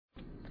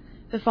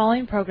The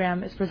following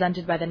program is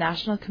presented by the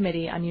National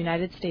Committee on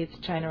United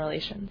States-China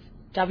Relations,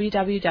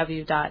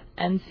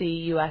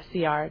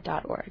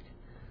 www.ncuscr.org.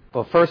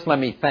 Well, first let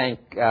me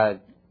thank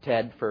Ted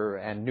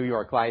and New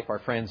York Life, our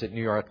friends at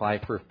New York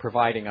Life, for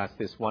providing us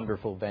this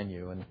wonderful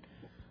venue. And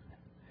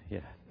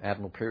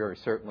Admiral Prior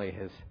certainly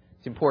has.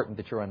 It's important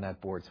that you're on that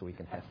board so we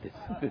can have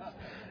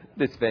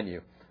this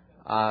venue.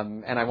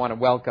 And I want to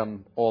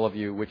welcome all of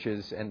you,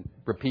 and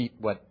repeat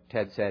what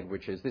Ted said,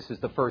 which is this is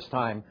the first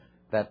time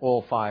that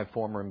all 5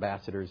 former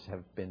ambassadors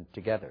have been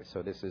together.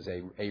 So this is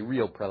a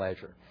real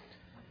pleasure.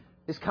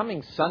 This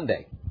coming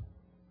Sunday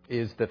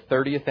is the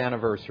 30th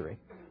anniversary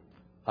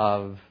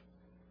of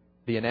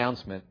the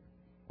announcement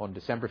on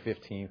December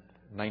 15th,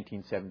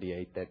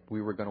 1978, that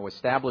we were going to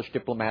establish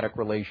diplomatic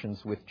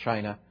relations with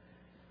China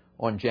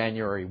on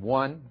January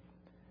 1,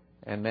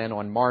 and then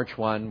on March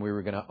 1, we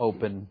were going to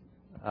open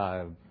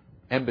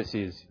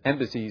embassies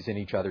in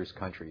each other's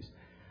countries.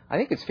 I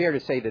think it's fair to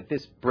say that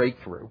this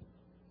breakthrough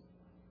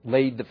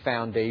laid the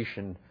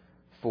foundation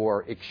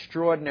for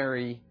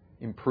extraordinary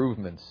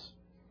improvements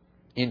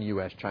in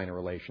U.S.-China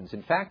relations.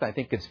 In fact, I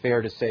think it's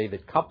fair to say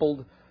that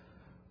coupled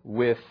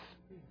with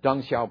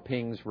Deng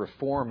Xiaoping's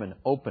reform and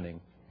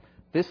opening,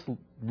 this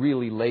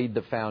really laid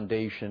the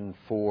foundation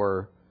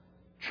for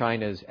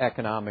China's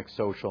economic,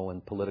 social,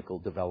 and political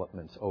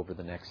developments over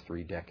the next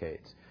 3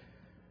 decades.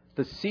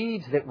 The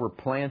seeds that were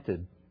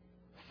planted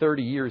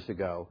 30 years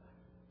ago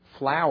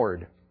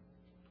flowered,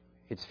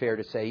 it's fair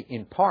to say,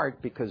 in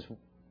part because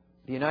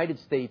the United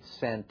States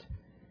sent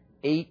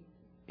 8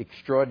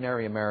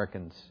 extraordinary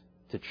Americans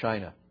to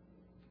China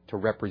to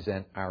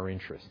represent our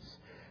interests.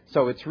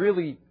 So it's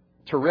really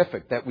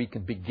terrific that we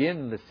can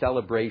begin the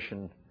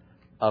celebration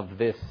of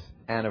this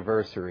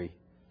anniversary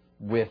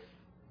with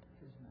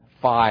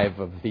 5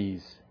 of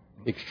these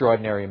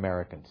extraordinary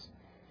Americans.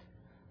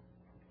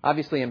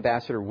 Obviously,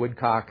 Ambassador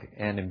Woodcock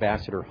and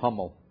Ambassador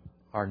Hummel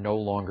are no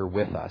longer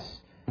with us,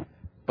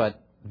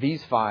 but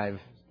these 5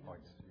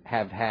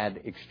 have had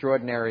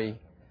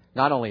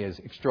not only as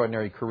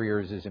extraordinary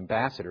careers as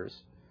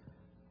ambassadors,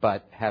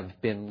 but have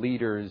been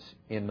leaders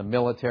in the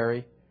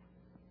military,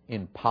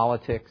 in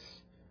politics,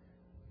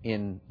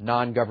 in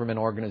non-government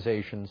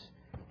organizations,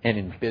 and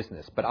in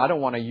business. But I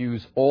don't want to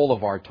use all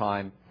of our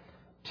time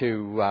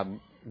to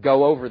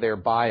go over their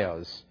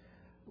bios,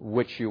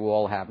 which you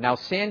all have. Now,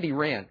 Sandy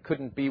Rant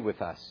couldn't be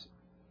with us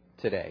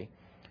today,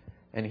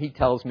 and he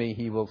tells me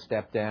he will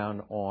step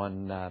down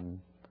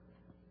on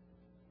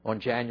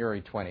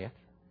January 20th.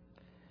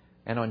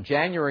 And on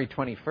January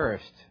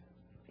 21st,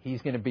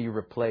 he's going to be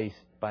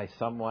replaced by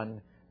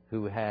someone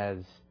who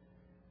has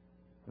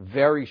a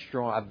very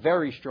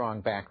strong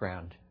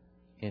background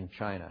in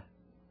China.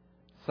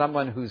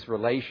 Someone whose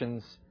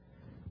relations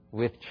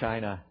with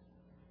China,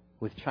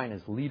 with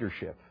China's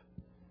leadership,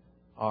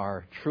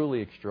 are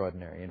truly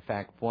extraordinary. In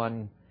fact,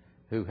 one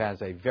who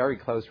has a very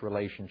close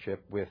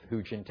relationship with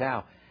Hu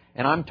Jintao,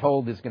 and I'm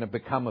told is going to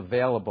become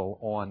available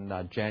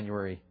on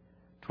January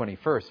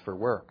 21st for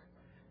work.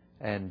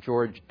 And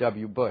George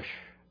W. Bush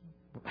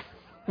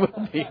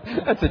will be.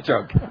 That's a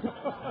joke.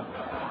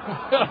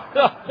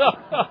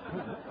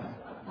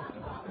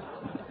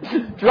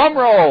 Drum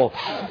roll.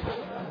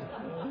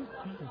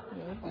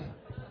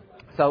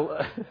 So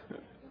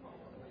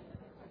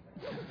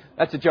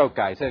that's a joke,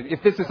 guys.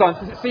 If this is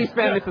on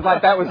C-SPAN, this is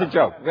like that was a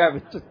joke. That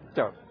was just a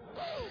joke.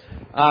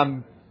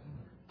 I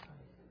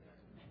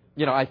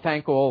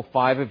thank all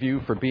 5 of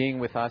you for being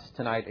with us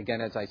tonight. Again,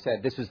 as I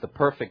said, this is the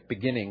perfect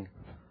beginning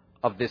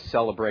of this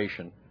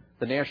celebration.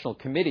 The National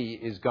Committee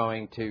is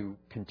going to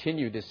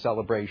continue this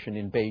celebration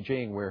in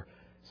Beijing, where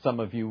some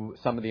of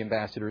the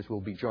ambassadors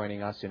will be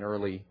joining us in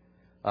early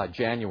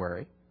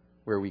January,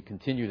 where we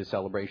continue the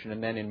celebration.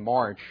 And then in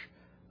March,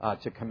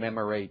 to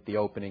commemorate the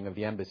opening of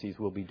the embassies,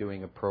 we'll be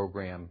doing a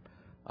program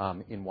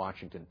in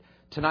Washington.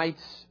 The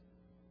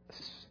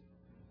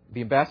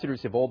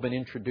ambassadors have all been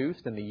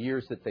introduced and the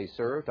years that they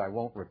served. I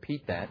won't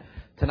repeat that.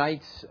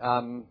 Tonight's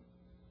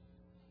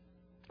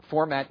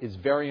format is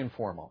very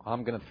informal.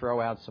 I'm going to throw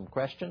out some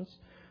questions.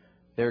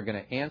 They're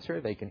going to answer.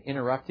 They can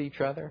interrupt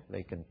each other.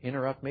 They can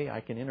interrupt me.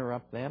 I can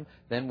interrupt them.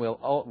 Then we'll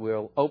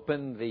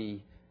open the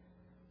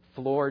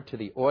floor to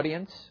the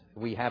audience.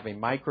 We have a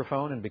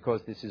microphone, and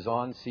because this is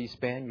on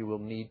C-SPAN, you will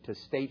need to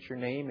state your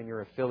name and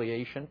your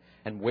affiliation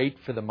and wait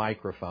for the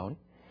microphone.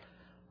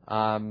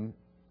 And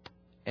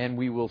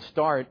we will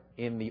start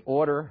in the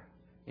order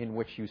in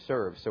which you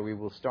serve. So we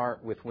will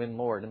start with Win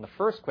Lord. And the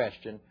first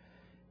question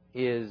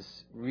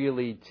is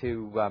really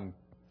to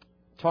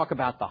talk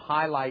about the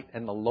highlight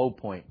and the low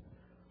point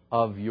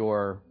of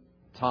your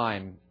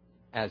time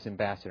as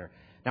ambassador.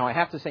 Now, I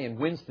have to say, in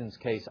Winston's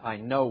case, I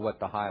know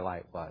what the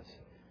highlight was.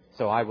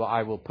 So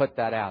I will put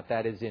that out.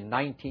 That is in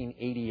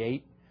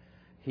 1988.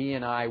 He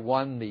and I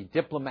won the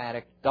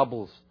diplomatic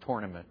doubles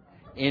tournament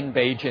in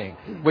Beijing,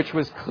 which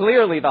was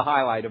clearly the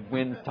highlight of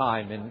Win's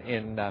time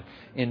in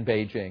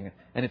Beijing.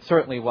 And it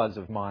certainly was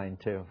of mine,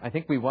 too. I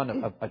think we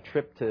won a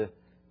trip to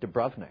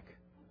Dubrovnik.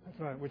 That's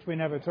right, which we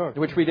never took.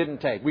 Which we didn't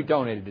take. We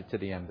donated it to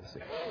the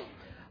embassy.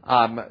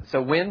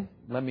 So, Win,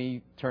 let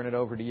me turn it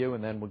over to you,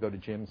 and then we'll go to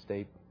Jim,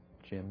 State,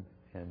 Jim,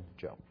 and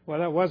Joe. Well,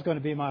 that was going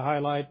to be my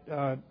highlight.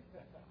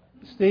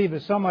 Steve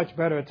is so much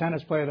better a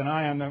tennis player than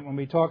I am that when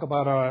we talk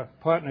about our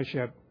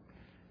partnership,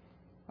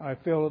 I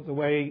feel the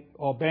way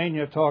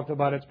Albania talked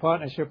about its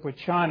partnership with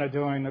China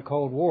during the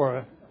Cold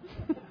War,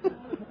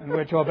 in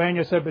which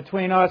Albania said,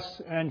 between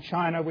us and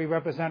China, we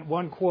represent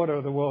 1/4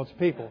 of the world's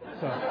people.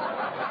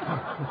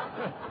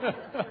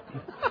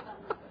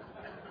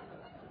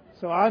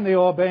 So I'm the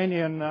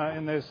Albanian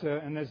in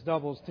this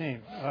doubles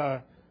team.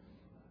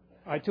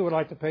 I, too, would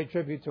like to pay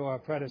tribute to our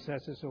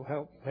predecessors who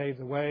helped pave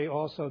the way,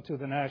 also to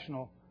the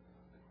National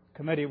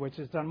Committee, which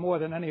has done more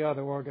than any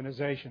other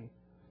organization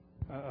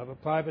of a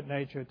private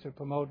nature to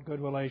promote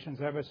good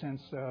relations ever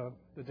since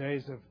the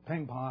days of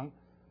ping pong,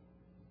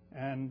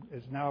 and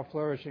is now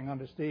flourishing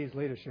under Steve's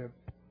leadership.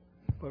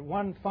 But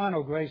one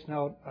final grace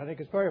note, I think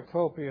it's very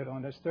appropriate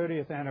on this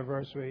 30th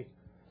anniversary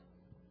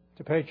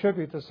to pay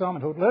tribute to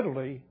someone who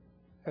literally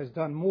has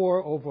done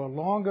more over a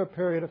longer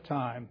period of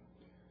time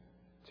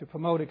to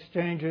promote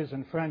exchanges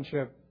and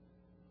friendship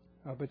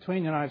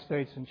between the United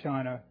States and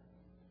China,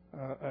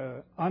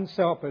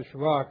 unselfish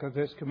rock of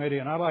this committee,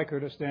 and I'd like her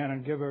to stand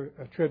and give her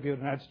a tribute,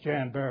 and that's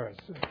Jan Barris.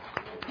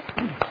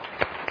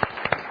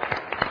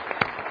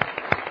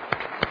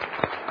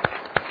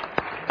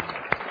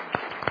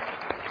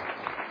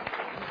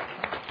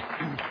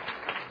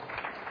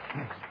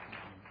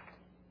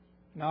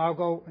 Now I'll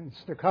go in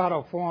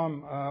staccato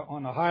form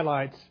on the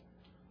highlights,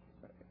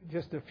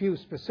 just a few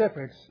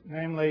specifics,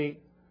 namely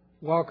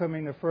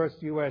welcoming the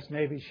first U.S.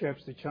 Navy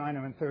ships to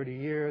China in 30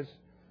 years,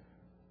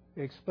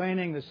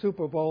 explaining the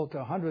Super Bowl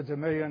to hundreds of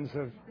millions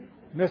of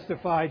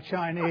mystified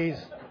Chinese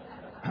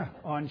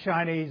on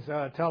Chinese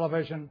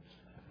television,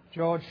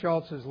 George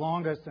Shultz's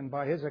longest and,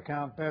 by his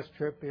account, best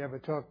trip he ever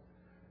took,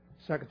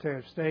 Secretary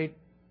of State,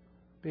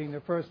 being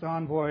the first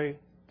envoy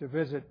to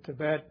visit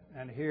Tibet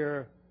and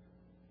hear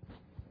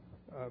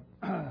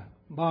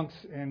monks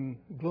in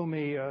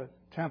gloomy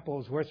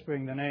temples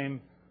whispering the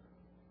name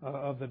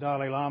of the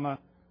Dalai Lama,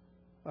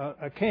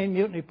 a cane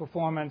mutiny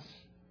performance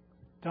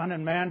done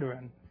in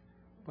Mandarin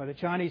by the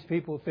Chinese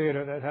People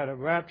Theater that had a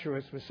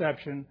rapturous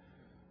reception,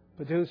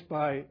 produced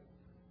by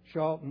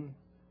Charlton,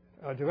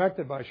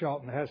 directed by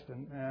Charlton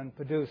Heston, and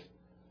produced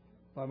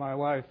by my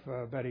wife,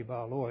 Betty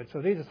Ball Lloyd.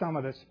 So these are some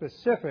of the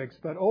specifics,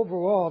 but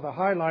overall, the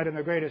highlight and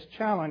the greatest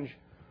challenge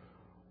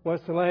was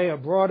to lay a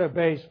broader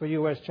base for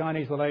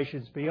U.S.-Chinese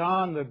relations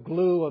beyond the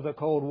glue of the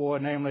Cold War,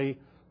 namely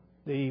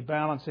the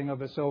balancing of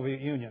the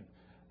Soviet Union.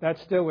 That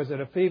still was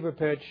at a fever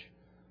pitch.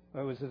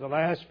 It was in the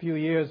last few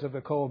years of the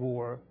Cold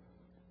War.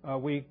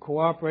 We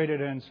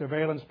cooperated in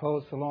surveillance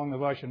posts along the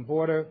Russian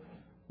border.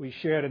 We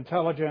shared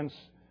intelligence.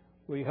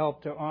 We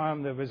helped to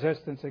arm the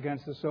resistance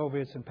against the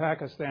Soviets in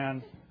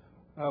Pakistan.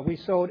 We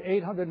sold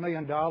 $800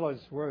 million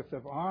worth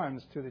of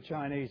arms to the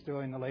Chinese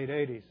during the late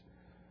 80s.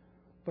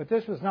 But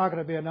this was not going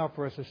to be enough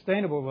for a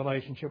sustainable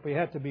relationship. We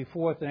had to be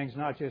for things,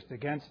 not just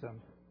against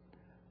them.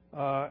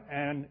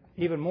 And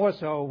even more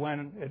so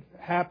when it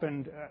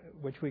happened,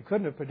 which we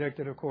couldn't have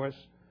predicted, of course,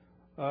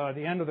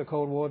 the end of the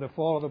Cold War, the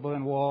fall of the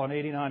Berlin Wall in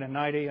 89 and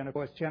 90, and of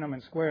course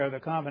Tiananmen Square. The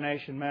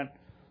combination meant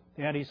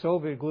the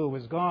anti-Soviet glue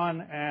was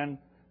gone and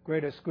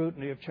greater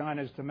scrutiny of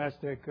China's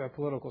domestic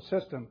political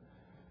system.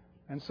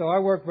 And so I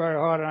worked very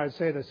hard, and I'd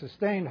say the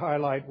sustained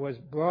highlight was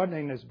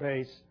broadening this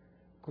base,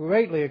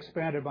 greatly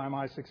expanded by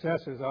my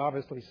successors,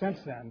 obviously, since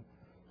then.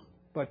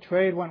 But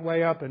trade went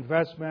way up,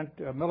 investment,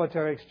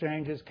 military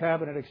exchanges,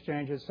 cabinet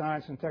exchanges,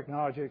 science and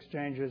technology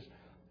exchanges,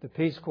 the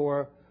Peace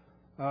Corps.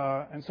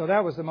 And so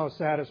that was the most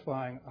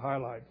satisfying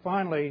highlight.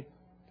 Finally,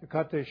 to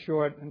cut this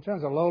short, in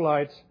terms of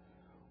lowlights,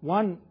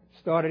 one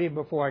started even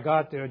before I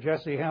got there.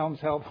 Jesse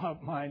Helms held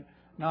up my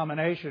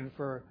nomination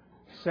for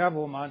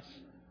several months,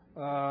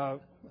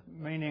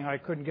 meaning I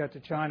couldn't get to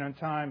China in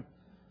time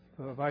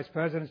for the vice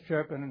president's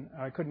trip, and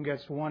I couldn't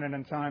get sworn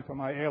in time for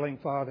my ailing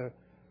father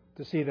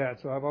to see that.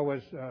 So I've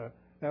always,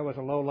 that was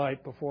a low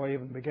light before I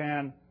even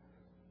began.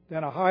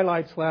 Then a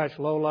highlight /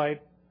 low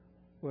light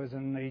was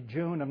in the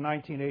June of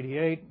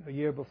 1988, a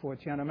year before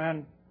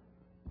Tiananmen,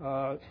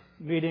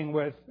 meeting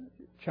with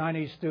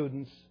Chinese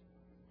students,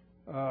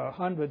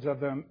 hundreds of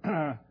them,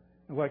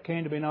 in what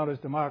came to be known as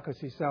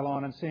Democracy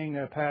Salon, and seeing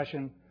their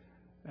passion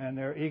and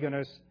their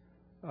eagerness.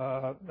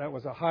 That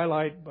was a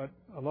highlight, but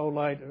a low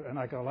light, and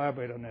I can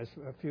elaborate on this.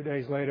 A few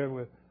days later,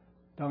 with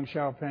Deng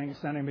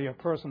Xiaoping sending me a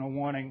personal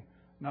warning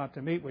not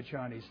to meet with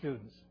Chinese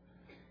students.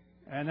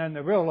 And then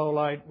the real low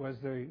light was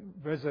the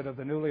visit of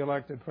the newly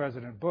elected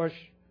President Bush,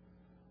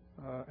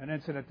 an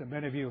incident that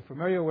many of you are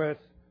familiar with,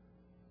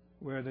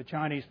 where the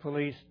Chinese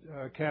police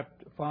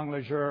kept Fang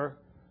Lezhi,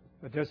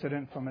 a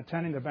dissident, from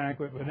attending the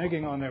banquet,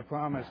 reneging on their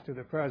promise to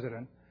the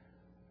president.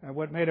 And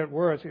what made it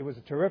worse, it was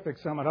a terrific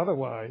summit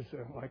otherwise,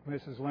 like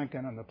Mrs.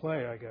 Lincoln in the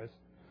play, I guess.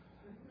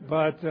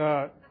 But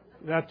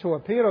that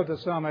torpedoed the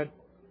summit.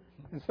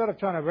 Instead of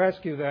trying to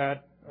rescue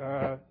that,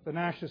 the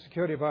National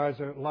Security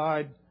Advisor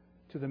lied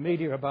to the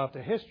media about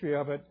the history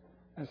of it.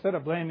 Instead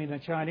of blaming the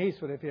Chinese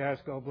for the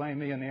fiasco, blamed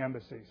me and the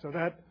embassy. So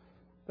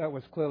that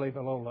was clearly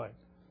the low light.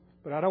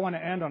 But I don't want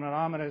to end on an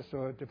ominous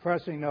or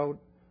depressing note.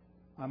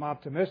 I'm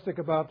optimistic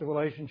about the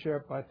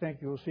relationship. I think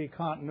you'll see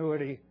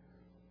continuity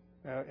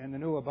in the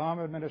new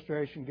Obama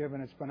administration,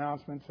 given its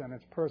pronouncements and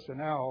its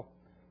personnel.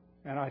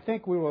 And I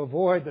think we will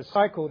avoid the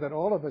cycle that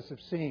all of us have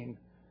seen,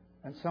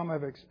 and some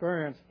have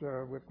experienced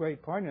with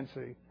great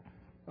poignancy,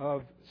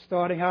 of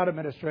starting out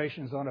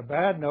administrations on a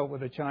bad note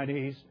with the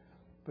Chinese,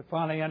 but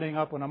finally ending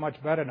up on a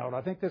much better note.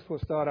 I think this will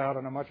start out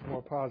on a much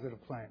more positive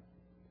plane.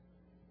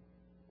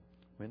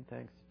 Win,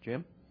 thanks.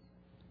 Jim?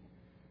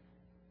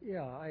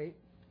 Yeah, I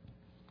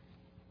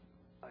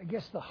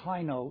guess the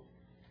high note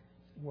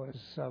was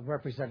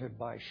represented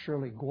by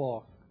Shirley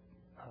Guo,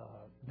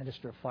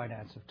 Minister of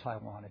Finance of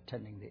Taiwan,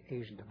 attending the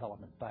Asian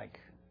Development Bank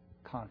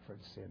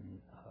conference in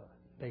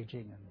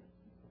Beijing in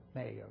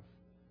May of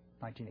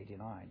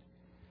 1989.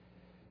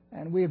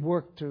 And we had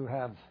worked to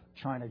have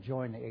China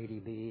join the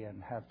ADB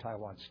and have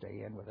Taiwan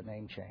stay in with a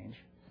name change.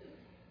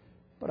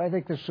 But I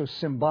think this was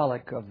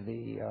symbolic of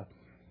the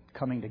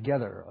coming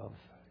together of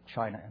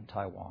China and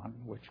Taiwan,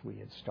 which we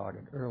had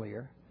started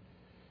earlier,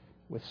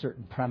 with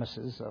certain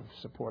premises of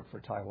support for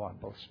Taiwan,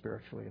 both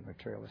spiritually and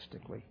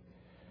materialistically.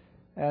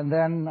 And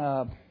then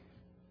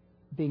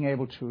being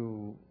able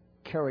to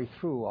carry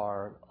through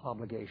our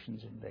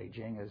obligations in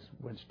Beijing, as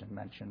Winston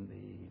mentioned,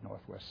 the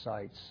Northwest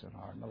sites and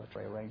our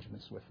military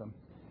arrangements with them.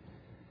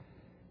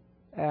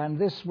 And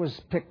this was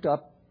picked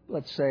up,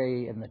 let's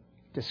say, in the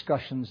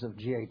discussions of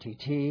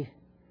GATT,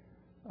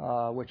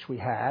 which we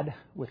had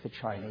with the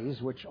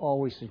Chinese, which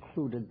always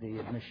included the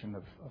admission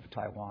of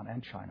Taiwan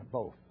and China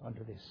both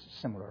under this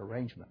similar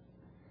arrangement.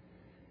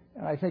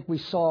 And I think we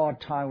saw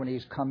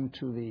Taiwanese come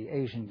to the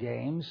Asian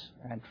Games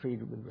and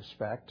treated with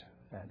respect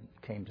and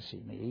came to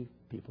see me,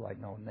 people I'd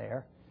known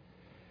there.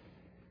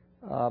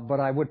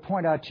 But I would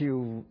point out to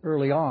you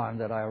early on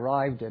that I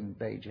arrived in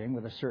Beijing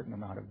with a certain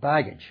amount of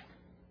baggage.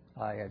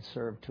 I had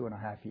served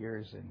 2.5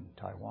 years in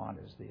Taiwan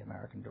as the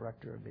American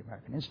director of the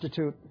American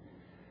Institute,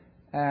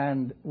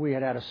 and we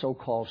had a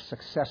so-called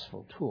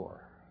successful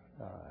tour.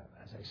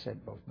 As I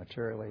said, both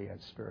materially and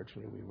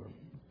spiritually,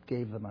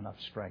 gave them enough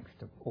strength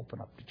to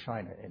open up to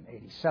China in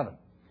 '87.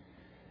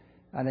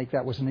 I think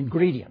that was an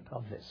ingredient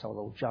of this,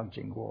 although Jiang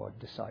Jingguo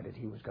decided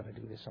he was going to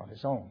do this on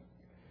his own.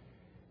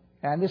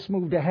 And this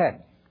moved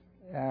ahead.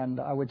 And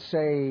I would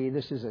say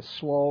this is a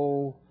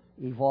slow,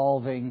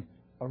 evolving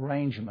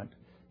arrangement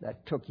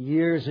that took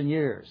years and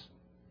years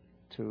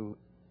to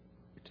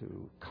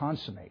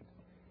consummate.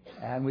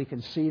 And we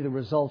can see the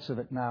results of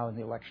it now in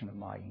the election of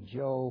Ma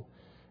Ying-jeou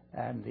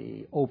and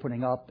the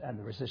opening up and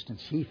the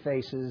resistance he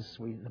faces.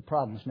 The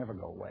problems never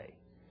go away.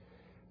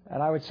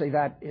 And I would say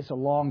that is a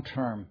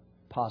long-term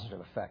positive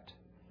effect.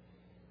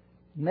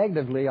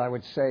 Negatively, I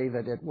would say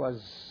that it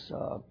was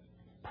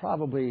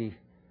probably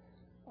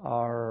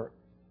our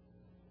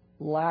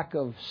lack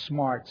of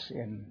smarts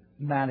in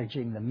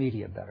managing the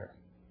media better.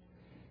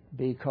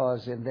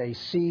 Because if they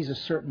seize a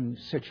certain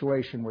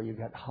situation where you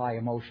get high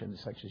emotions,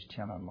 such as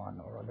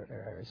Tiananmen or other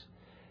areas,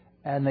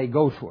 and they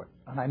go through it.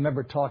 And I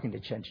remember talking to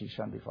Chen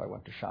Qishan before I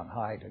went to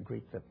Shanghai to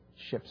greet the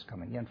ships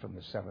coming in from the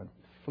 7th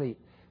Fleet,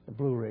 the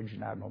Blue Ridge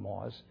and Admiral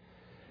Moores,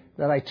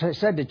 that I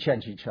said to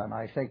Chen Qishan,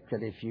 I think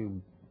that if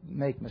you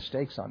make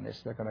mistakes on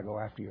this, they're going to go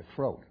after your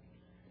throat.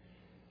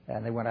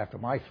 And they went after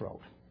my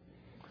throat.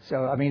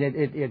 So, I mean,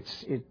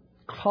 it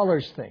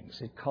colors things.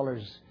 It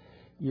colors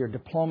your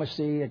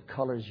diplomacy. It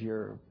colors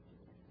your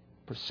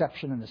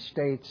perception in the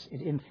States.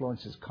 It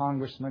influences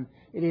congressmen.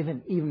 It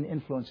even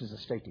influences the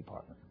State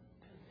Department.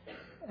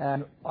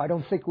 And I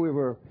don't think we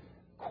were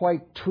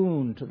quite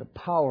tuned to the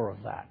power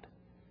of that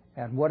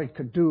and what it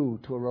could do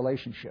to a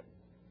relationship.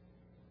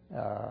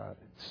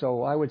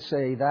 So I would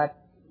say that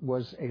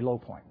was a low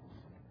point.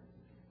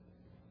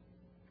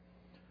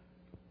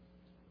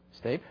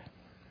 Steve?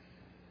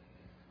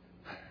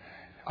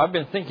 I've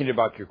been thinking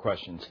about your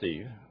question,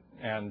 Steve.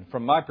 And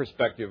from my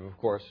perspective, of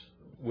course,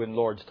 Win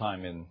Lord's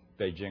time in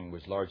Beijing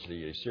was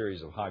largely a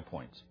series of high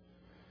points.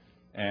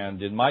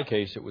 And in my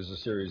case, it was a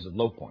series of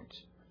low points.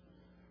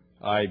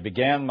 I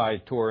began my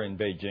tour in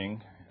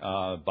Beijing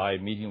by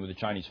meeting with the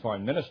Chinese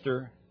foreign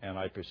minister, and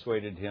I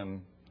persuaded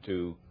him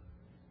to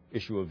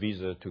issue a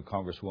visa to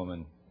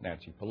Congresswoman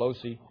Nancy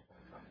Pelosi,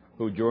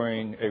 who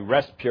during a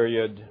rest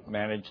period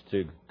managed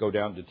to go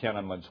down to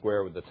Tiananmen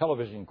Square with a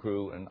television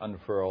crew and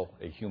unfurl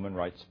a human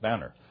rights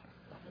banner,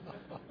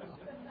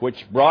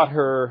 which brought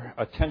her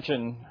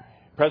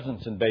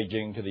presence in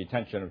Beijing to the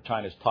attention of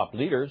China's top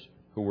leaders,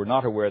 who were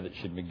not aware that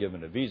she'd been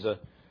given a visa,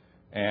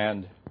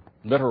 and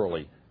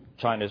literally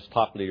China's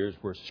top leaders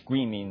were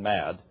screaming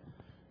mad,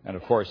 and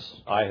of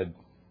course I had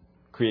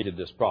created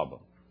this problem.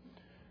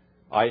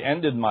 I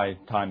ended my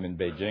time in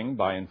Beijing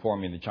by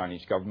informing the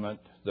Chinese government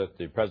that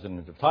the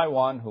president of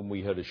Taiwan, whom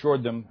we had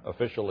assured them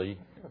officially,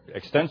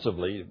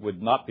 extensively,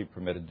 would not be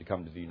permitted to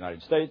come to the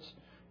United States,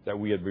 that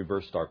we had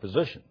reversed our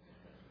position.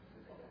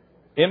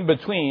 In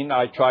between,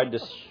 I tried to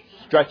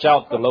stretch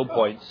out the low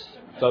points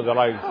so that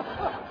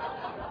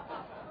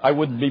I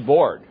wouldn't be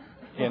bored.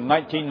 In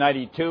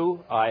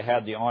 1992, I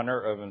had the honor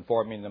of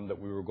informing them that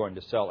we were going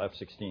to sell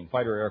F-16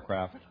 fighter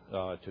aircraft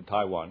to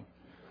Taiwan.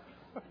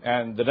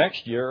 And the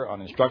next year,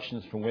 on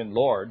instructions from Win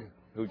Lord,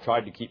 who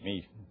tried to keep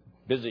me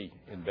busy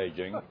in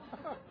Beijing,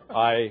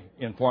 I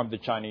informed the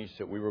Chinese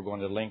that we were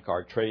going to link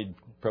our trade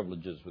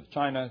privileges with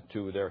China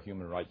to their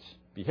human rights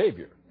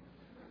behavior.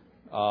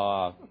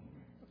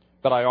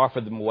 But I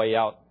offered them a way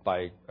out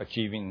by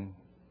achieving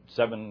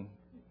 7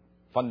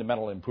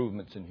 fundamental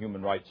improvements in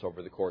human rights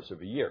over the course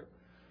of a year,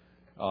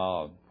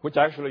 which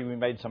actually we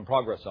made some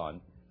progress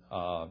on,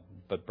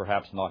 but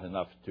perhaps not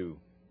enough to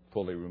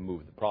fully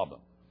remove the problem.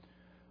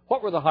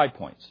 What were the high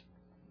points?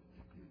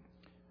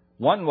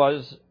 One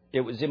was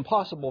it was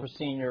impossible for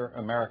senior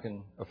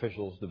American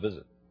officials to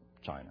visit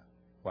China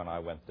when I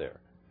went there,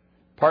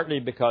 partly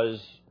because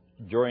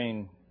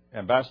during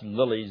Ambassador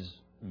Lilly's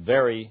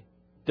very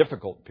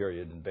difficult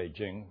period in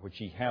Beijing, which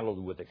he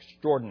handled with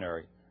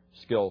extraordinary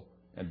skill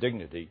and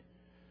dignity,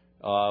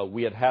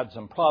 we had had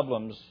some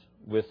problems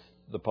with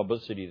the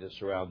publicity that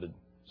surrounded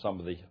some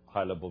of the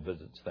high-level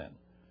visits then.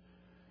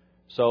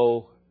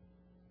 So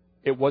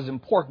it was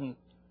important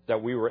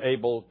that we were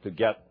able to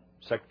get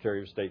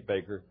Secretary of State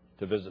Baker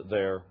to visit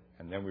there,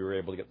 and then we were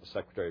able to get the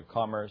Secretary of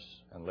Commerce,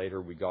 and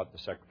later we got the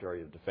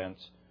Secretary of Defense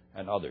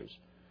and others.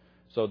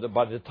 So that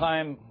by the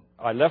time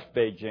I left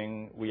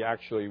Beijing, we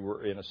actually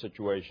were in a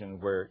situation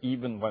where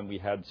even when we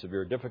had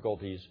severe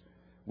difficulties,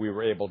 we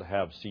were able to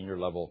have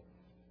senior-level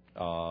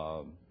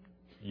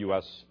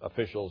U.S.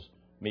 officials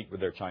meet with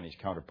their Chinese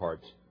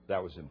counterparts.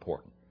 That was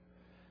important.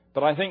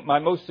 But I think my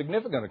most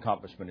significant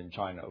accomplishment in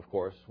China, of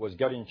course, was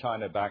getting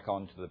China back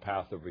onto the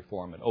path of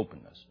reform and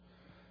openness.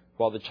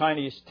 While the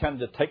Chinese tend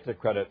to take the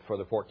credit for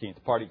the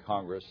 14th Party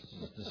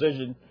Congress's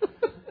decision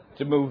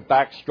to move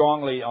back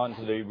strongly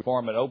onto the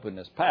reform and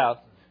openness path,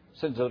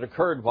 since it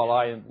occurred while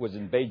I was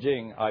in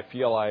Beijing, I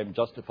feel I am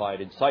justified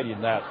in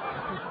citing that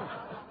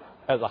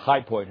as a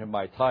high point in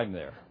my time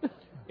there.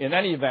 In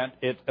any event,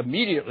 it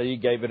immediately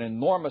gave an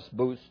enormous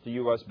boost to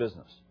U.S.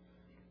 business.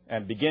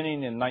 And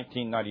beginning in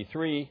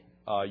 1993,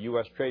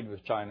 U.S. trade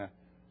with China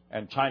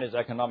and China's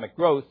economic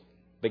growth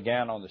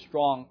began on the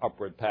strong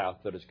upward path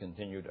that has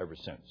continued ever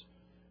since.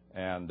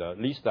 And at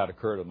least that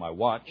occurred on my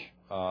watch.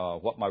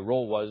 What my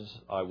role was,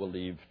 I will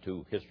leave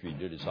to history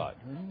to decide.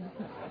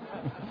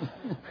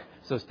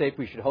 So, Stape,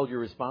 we should hold you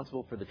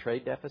responsible for the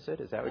trade deficit?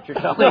 Is that what you're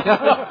telling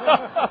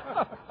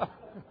us?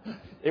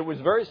 It was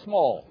very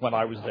small when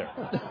I was there.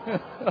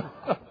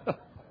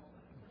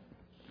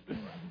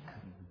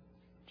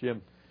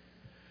 Jim.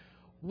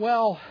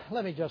 Well,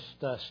 let me just,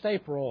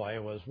 Stape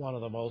Roy was one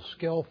of the most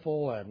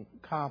skillful and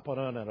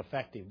competent and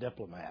effective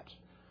diplomats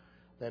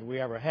that we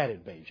ever had in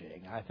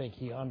Beijing. I think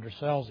he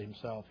undersells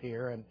himself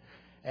here, and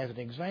as an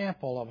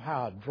example of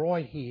how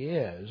adroit he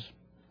is,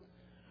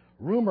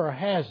 rumor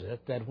has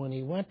it that when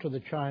he went to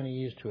the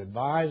Chinese to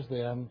advise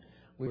them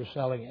we were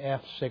selling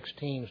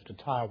F-16s to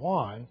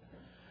Taiwan,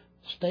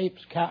 Stape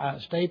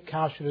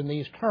couched it in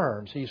these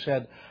terms. He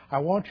said, I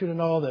want you to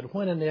know that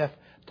when and if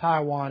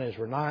Taiwan is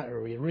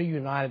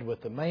reunited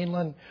with the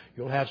mainland,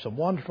 you'll have some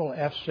wonderful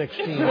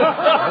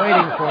F-16s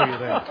waiting for you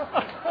there.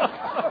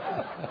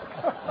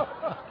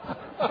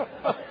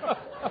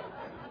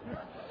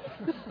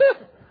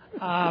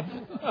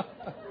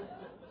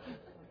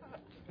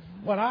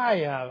 When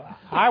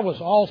I was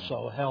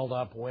also held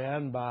up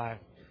by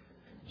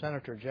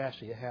Senator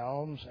Jesse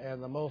Helms,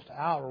 and the most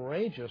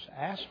outrageous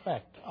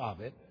aspect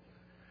of it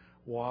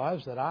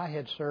was that I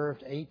had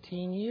served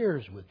 18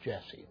 years with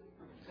Jesse.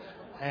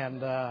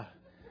 And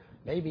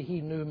maybe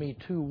he knew me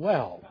too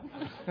well.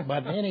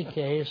 But in any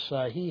case,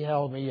 he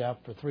held me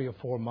up for 3 or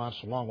 4 months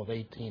along with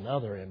 18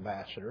 other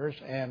ambassadors.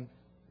 And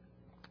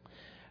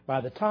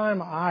by the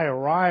time I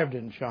arrived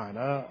in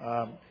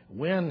China,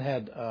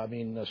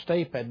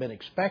 Stape had been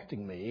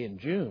expecting me in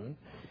June,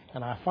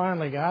 and I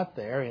finally got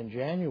there in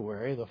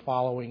January the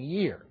following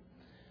year.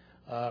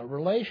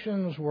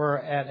 Relations were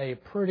at a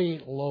pretty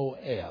low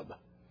ebb.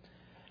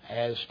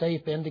 As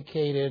Stape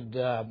indicated,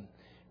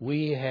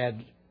 we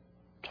had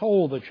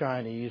told the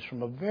Chinese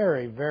from a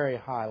very, very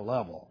high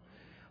level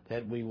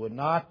that we would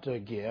not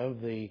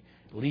give the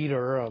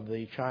leader of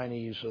the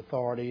Chinese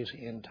authorities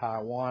in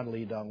Taiwan,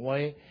 Lee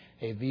Teng-hui,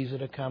 a visa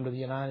to come to the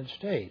United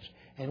States.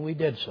 And we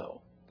did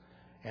so.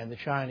 And the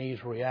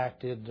Chinese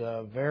reacted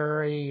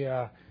very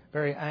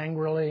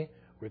angrily,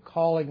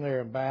 recalling their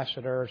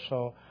ambassador.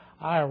 So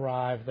I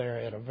arrived there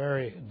at a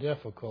very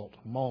difficult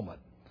moment.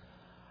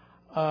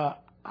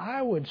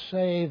 I would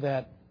say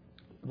that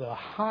the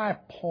high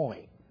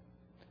point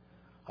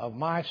of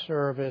my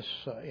service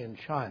in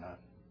China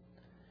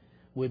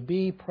would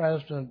be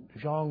President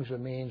Jiang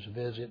Zemin's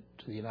visit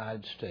to the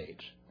United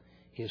States,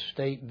 his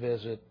state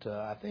visit,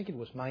 I think it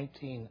was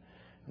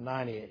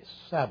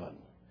 1997,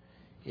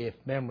 if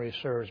memory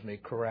serves me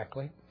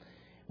correctly.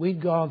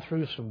 We'd gone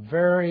through some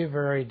very,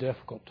 very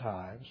difficult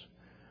times,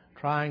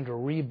 trying to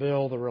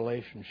rebuild the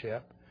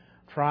relationship,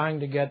 trying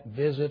to get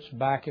visits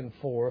back and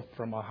forth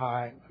from a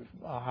high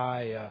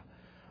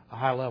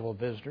level of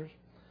visitors.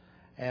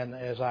 And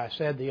as I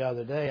said the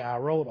other day, I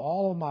wrote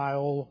all of my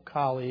old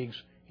colleagues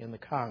in the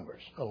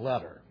Congress a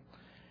letter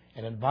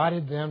and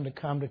invited them to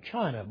come to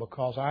China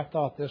because I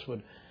thought this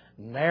would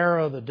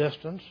narrow the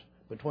distance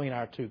between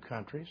our two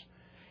countries,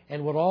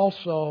 and would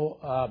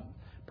also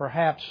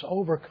perhaps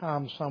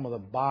overcome some of the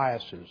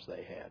biases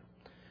they had.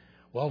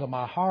 Well, to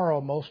my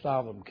horror, most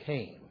of them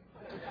came.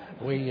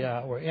 We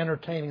were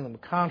entertaining them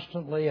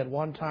constantly. At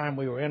one time,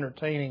 we were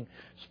entertaining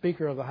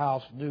Speaker of the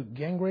House Newt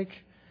Gingrich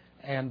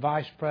and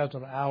Vice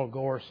President Al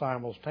Gore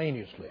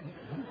simultaneously.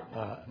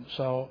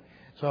 So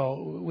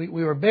we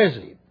were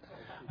busy.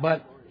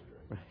 But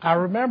I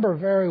remember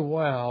very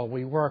well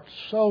we worked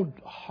so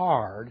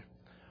hard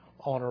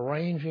on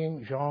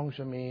arranging Jiang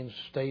Zemin's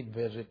state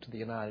visit to the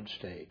United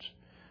States,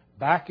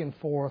 back and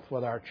forth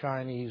with our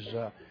Chinese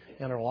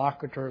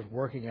interlocutors,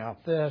 working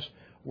out this,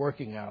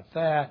 working out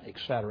that, et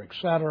cetera, et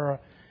cetera.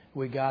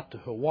 We got to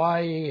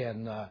Hawaii,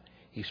 and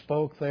he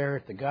spoke there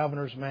at the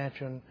governor's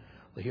mansion.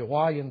 The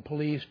Hawaiian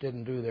police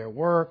didn't do their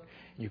work.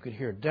 You could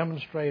hear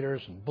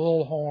demonstrators and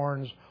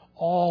bullhorns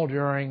all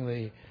during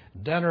the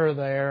dinner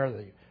there.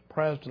 The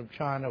president of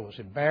China was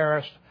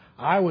embarrassed.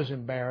 I was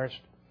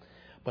embarrassed.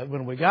 But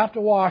when we got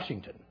to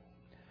Washington,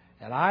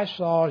 and I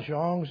saw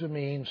Jiang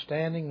Zemin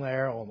standing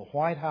there on the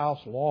White House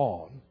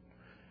lawn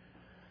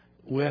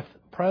with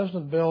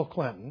President Bill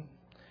Clinton,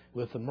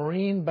 with the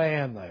Marine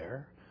Band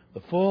there,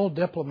 the full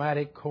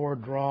diplomatic corps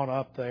drawn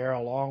up there,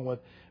 along with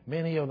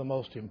many of the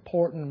most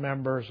important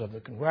members of the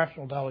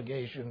congressional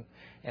delegation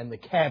and the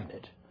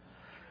cabinet,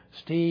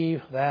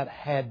 Steve, that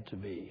had to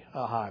be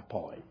a high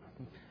point.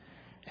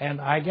 And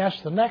I guess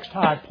the next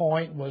high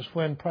point was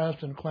when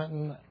President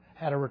Clinton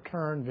had a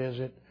return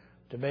visit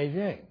to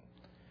Beijing.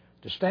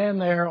 To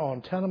stand there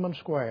on Tiananmen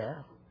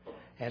Square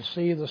and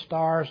see the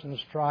stars and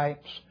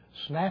stripes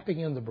snapping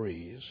in the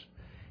breeze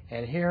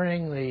and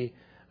hearing the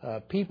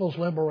People's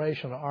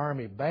Liberation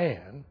Army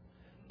band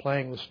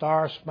playing the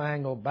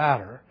Star-Spangled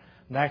Banner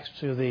next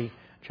to the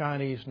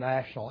Chinese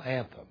national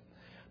anthem.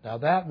 Now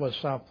that was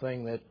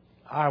something that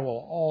I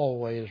will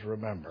always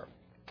remember.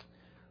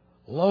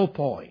 Low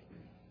point.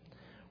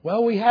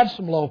 Well, we had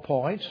some low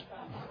points.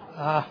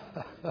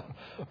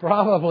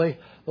 Probably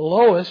the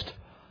lowest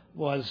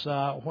was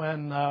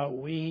when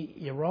we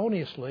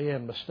erroneously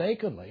and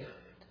mistakenly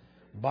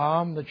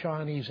bombed the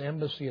Chinese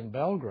embassy in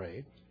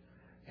Belgrade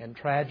and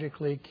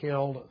tragically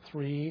killed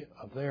 3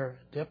 of their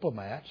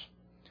diplomats.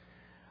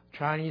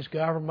 Chinese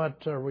government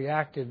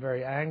reacted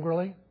very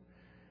angrily.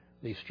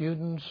 The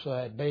students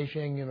at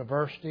Beijing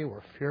University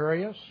were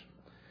furious.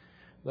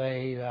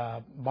 They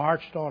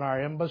marched on our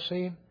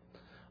embassy,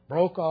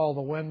 broke all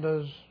the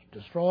windows,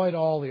 destroyed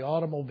all the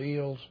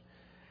automobiles,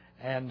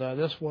 and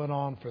this went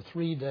on for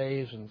 3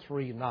 days and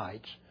 3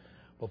 nights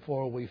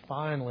before we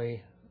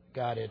finally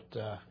got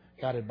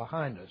it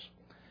behind us.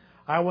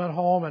 I went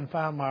home and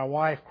found my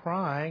wife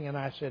crying, and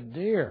I said,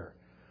 "Dear,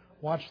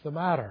 what's the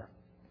matter?"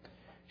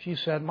 She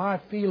said, "My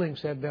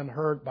feelings have been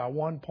hurt by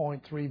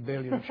 1.3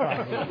 billion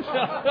Chinese."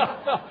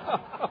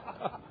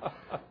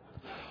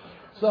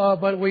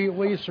 But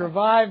we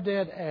survived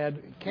it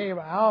and came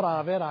out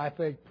of it, I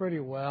think, pretty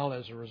well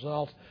as a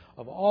result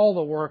of all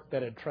the work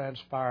that had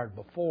transpired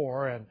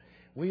before. And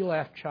we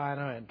left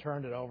China and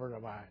turned it over to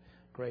my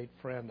great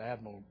friend,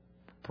 Admiral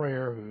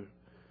Preer,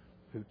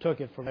 who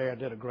took it from there and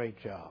did a great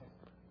job.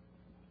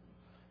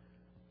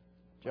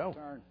 Joe.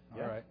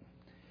 Yeah. All right.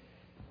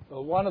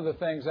 Well, one of the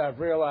things I've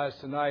realized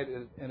tonight,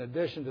 in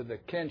addition to the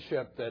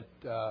kinship that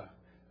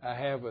I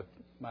have with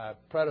my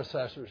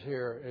predecessors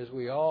here, is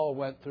we all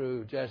went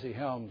through Jesse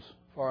Helms'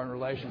 Foreign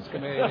Relations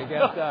Committee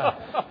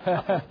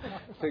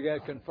to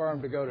get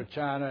confirmed to go to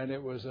China, and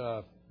it was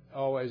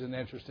always an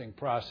interesting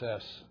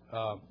process.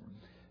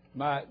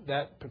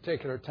 That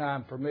particular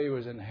time for me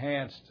was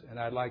enhanced, and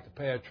I'd like to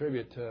pay a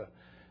tribute to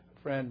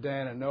friend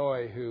Dan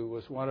Inouye, who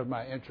was one of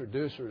my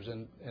introducers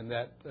in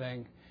that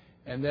thing.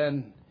 And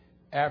then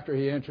after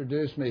he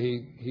introduced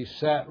me, he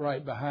sat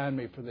right behind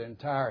me for the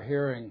entire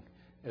hearing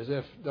as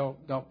if,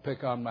 don't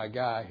pick on my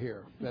guy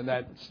here. And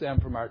that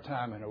stemmed from our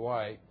time in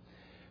Hawaii.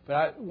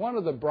 But one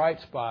of the bright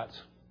spots,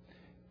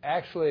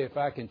 actually, if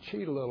I can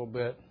cheat a little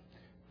bit,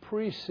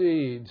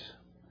 precedes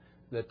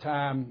the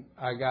time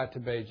I got to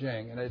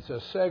Beijing. And it's a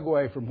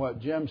segue from what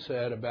Jim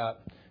said about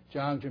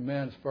Jiang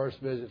Zemin's first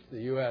visit to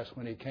the U.S.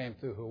 when he came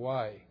through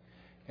Hawaii.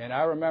 And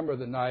I remember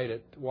the night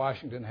at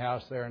Washington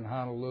House there in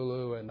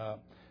Honolulu, and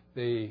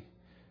the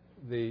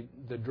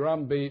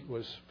drum beat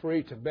was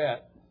free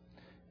Tibet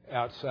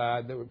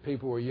outside.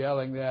 People were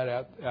yelling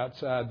that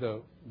outside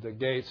the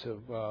gates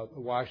of the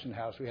Washington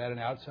House. We had an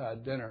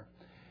outside dinner.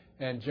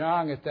 And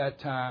Jiang at that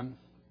time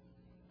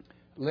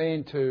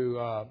leaned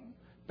to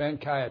Ben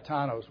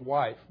Cayetano's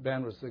wife.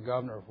 Ben was the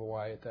governor of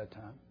Hawaii at that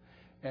time,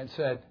 and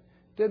said,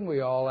 "Didn't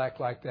we all act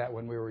like that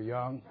when we were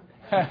young?"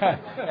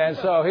 And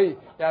so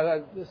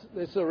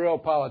this is a real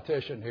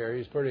politician here.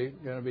 He's going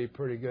to be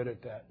pretty good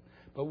at that.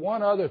 But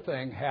one other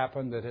thing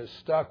happened that has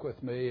stuck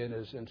with me and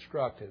is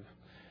instructive.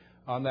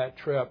 On that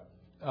trip,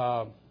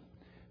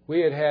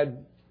 we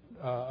had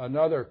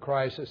another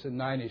crisis in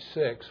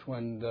 '96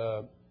 when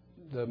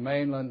the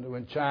mainland,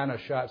 when China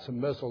shot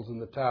some missiles in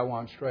the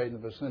Taiwan Strait in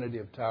the vicinity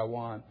of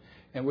Taiwan,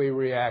 and we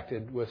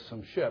reacted with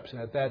some ships.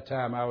 And at that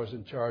time, I was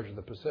in charge of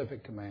the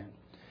Pacific Command,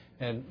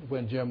 and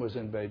when Jim was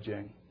in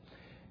Beijing.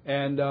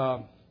 And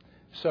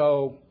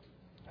so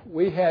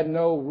we had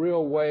no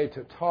real way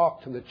to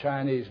talk to the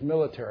Chinese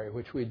military,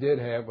 which we did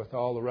have with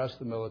all the rest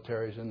of the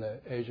militaries in the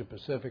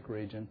Asia-Pacific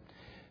region.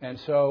 And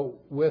so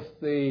with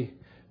the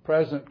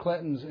President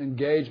Clinton's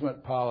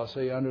engagement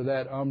policy under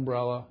that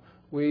umbrella,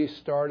 we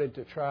started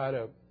to try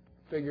to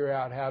figure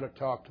out how to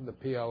talk to the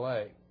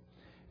PLA.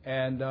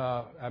 And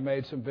I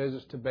made some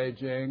visits to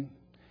Beijing.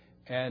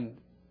 And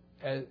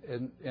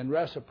in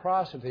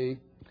reciprocity,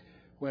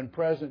 when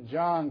President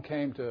Jiang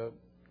came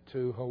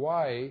to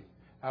Hawaii,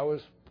 I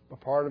was a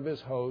part of his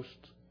host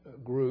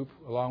group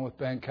along with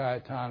Ben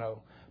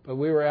Cayetano. But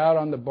we were out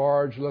on the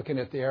barge looking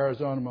at the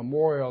Arizona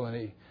Memorial, and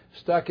he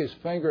stuck his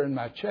finger in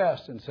my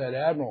chest and said,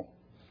 "Admiral,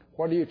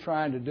 what are you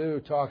trying to do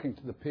talking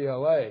to the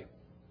PLA?"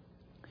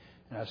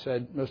 And I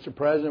said, "Mr.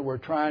 President, we're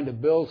trying to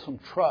build some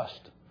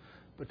trust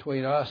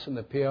between us and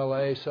the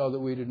PLA so that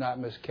we do not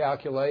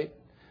miscalculate,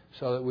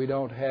 so that we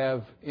don't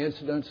have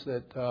incidents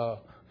that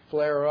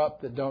flare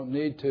up that don't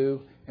need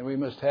to, and we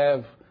must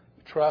have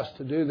trust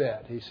to do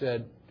that." He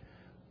said,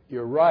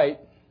 "You're right,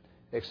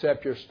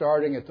 except you're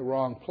starting at the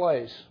wrong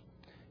place."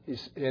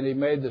 And he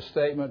made the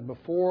statement,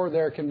 before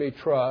there can be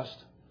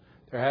trust,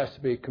 there has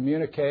to be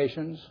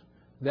communications,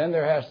 then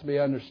there has to be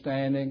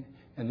understanding,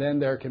 and then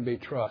there can be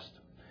trust.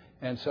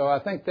 And so I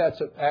think that's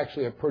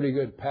actually a pretty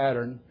good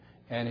pattern.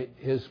 And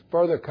his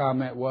further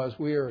comment was,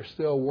 we are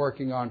still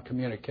working on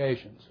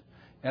communications.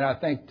 And I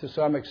think to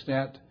some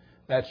extent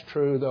that's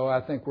true, though I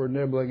think we're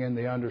nibbling in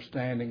the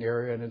understanding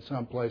area and in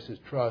some places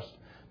trust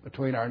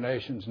between our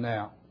nations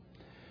now.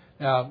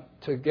 Now,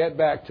 to get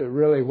back to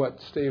really what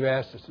Steve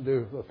asked us to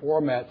do, the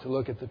format, to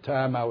look at the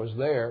time I was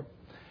there,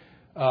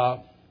 I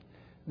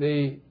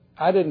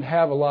didn't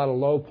have a lot of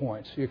low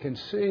points. You can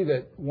see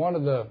that one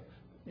of the,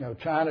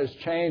 China's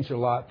changed a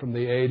lot from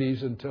the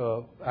 80s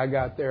until I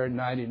got there in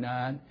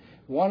 99.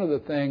 One of the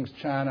things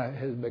China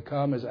has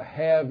become is a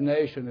have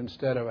nation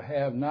instead of a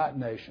have not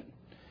nation.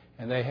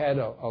 And they had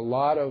a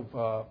lot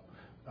of,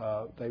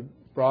 they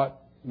brought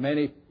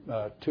many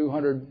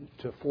 200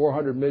 to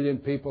 400 million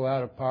people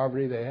out of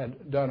poverty. They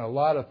had done a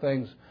lot of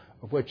things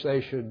of which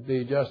they should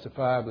be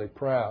justifiably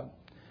proud.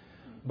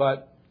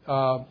 But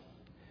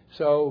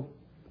so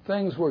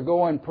things were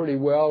going pretty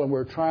well, and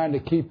we're trying to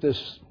keep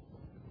this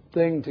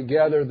thing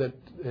together that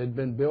had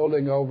been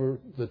building over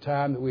the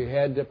time that we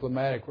had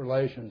diplomatic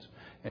relations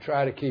and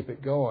try to keep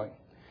it going.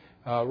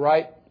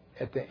 Right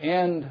at the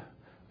end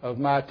of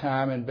my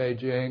time in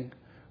Beijing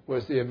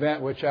was the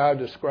event which I would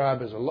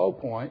describe as a low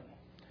point,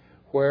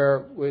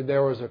 where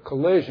there was a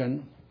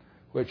collision,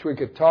 which we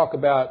could talk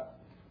about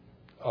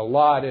a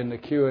lot in the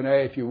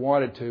Q&A if you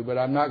wanted to, but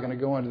I'm not going to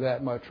go into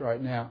that much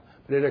right now.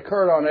 But it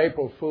occurred on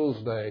April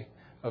Fool's Day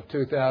of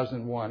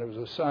 2001. It was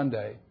a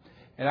Sunday.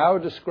 And I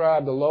would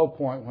describe the low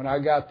point when I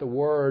got the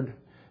word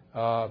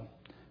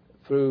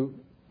through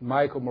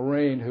Michael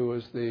Marine, who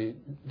was the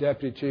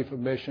Deputy Chief of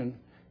Mission.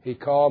 He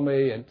called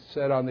me and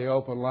said on the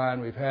open line,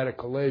 "We've had a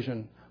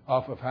collision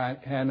off of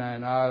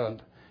Hainan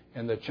Island,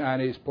 and the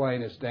Chinese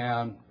plane is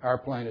down. Our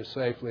plane is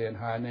safely in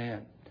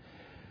Hainan."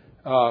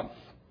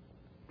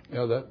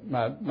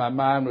 My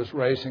mind was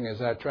racing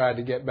as I tried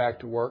to get back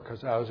to work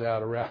because I was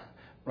out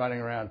running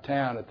around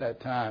town at that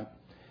time.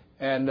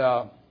 And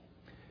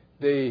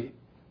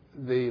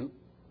the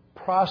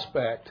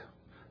prospect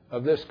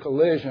of this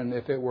collision,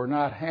 if it were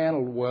not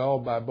handled well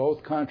by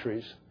both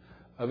countries,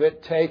 of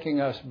it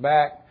taking us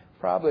back,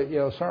 probably,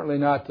 certainly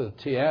not to the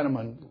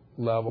Tiananmen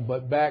level,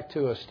 but back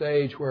to a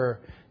stage where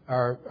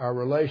our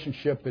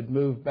relationship had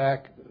moved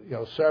back,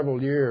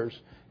 several years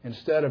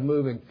instead of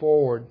moving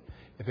forward.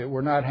 If it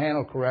were not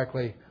handled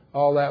correctly,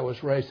 all that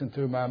was racing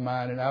through my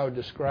mind, and I would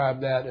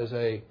describe that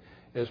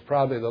as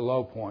probably the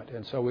low point.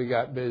 And so we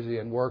got busy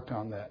and worked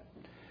on that.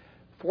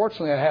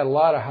 Fortunately, I had a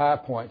lot of high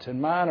points,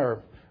 and mine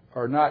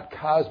are not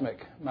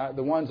cosmic.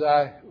 The ones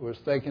I was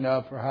thinking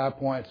of for high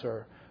points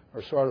are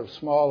sort of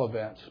small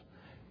events.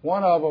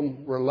 One of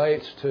them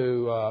relates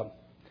to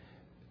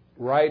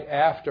right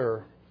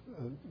after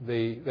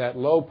that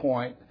low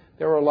point,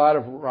 there were a lot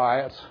of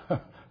riots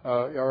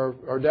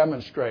or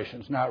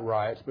demonstrations, not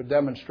riots, but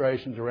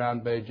demonstrations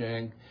around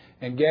Beijing.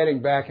 And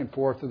getting back and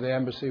forth to the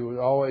embassy would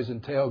always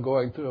entail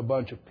going through a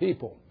bunch of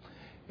people.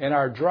 And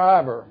our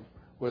driver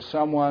was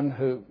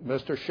someone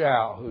Mr.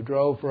 Shao, who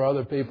drove for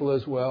other people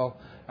as well.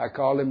 I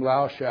called him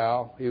Lao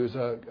Shao. He was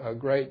a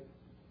great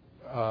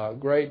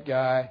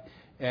guy.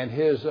 And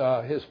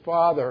his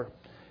father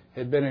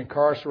had been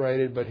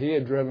incarcerated, but he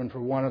had driven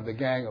for one of the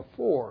Gang of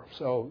Four.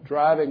 So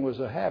driving was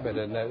a habit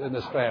in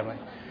this family.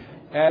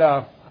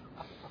 And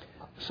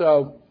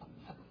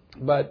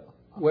but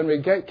when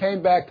we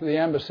came back to the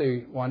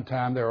embassy one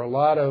time, there were a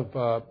lot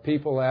of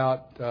people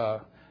out.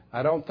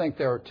 I don't think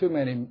there were too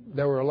many.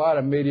 There were a lot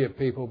of media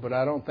people, but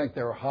I don't think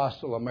there were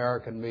hostile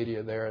American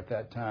media there at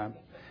that time.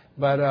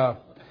 But I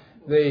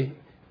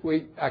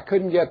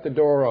couldn't get the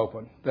door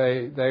open.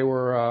 They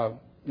were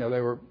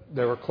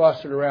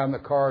clustered around the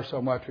car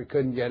so much we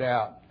couldn't get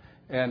out.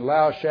 And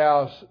Lao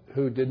Shao,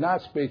 who did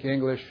not speak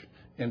English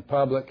in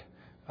public,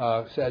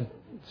 said,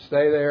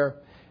 "Stay there."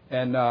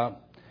 And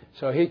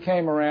So he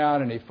came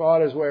around and he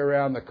fought his way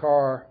around the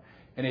car,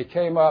 and he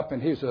came up,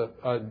 and he's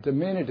a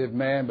diminutive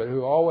man, but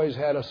who always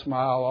had a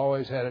smile,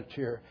 always had a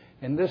cheer.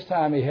 And this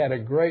time he had a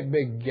great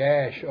big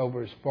gash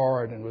over his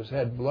forehead and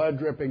had blood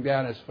dripping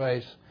down his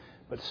face,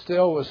 but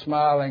still was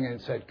smiling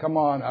and said, "Come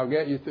on, I'll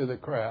get you through the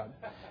crowd."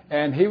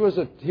 And he was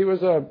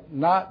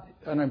not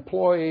an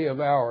employee of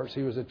ours.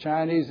 He was a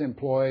Chinese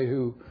employee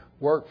who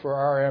worked for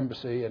our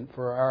embassy and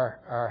for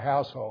our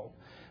household.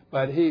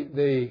 But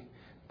the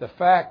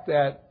fact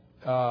that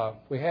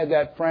we had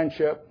that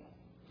friendship,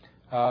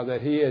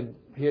 that he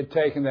had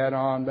taken that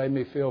on, made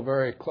me feel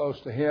very close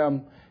to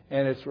him,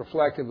 and it's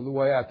reflective of the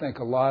way I think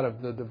a lot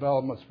of the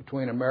developments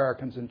between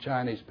Americans and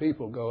Chinese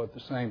people go at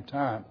the same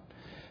time.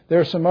 There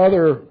are some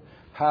other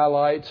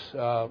highlights.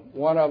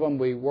 One of them,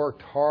 we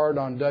worked hard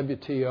on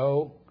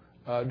WTO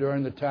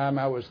during the time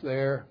I was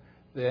there.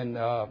 Then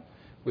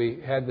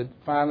we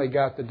finally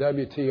got the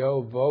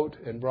WTO vote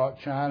and brought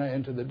China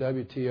into the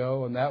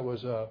WTO, and that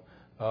was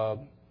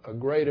a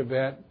great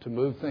event to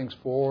move things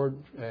forward,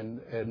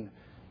 and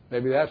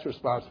maybe that's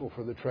responsible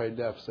for the trade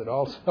deficit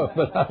also,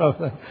 but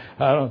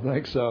I don't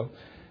think so.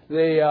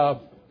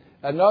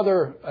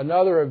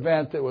 Another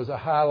event that was a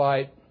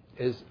highlight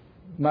is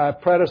my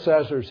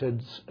predecessors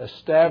had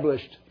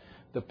established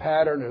the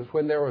pattern of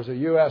when there was a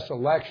U.S.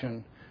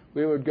 election,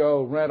 we would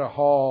go rent a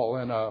hall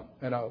in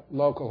a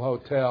local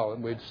hotel,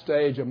 and we'd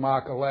stage a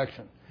mock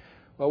election.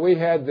 Well, we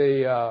had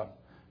the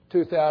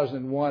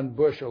 2001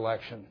 Bush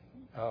election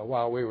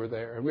while we were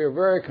there, and we were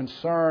very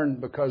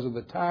concerned because of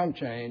the time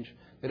change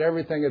that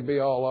everything would be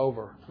all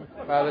over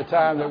by the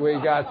time that we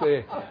got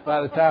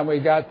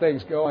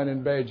things going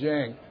in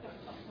Beijing,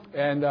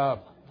 and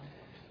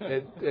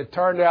it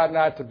turned out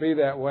not to be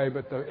that way.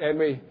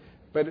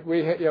 But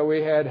we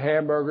had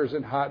hamburgers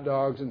and hot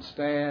dogs and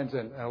stands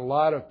and a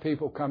lot of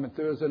people coming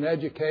through as an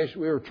education.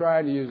 We were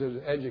trying to use it as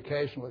an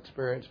educational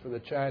experience for the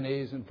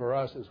Chinese and for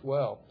us as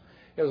well.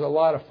 It was a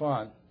lot of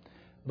fun,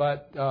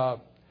 but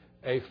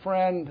a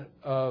friend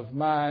of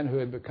mine who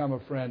had become a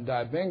friend,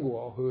 Dai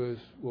Bingguo, who is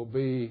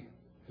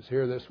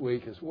here this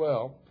week as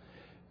well,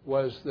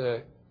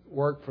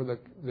 worked for the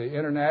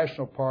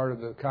international part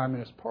of the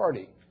Communist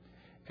Party.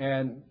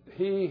 And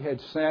he had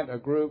sent a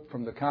group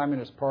from the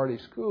Communist Party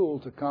school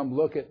to come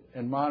look at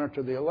and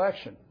monitor the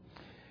election.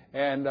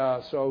 And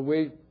so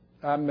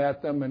I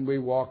met them, and we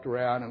walked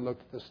around and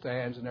looked at the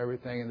stands and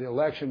everything. And the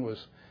election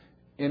was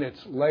in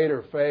its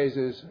later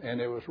phases,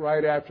 and it was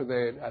right after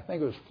I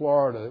think it was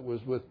Florida that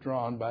was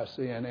withdrawn by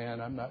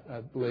CNN,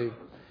 I believe.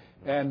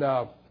 And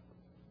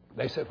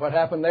they said, "What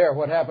happened there?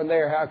 What happened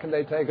there? How can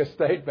they take a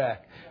state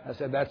back?" I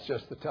said, "That's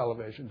just the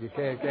television. You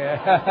can't."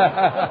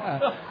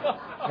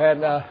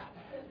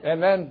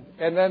 And then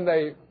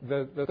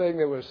the thing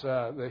that was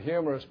the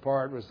humorous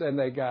part was then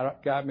they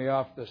got me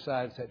off the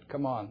side and said,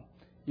 "Come on,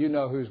 you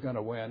know who's going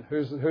to win.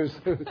 Who's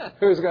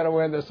going to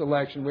win this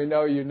election? We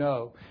know you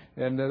know."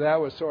 And that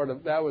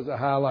was a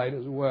highlight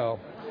as well.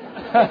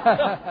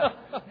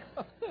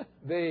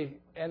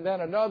 And then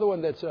another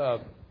one that's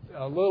a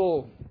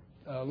little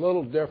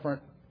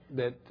different,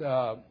 that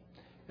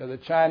the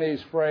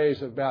Chinese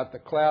phrase about the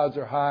clouds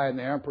are high and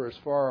the emperor is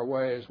far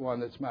away is one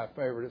that's my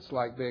favorite. It's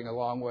like being a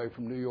long way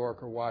from New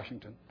York or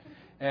Washington,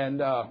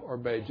 or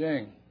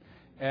Beijing.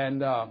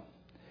 And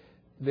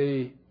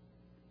the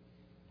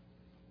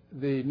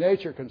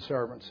Nature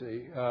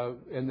Conservancy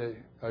in the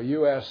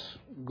U.S.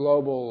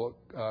 Global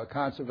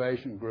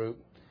Conservation Group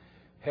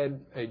had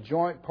a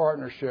joint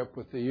partnership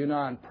with the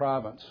Yunnan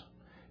province,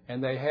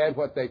 and they had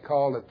what they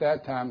called at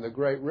that time the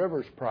Great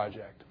Rivers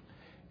Project.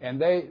 And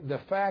the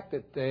fact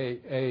that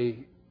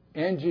a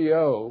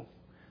NGO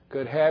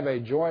could have a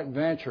joint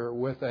venture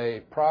with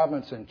a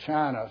province in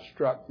China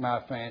struck my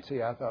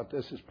fancy. I thought,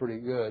 this is pretty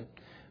good.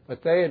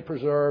 But they had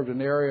preserved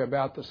an area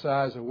about the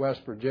size of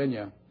West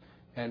Virginia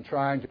and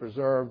trying to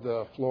preserve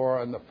the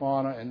flora and the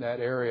fauna in that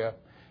area.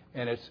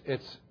 And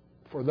it's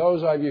for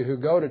those of you who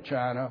go to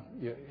China,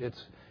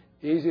 it's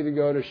easy to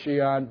go to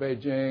Xi'an,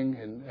 Beijing,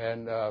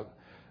 and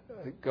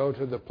go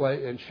to the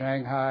place in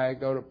Shanghai,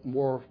 go to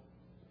more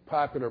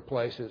popular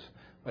places,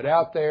 but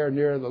out there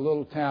near the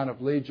little town of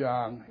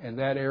Lijiang, in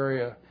that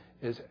area,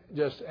 is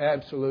just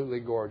absolutely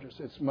gorgeous.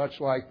 It's much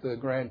like the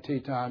Grand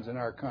Tetons in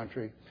our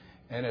country,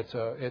 and it's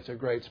a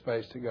great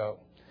space to go.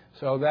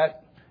 So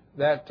that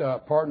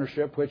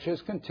partnership, which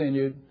has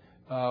continued,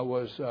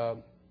 was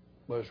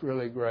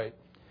really great.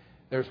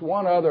 There's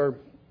one other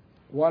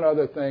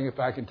thing, if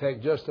I can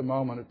take just a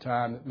moment of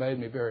time, that made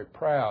me very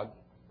proud,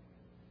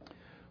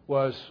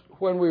 was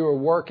when we were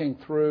working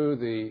through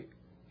the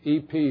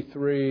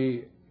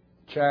EP3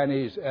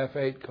 Chinese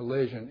F-8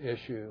 collision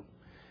issue,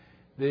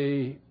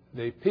 the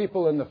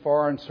people in the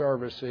Foreign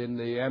Service in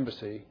the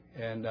embassy,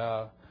 and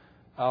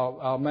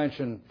I'll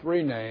mention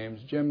three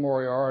names: Jim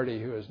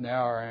Moriarty, who is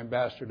now our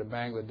ambassador to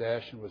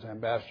Bangladesh and was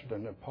ambassador to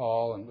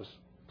Nepal, and was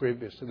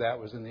previous to that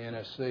was in the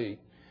NSC,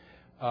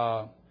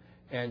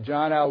 and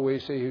John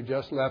Aloisi, who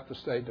just left the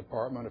State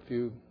Department a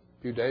few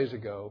days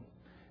ago,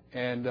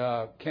 and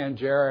Ken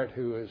Jarrett,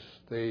 who is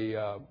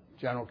the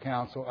general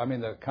counsel,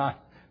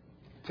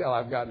 tell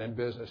I've gotten in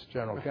business,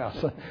 General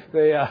Counsel,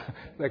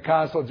 the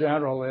Consul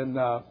General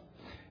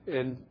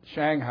in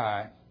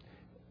Shanghai,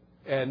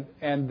 and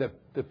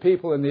the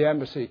people in the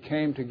embassy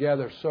came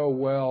together so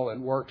well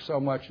and worked so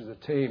much as a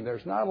team.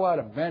 There's not a lot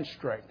of bench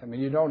strength. I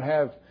mean, you don't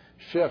have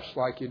shifts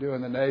like you do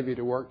in the Navy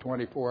to work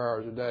 24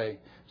 hours a day.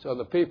 So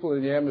the people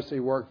in the embassy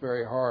worked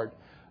very hard.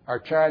 Our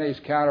Chinese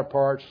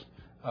counterparts,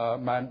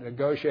 my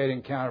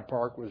negotiating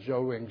counterpart was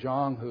Zhou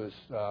Wing-zhong, who's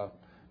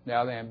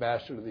now the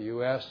ambassador to the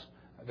U.S.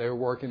 They were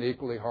working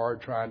equally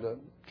hard trying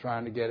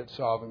to get it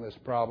solving this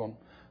problem.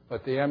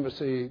 But the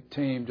embassy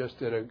team just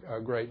did a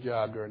great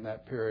job during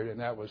that period, and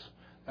that was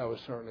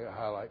certainly a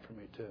highlight for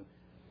me too.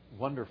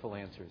 Wonderful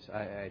answers.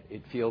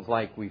 It feels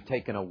like we've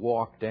taken a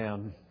walk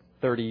down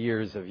 30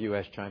 years of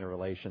U.S.-China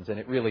relations, and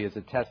it really is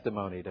a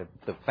testimony to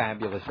the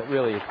fabulous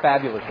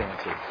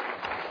answers.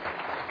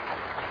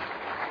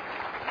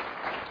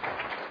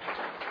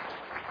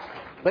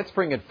 Let's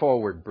bring it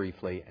forward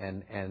briefly,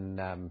 and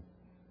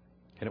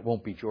it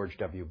won't be George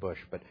W. Bush,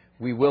 but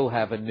we will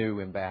have a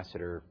new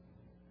ambassador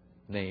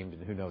named,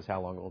 and who knows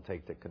how long it will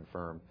take to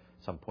confirm,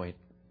 some point,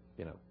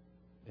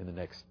 in the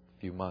next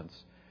few months.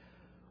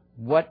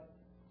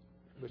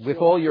 With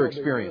all your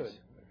experience,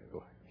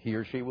 he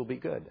or she will be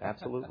good,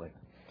 absolutely.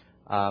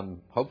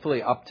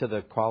 Hopefully up to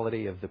the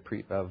quality of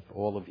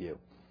all of you.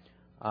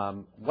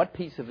 What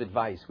piece of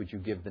advice would you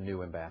give the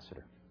new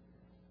ambassador?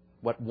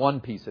 What one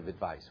piece of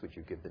advice would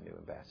you give the new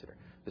ambassador,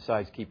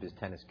 besides keep his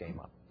tennis game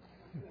up?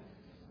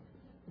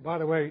 By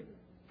the way,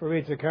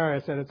 Fareed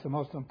Zakaria said it's the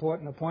most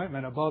important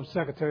appointment above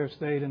Secretary of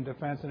State and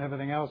Defense and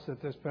everything else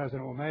that this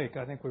president will make.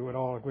 I think we would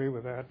all agree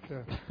with that.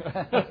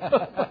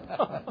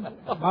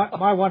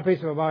 My one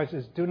piece of advice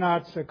is do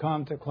not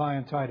succumb to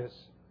clientitis.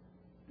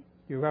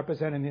 You're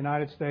representing the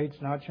United States,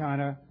 not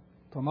China.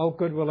 Promote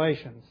good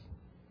relations,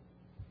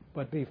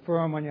 but be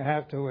firm when you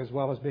have to, as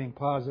well as being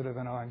positive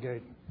in our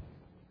engagement.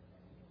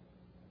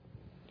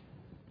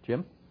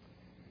 Jim?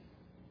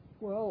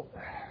 Well,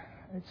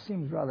 it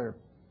seems rather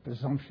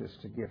presumptuous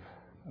to give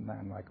a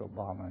man like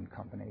Obama and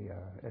company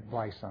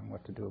advice on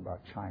what to do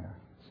about China,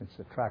 since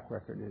the track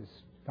record has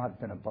not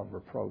been above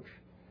reproach.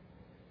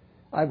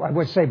 I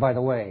would say, by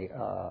the way,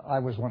 I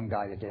was one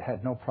guy that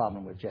had no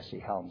problem with Jesse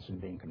Helms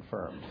being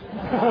confirmed.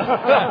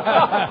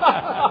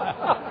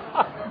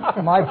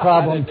 My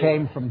problem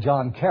came from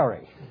John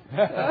Kerry,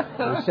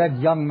 who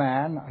said, young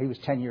man, he was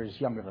 10 years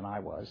younger than I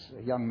was,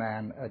 young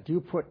man, do you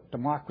put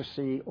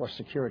democracy or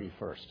security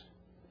first?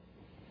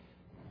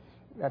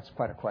 That's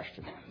quite a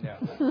question. Yeah.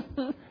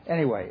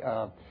 Anyway,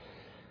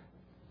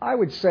 I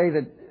would say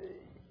that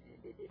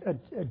a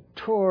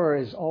tour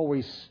is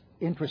always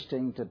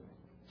interesting to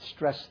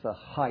stress the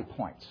high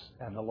points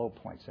and the low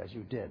points, as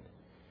you did.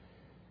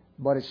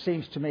 But it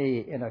seems to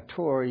me in a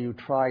tour you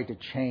try to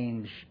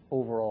change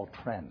overall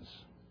trends.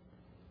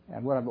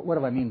 And what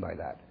do I mean by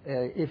that?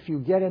 If you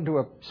get into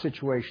a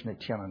situation at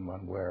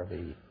Tiananmen where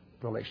the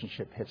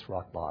relationship hits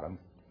rock bottom,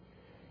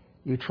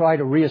 you try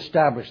to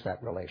reestablish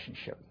that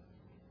relationship.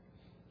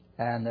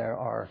 And there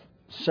are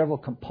several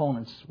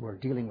components where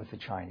dealing with the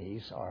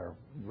Chinese are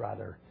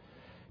rather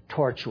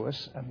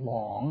tortuous and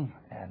long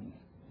and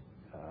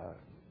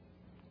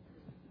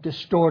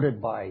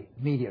distorted by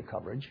media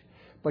coverage,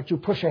 but you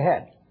push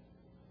ahead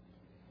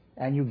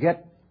and you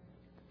get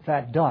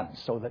that done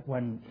so that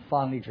when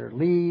Fan-Liger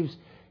leaves,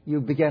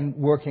 you begin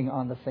working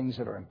on the things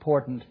that are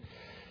important,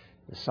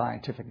 the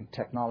scientific and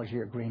technology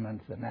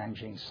agreement, the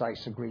Nanjing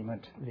SAIS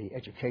agreement, the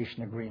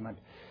education agreement,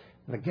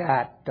 the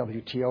GATT,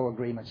 WTO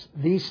agreements.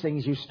 These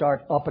things you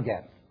start up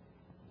again,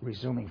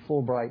 resuming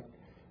Fulbright,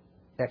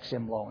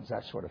 Ex-Im loans,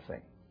 that sort of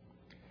thing.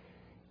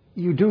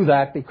 You do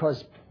that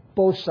because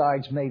both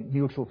sides made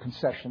mutual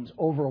concessions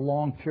over a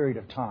long period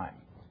of time.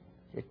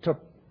 It took,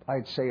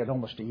 I'd say,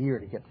 almost a year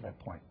to get to that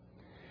point.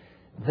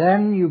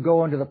 Then you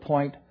go into the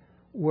point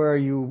where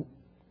you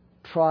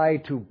try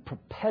to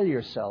propel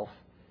yourself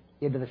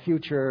into the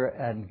future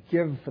and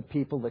give the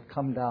people that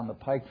come down the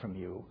pike from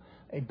you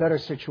a better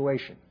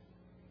situation.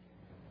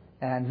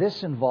 And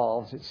this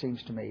involves, it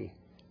seems to me,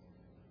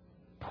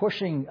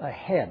 pushing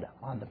ahead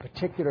on the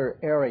particular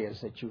areas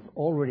that you've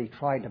already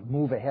tried to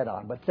move ahead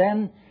on, but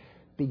then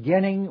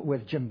beginning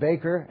with Jim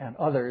Baker and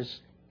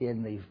others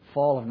in the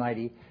fall of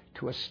 '90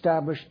 to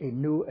establish a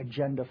new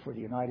agenda for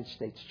the United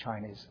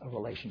States-China's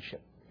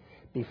relationship.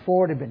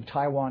 Before it had been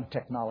Taiwan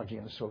technology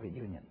in the Soviet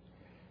Union.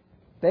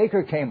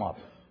 Baker came up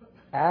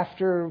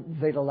after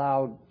they'd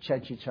allowed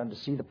Chen Shih-chung to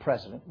see the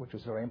president, which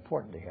was very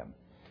important to him.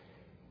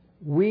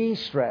 We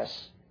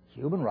stress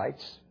human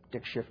rights.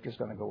 Dick Shifter's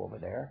going to go over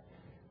there.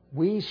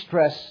 We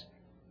stress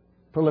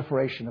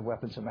proliferation of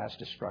weapons of mass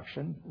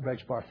destruction.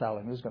 Reg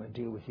Bartholomew is going to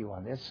deal with you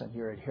on this and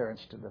your adherence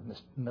to the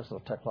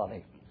missile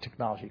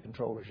technology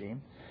control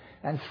regime.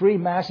 And 3,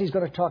 Massey's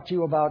going to talk to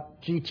you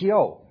about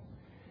GTO.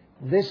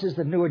 This is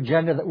the new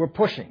agenda that we're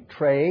pushing: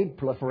 trade,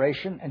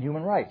 proliferation, and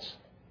human rights.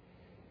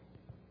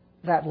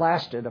 That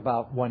lasted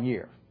about 1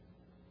 year.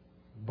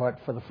 But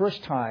for the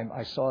first time,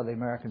 I saw the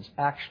Americans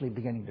actually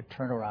beginning to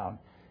turn around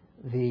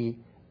the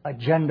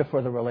agenda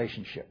for the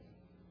relationship.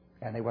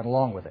 And they went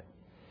along with it.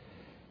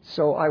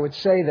 So I would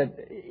say that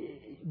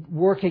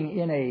working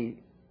in a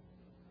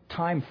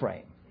time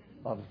frame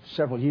of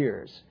several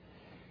years,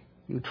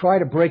 you try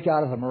to break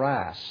out of the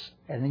morass,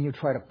 and then you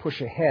try to push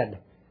ahead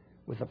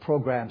with the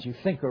programs you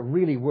think are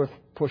really worth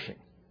pushing.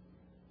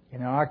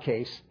 And in our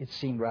case, it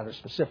seemed rather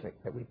specific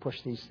that we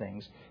pushed these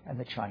things, and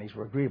the Chinese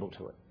were agreeable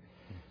to it.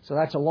 So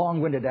that's a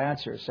long-winded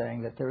answer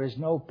saying that there is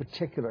no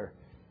particular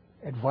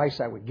advice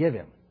I would give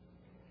him.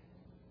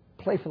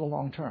 Play for the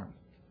long term.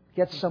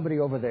 Get somebody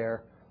over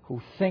there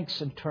who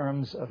thinks in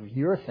terms of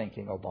your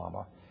thinking,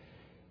 Obama,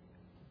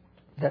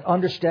 that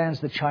understands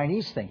the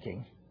Chinese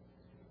thinking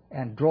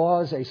and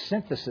draws a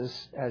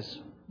synthesis, as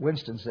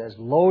Winston says,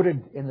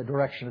 loaded in the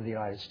direction of the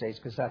United States,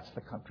 because that's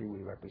the country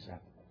we represent.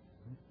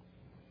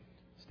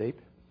 Steve?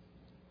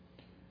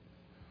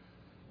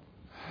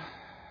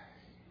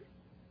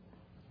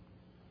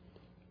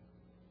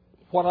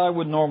 What I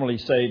would normally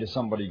say to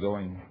somebody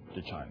going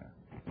to China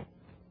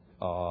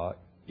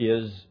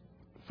is,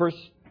 first,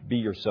 be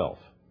yourself.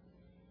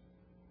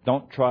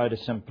 Don't try to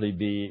simply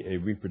be a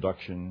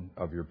reproduction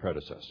of your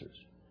predecessors.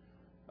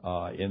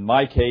 In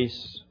my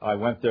case, I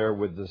went there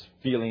with this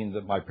feeling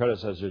that my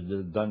predecessors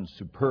had done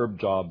superb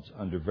jobs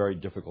under very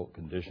difficult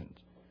conditions.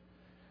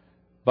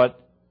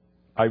 But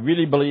I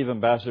really believe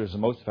ambassadors are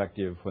most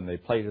effective when they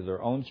play to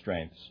their own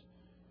strengths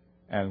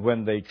and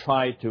when they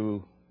try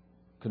to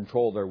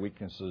control their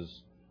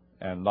weaknesses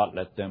and not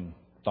let them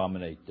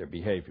dominate their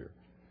behavior.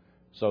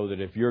 So that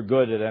if you're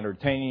good at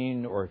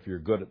entertaining, or if you're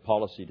good at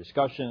policy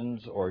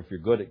discussions, or if you're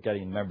good at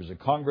getting members of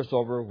Congress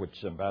over,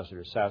 which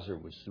Ambassador Sasser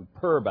was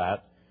superb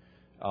at,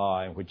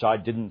 and which I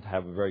didn't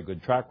have a very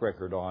good track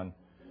record on,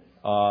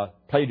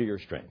 play to your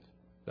strength.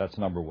 That's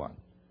number one.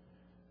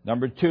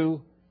 Number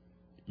two,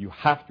 you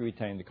have to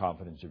retain the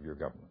confidence of your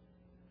government.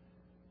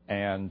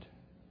 And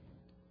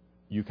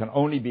you can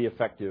only be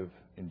effective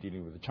in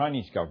dealing with the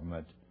Chinese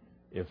government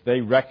if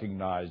they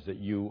recognize that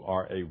you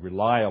are a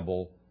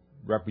reliable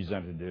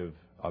representative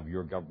of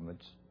your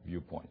government's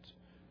viewpoints.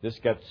 This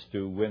gets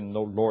to Win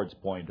Lord's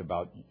point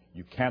about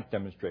you can't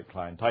demonstrate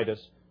clientitis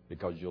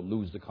because you'll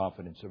lose the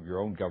confidence of your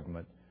own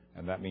government,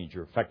 and that means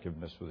your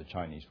effectiveness with the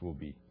Chinese will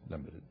be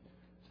limited.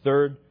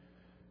 Third,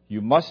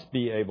 you must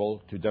be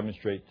able to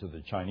demonstrate to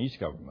the Chinese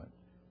government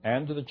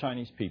and to the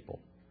Chinese people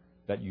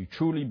that you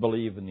truly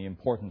believe in the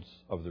importance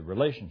of the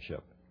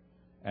relationship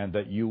and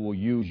that you will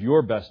use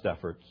your best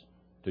efforts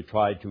to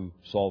try to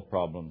solve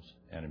problems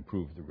and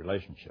improve the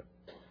relationship.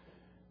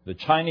 The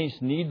Chinese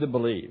need to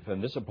believe,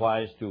 and this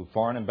applies to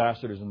foreign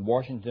ambassadors in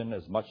Washington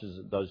as much as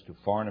it does to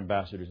foreign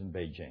ambassadors in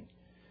Beijing.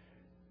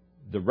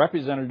 The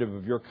representative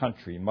of your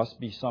country must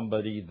be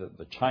somebody that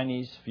the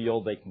Chinese feel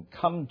they can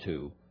come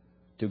to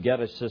get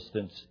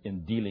assistance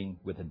in dealing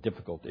with a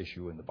difficult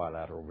issue in the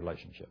bilateral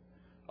relationship.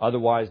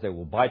 Otherwise, they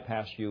will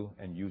bypass you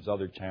and use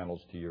other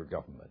channels to your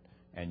government,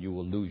 and you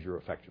will lose your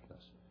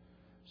effectiveness.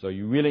 So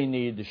you really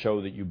need to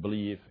show that you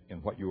believe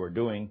in what you are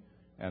doing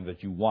and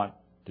that you want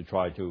to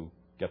try to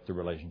get the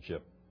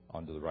relationship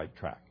onto the right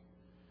track.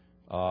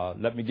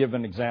 Let me give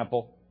an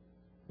example,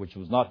 which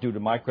was not due to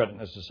my credit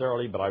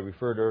necessarily, but I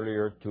referred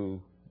earlier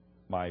to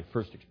my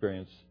first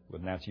experience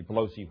with Nancy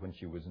Pelosi when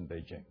she was in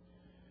Beijing.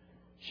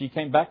 She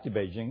came back to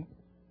Beijing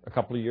a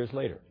couple of years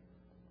later.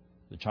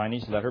 The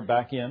Chinese let her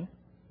back in.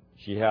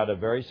 She had a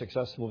very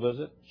successful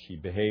visit. She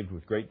behaved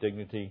with great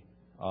dignity.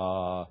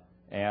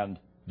 And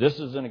this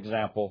is an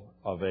example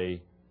of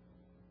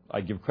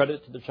I give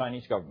credit to the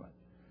Chinese government.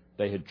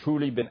 They had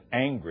truly been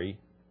angry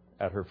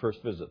at her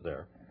first visit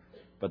there,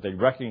 but they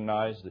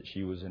recognized that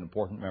she was an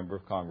important member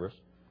of Congress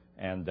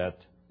and that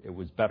it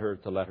was better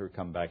to let her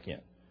come back in.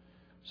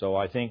 So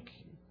I think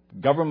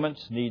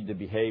governments need to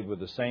behave with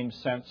the same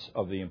sense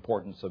of the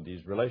importance of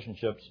these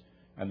relationships,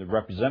 and the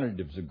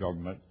representatives of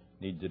government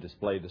need to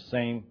display the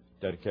same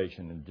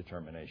dedication and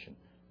determination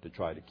to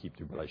try to keep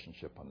the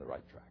relationship on the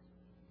right track.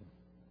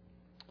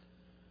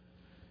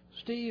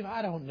 Steve,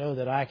 I don't know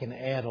that I can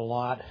add a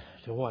lot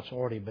to what's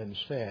already been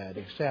said,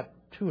 except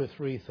two or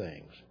three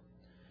things.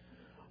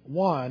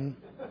 One,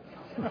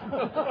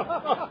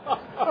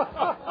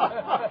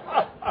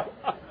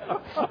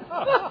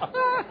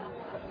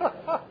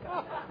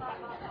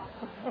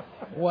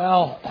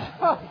 well,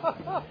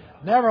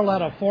 never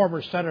let a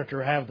former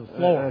senator have the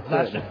floor.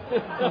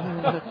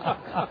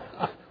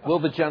 Will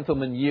the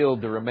gentleman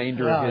yield the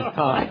remainder of his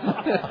time?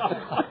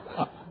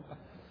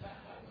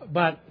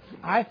 But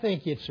I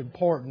think it's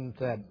important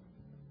that,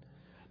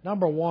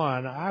 number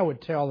one, I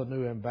would tell the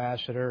new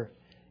ambassador,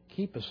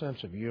 keep a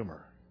sense of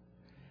humor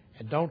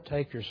and don't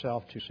take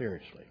yourself too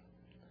seriously.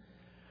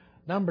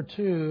 Number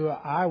two,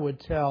 I would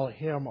tell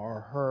him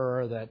or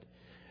her that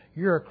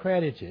you're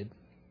accredited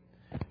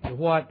to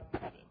what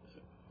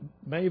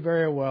may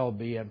very well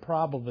be and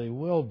probably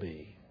will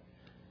be,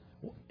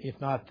 if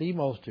not the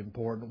most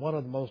important, one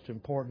of the most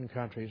important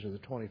countries of the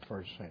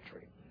 21st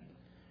century.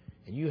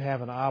 And you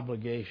have an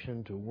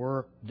obligation to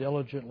work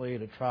diligently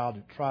to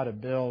try to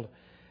build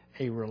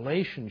a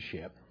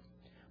relationship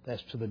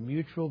that's to the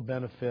mutual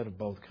benefit of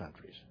both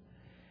countries.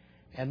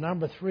 And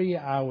number three,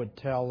 I would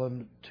tell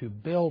them to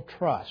build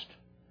trust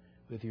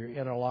with your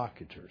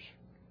interlocutors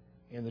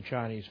in the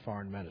Chinese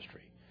foreign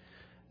ministry.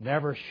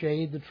 Never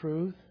shade the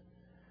truth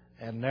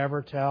and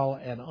never tell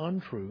an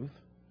untruth.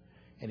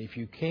 And if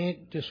you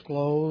can't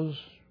disclose,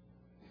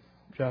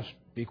 just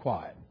be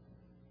quiet.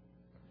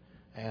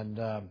 And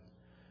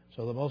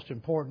so the most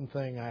important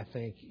thing, I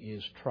think,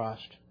 is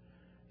trust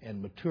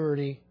and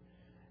maturity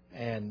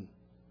and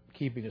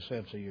keeping a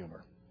sense of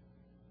humor.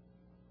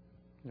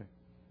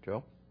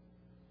 Joe?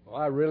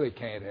 Well, I really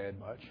can't add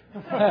much.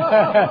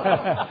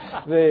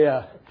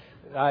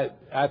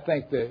 I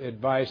think the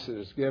advice that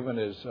is given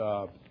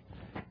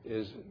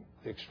is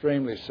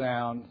extremely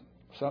sound.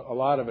 A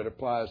lot of it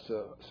applies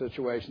to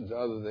situations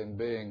other than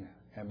being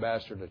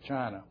ambassador to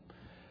China.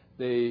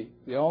 The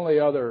only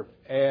other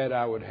add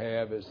I would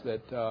have is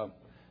that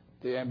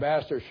the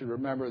ambassador should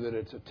remember that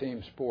it's a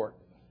team sport.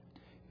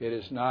 It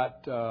is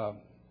not,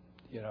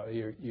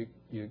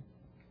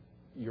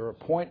 you're a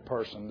point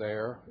person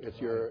there.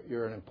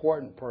 You're an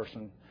important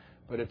person,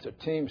 but it's a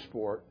team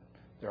sport.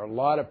 There are a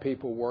lot of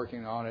people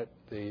working on it.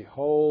 The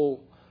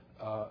whole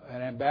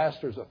an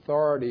ambassador's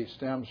authority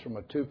stems from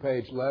a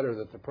 2-page letter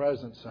that the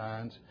president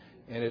signs,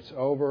 and it's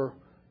over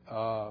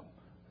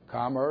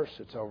commerce,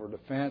 it's over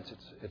defense,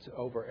 it's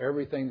over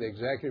everything the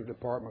executive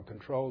department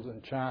controls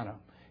in China,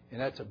 and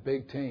that's a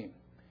big team.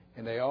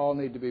 And they all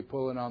need to be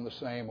pulling on the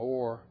same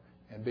oar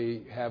and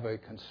have a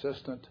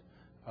consistent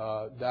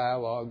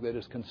dialogue that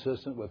is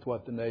consistent with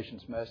what the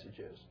nation's message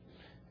is.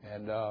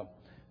 And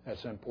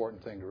that's an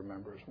important thing to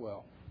remember as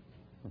well.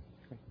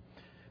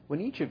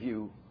 When each of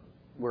you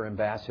were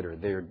ambassador,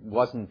 there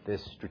wasn't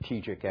this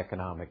strategic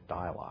economic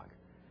dialogue.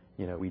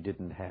 You know, we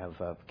didn't have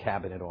a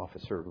cabinet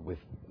officer with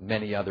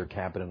many other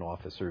cabinet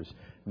officers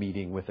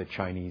meeting with a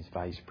Chinese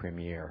vice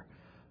premier.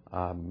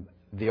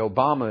 The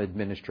Obama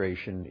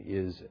administration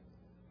is,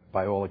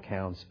 by all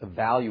accounts,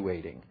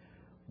 evaluating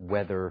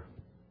whether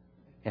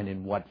and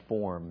in what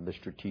form the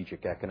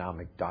strategic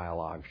economic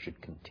dialogue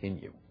should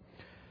continue.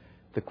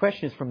 The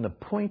question is, from the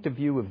point of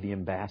view of the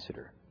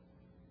ambassador,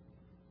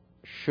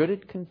 should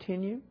it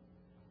continue?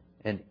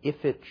 And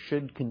if it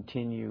should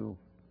continue,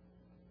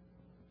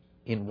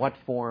 in what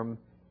form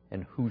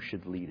and who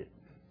should lead it?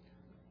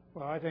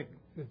 Well, I think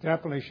it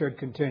definitely should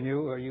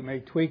continue, or you may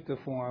tweak the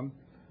form.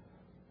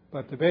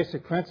 But the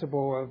basic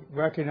principle of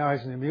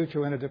recognizing the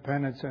mutual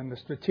interdependence and the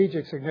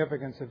strategic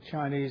significance of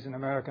Chinese and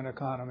American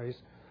economies,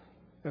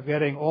 of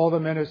getting all the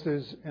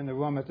ministers in the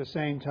room at the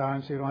same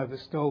time so you don't have the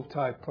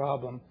stove-type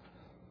problem,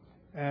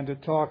 and to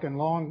talk in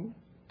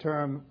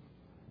long-term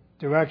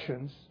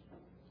directions,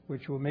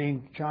 which will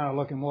mean China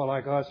looking more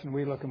like us and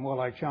we looking more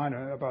like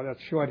China. About that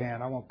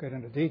shorthand, I won't get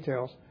into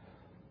details.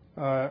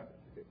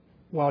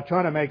 While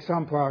trying to make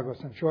some progress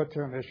on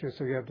short-term issues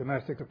so you have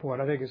domestic support,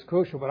 I think is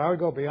crucial. But I would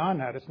go beyond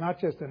that. It's not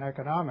just in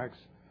economics.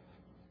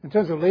 In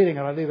terms of leading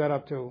it, I leave that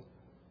up to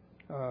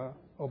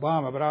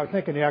Obama. But I would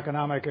think in the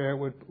economic area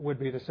would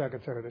be the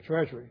Secretary of the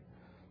Treasury.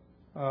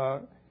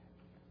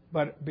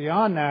 But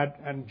beyond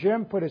that, and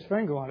Jim put his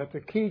finger on it, the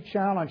key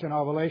challenge in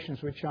our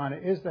relations with China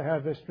is to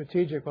have this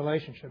strategic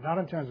relationship, not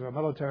in terms of a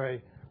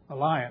military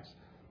alliance,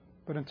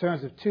 but in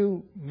terms of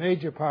two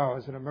major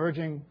powers, an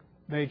emerging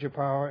major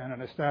power and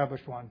an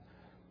established one,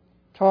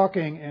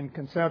 talking in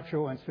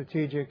conceptual and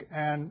strategic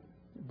and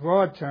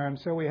broad terms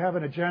so we have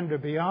an agenda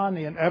beyond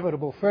the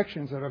inevitable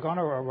frictions that are going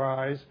to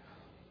arise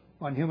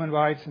on human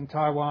rights in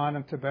Taiwan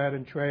and Tibet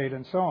and trade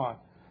and so on.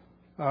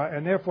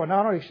 And therefore,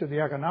 not only should the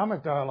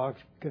economic dialogue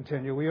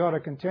continue, we ought to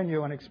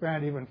continue and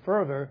expand even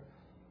further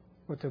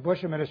what the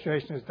Bush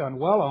administration has done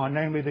well on,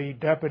 namely the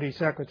Deputy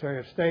Secretary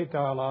of State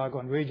dialogue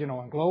on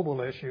regional and global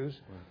issues,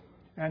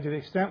 and to the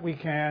extent we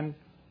can,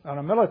 on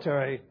a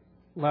military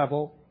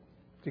level,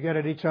 to get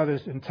at each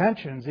other's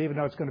intentions, even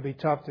though it's going to be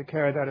tough to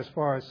carry that as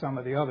far as some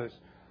of the others.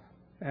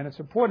 And it's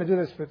important to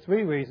do this for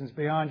three reasons,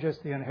 beyond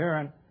just the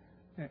inherent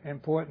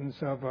importance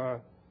of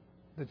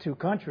the two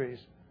countries.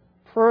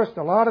 First,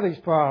 a lot of these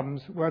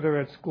problems, whether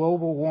it's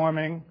global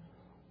warming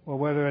or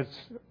whether it's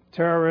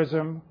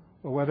terrorism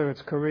or whether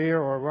it's Korea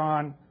or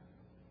Iran,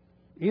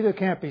 either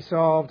can't be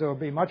solved or will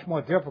be much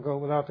more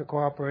difficult without the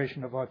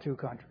cooperation of our two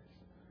countries.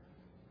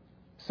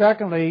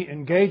 Secondly,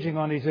 engaging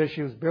on these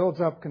issues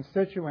builds up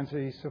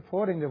constituencies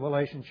supporting the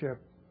relationship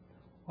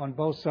on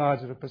both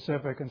sides of the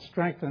Pacific and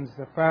strengthens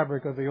the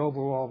fabric of the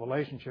overall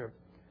relationship.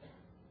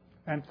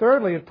 And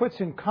thirdly, it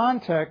puts in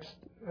context,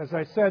 as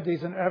I said,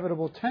 these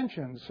inevitable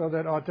tensions so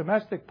that our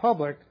domestic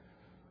public,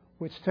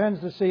 which tends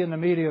to see in the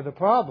media the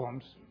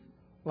problems,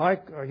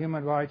 like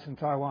human rights in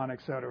Taiwan,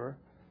 etc.,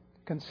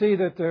 can see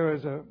that there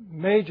is a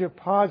major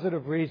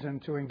positive reason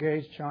to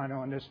engage China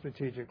on this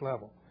strategic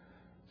level.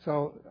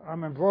 So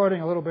I'm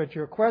embroidering a little bit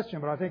your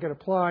question, but I think it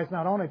applies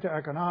not only to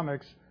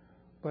economics,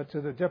 but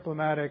to the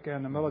diplomatic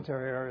and the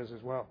military areas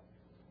as well.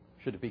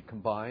 Should it be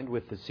combined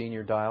with the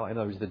senior dialogue? In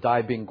other words, the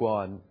Dai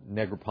Bingguo and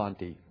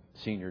Negroponte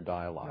senior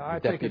dialogue, No,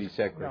 the Deputy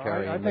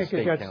Secretary and the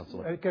State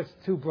Council. It gets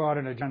too broad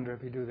an agenda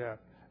if you do that.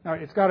 Now,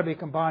 it's got to be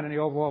combined in the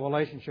overall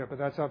relationship, but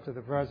that's up to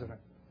the President.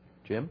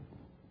 Jim?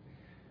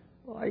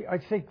 Well, I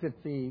think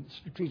that the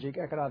strategic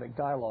economic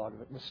dialogue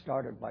that was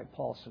started by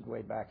Paulson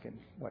way back in,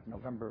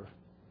 November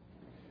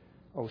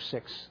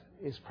 '06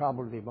 is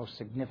probably the most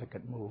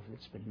significant move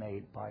that's been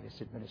made by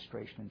this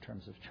administration in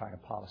terms of China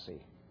policy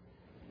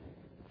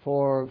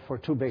for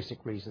two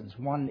basic reasons.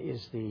 One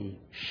is the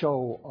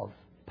show of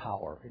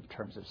power in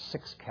terms of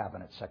 6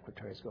 cabinet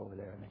secretaries go over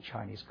there, and the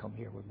Chinese come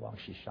here with Wang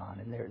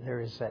Xishan, and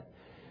there is that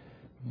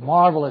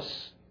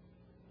marvelous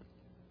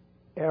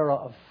era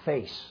of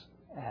face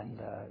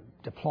and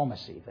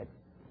diplomacy that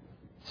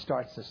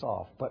starts this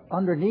off. But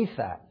underneath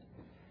that,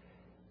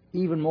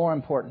 even more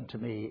important to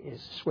me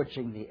is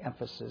switching the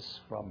emphasis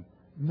from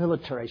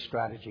military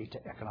strategy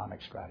to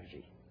economic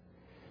strategy.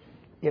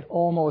 It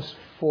almost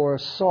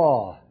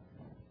foresaw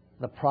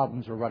the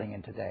problems we're running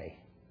in today,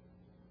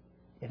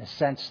 in a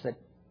sense that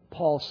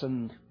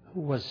Paulson,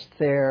 who was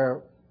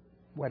there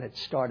when it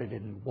started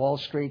in Wall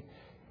Street,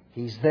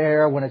 he's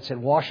there when it's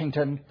in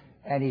Washington,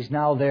 and he's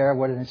now there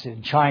when it's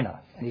in China.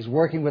 And he's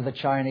working with the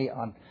Chinese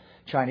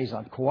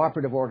on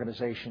cooperative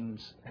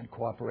organizations and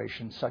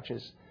cooperation such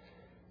as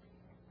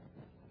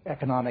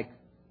economic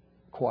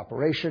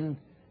cooperation,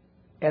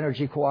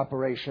 energy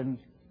cooperation,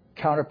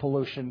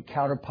 counter-pollution,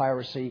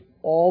 counter-piracy,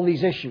 all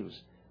these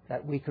issues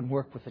that we can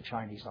work with the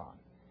Chinese on.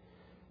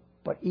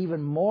 But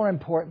even more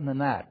important than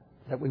that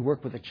we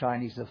work with the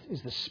Chinese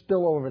is the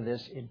spillover of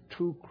this in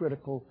 2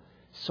 critical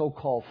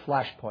so-called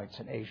flashpoints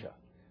in Asia.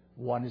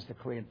 One is the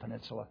Korean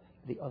Peninsula,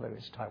 the other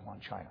is Taiwan,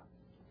 China.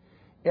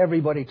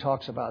 Everybody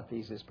talks about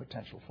these as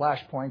potential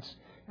flashpoints,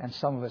 and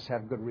some of us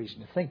have good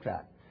reason to think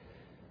that.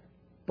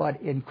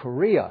 But in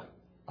Korea,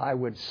 I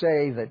would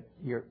say that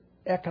your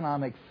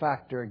economic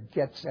factor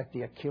gets at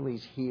the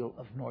Achilles heel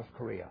of North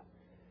Korea.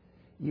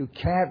 You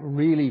can't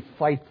really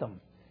fight them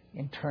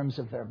in terms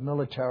of their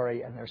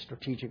military and their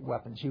strategic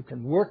weapons. You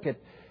can work at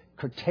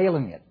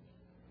curtailing it.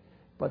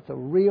 But the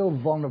real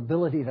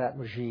vulnerability of that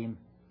regime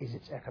is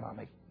its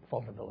economic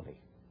vulnerability.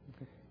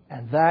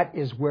 And that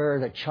is where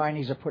the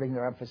Chinese are putting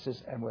their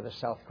emphasis and where the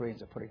South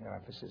Koreans are putting their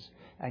emphasis.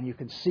 And you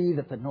can see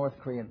that the North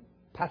Korean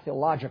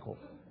pathological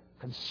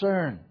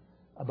concern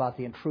about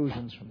the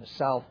intrusions from the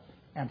South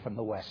and from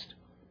the West.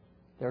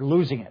 They're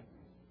losing it.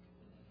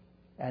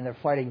 And they're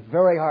fighting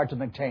very hard to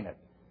maintain it,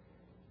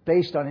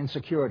 based on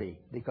insecurity,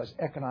 because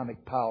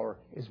economic power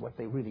is what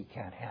they really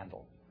can't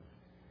handle.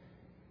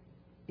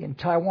 In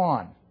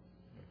Taiwan,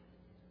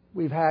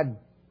 we've had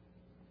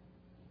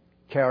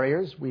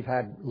carriers, we've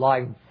had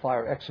live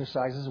fire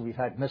exercises, we've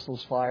had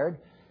missiles fired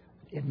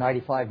in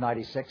 95,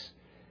 96.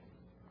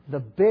 The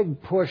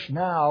big push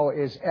now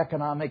is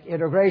economic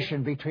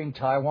integration between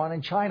Taiwan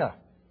and China.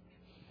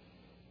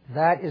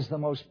 That is the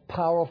most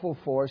powerful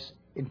force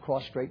in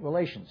cross-strait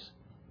relations.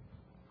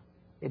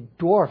 It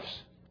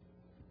dwarfs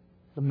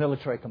the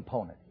military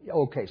component.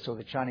 Okay, so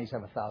the Chinese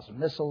have 1,000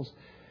 missiles.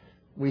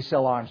 We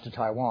sell arms to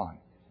Taiwan.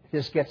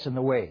 This gets in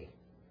the way.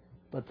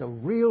 But the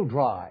real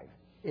drive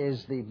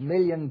is the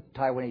million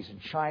Taiwanese in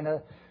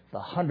China, the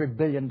 $100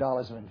 billion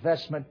of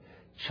investment,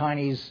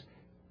 Chinese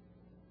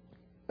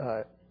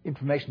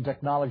information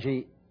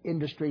technology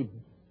industry.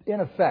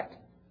 In effect,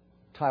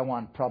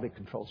 Taiwan probably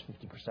controls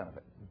 50% of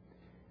it.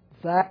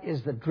 That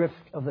is the drift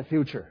of the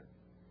future.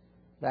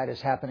 That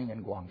is happening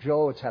in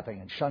Guangzhou, it's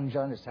happening in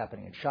Shenzhen, it's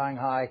happening in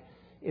Shanghai,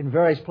 in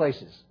various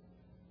places.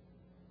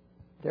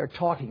 They're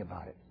talking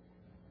about it.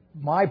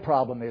 My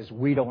problem is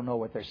we don't know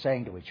what they're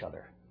saying to each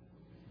other.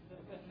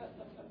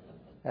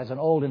 As an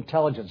old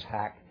intelligence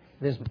hack,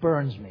 this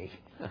burns me.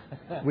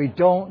 We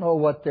don't know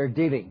what they're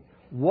dealing.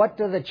 What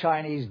do the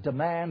Chinese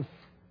demand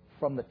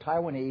from the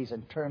Taiwanese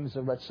in terms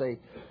of, let's say,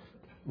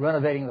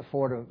 renovating the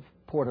port of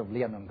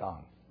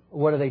Lianyungang?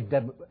 What do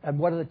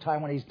the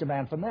Taiwanese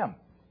demand from them?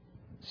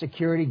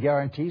 Security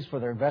guarantees for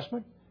their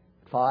investment?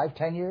 5,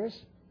 10 years?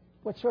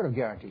 What sort of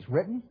guarantees?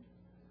 Written?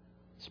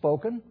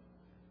 Spoken?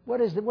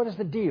 What is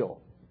the deal?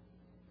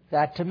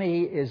 That, to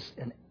me, is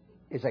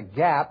a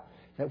gap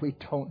that we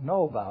don't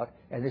know about,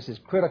 and this is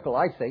critical,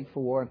 I think,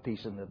 for war and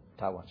peace in the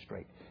Taiwan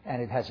Strait,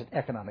 and it has an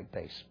economic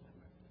base.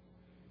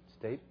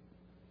 State?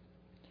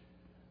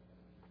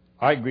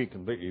 I agree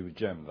completely with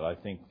Jim that I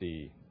think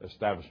the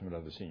establishment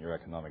of the Senior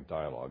Economic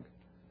Dialogue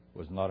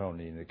was not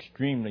only an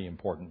extremely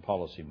important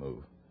policy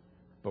move,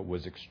 but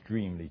was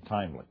extremely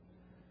timely.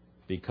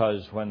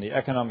 Because when the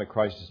economic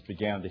crisis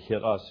began to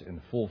hit us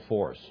in full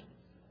force,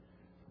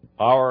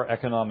 our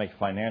economic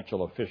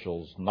financial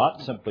officials,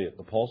 not simply at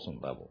the Paulson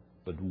level,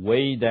 but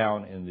way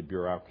down in the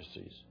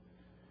bureaucracies,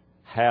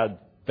 had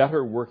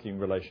better working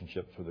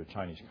relationships with their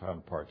Chinese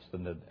counterparts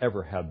than they'd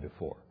ever had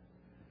before.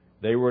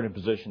 They were in a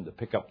position to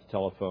pick up the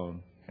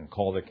telephone and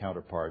call their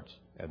counterparts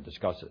and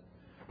discuss it.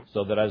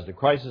 So that as the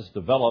crisis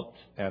developed,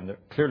 and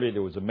clearly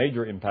there was a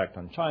major impact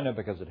on China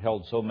because it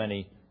held so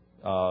many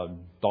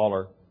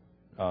dollar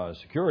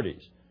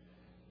securities,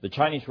 the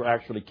Chinese were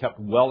actually kept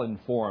well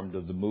informed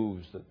of the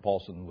moves that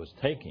Paulson was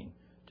taking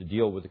to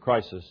deal with the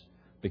crisis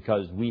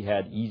because we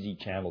had easy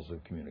channels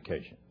of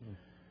communication.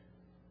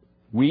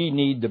 We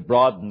need to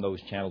broaden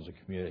those channels of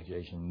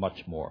communication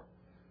much more.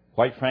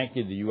 Quite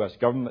frankly, the U.S.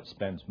 government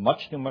spends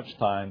much too much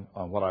time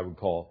on what I would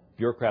call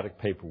bureaucratic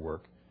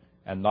paperwork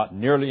and not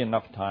nearly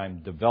enough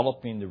time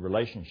developing the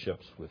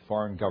relationships with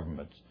foreign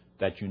governments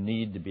that you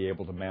need to be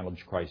able to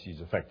manage crises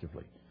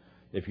effectively.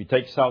 If you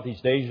take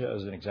Southeast Asia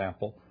as an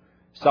example,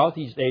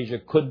 Southeast Asia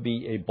could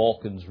be a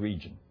Balkans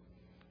region.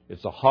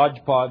 It's a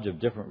hodgepodge of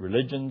different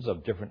religions,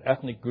 of different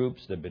ethnic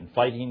groups that have been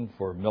fighting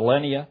for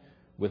millennia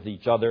with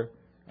each other,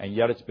 and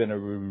yet it's been a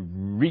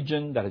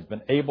region that has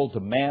been able to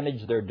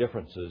manage their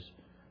differences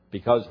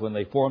because when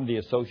they formed the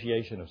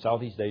Association of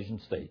Southeast Asian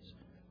States,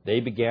 they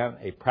began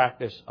a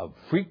practice of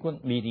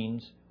frequent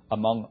meetings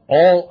among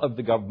all of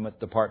the government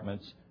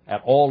departments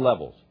at all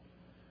levels.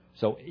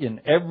 So in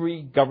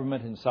every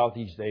government in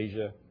Southeast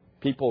Asia,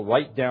 people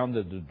right down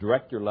to the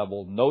director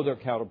level know their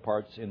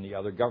counterparts in the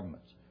other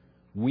governments.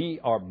 We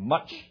are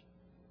much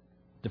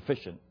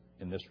deficient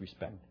in this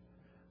respect.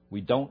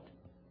 We don't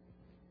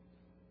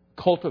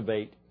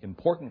cultivate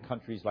important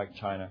countries like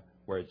China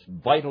where it's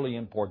vitally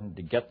important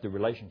to get the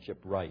relationship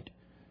right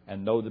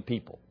and know the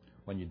people.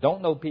 When you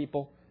don't know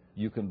people,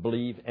 you can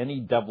believe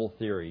any devil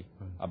theory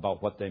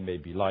about what they may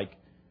be like.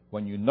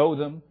 When you know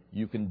them,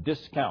 you can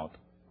discount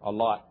a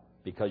lot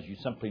because you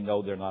simply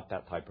know they're not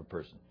that type of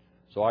person.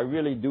 So I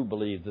really do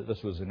believe that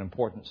this was an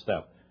important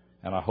step,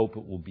 and I hope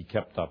it will be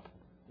kept up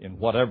in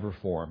whatever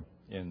form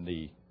in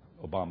the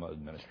Obama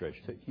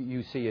administration. So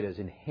you see it as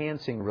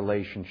enhancing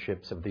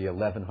relationships of the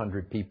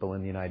 1,100 people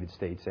in the United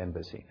States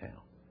Embassy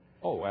now.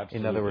 Oh, absolutely.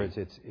 In other words,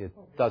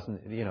 it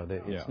doesn't,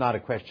 it's not a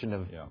question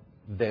of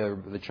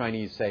the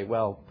Chinese say,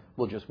 well,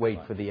 we'll just wait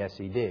for the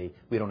SED.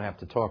 We don't have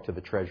to talk to the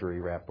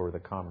Treasury rep or the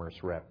Commerce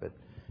rep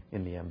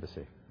in the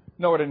embassy.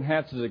 No, it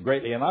enhances it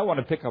greatly. And I want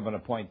to pick up on a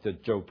point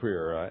that Joe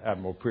Prier,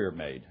 Admiral Prier,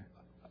 made.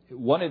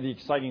 One of the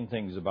exciting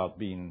things about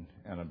being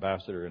an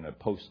ambassador in a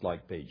post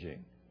like Beijing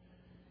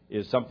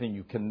is something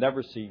you can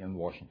never see in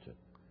Washington,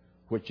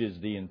 which is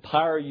the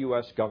entire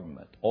U.S.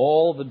 government,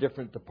 all the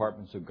different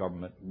departments of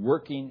government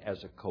working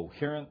as a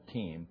coherent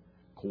team,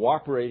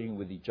 cooperating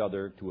with each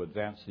other to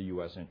advance the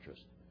U.S.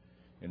 interest.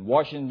 In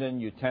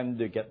Washington, you tend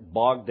to get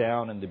bogged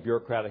down in the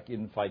bureaucratic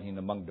infighting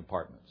among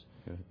departments.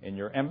 In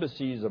your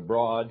embassies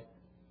abroad,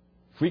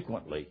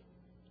 frequently,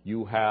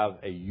 you have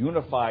a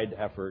unified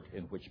effort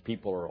in which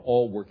people are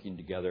all working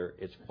together.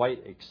 It's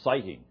quite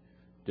exciting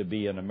to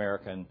be an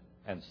American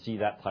and see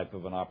that type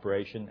of an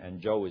operation,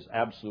 and Joe is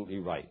absolutely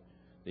right.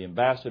 The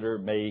ambassador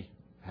may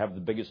have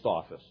the biggest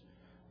office,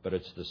 but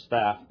it's the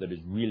staff that is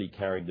really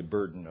carrying the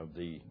burden of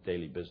the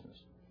daily business.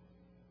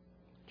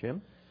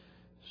 Jim?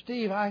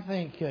 Steve, I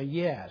think,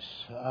 yes,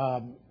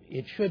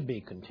 it should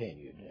be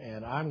continued,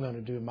 and I'm going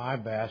to do my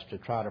best to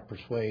try to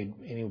persuade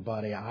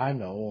anybody I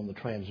know on the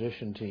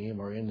transition team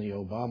or in the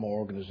Obama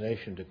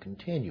organization to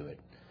continue it.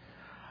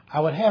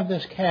 I would have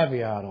this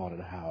caveat on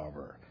it,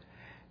 however.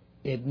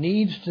 It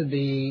needs to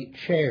be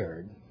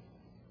chaired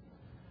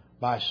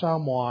by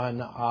someone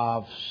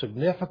of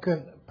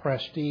significant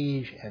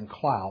prestige and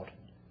clout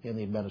in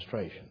the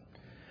administration.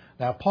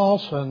 Now,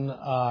 Paulson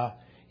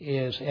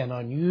is an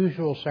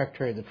unusual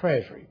Secretary of the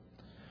Treasury.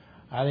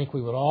 I think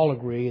we would all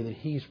agree that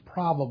he's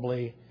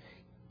probably,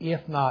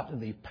 if not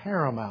the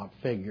paramount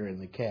figure in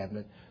the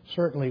cabinet,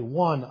 certainly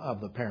one of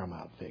the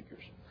paramount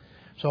figures.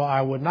 So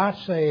I would not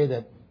say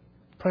that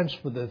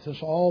this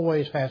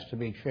always has to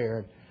be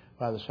chaired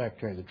by the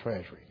Secretary of the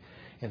Treasury.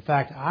 In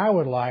fact, I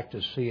would like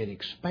to see it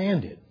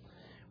expanded.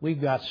 We've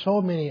got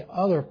so many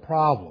other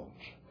problems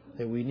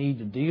that we need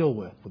to deal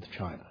with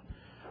China.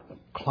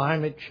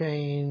 Climate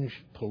change,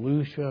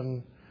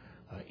 pollution,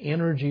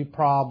 energy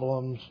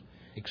problems,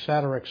 et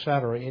cetera, et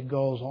cetera. It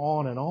goes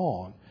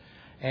on.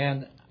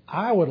 And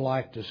I would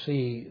like to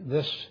see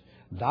this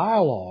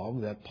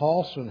dialogue that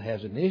Paulson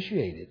has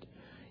initiated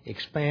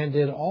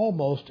expanded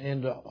almost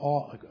into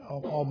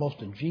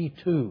almost a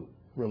G2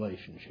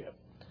 relationship.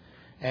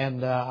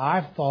 And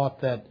I've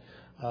thought that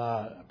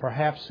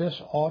perhaps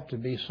this ought to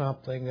be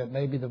something that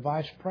maybe the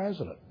Vice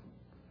President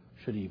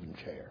should even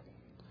chair,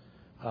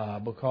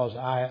 because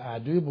I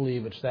do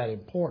believe it's that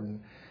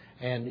important.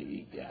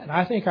 And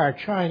I think our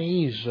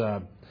Chinese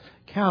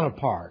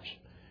counterparts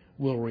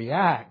will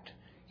react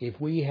if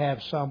we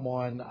have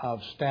someone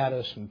of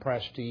status and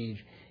prestige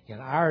in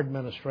our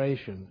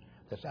administration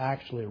that's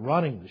actually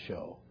running the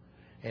show.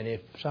 And if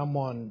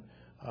someone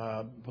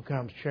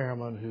becomes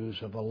chairman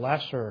who's of a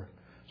lesser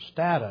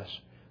status,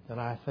 then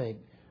I think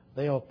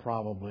they'll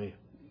probably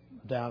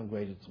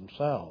downgrade it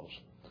themselves.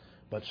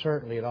 But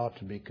certainly it ought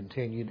to be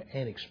continued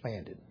and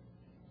expanded.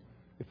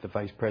 If the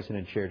Vice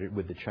President chaired it,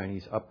 would the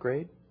Chinese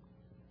upgrade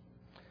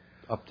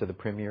up to the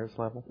Premier's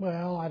level?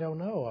 Well, I don't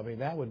know. I mean,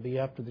 that would be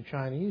up to the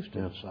Chinese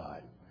to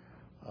decide.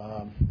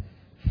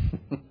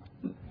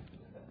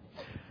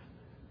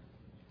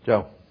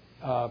 Joe?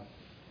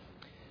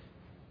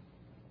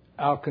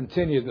 I'll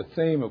continue the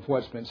theme of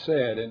what's been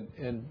said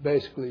and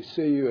basically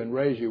see you and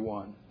raise you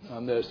one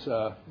on this.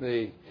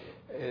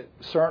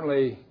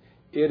 Certainly,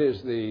 it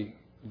is the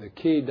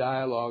key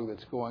dialogue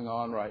that's going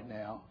on right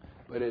now,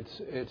 but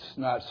it's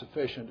not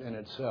sufficient in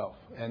itself.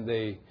 And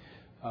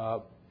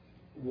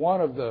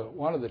one of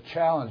the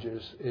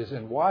challenges is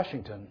in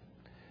Washington,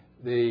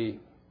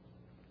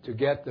 to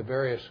get the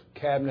various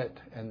cabinet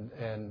and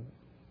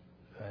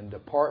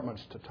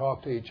departments to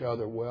talk to each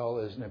other well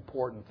is an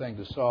important thing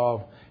to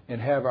solve,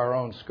 and have our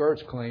own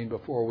skirts clean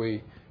before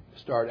we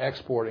start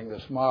exporting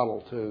this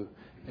model to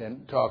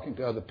and talking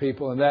to other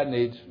people, and that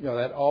needs,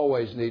 that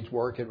always needs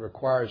work. It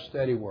requires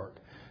steady work.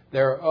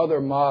 There are other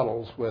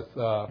models with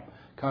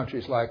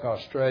countries like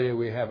Australia.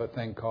 We have a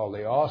thing called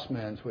the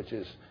AUSMINS, which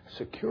is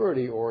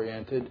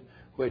security-oriented,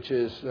 which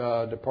is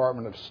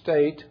Department of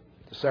State,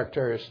 the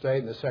Secretary of State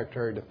and the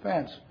Secretary of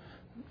Defense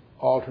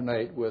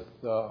alternate with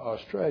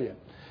Australia.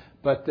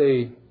 But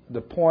the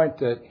point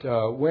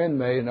that Wynn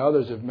made and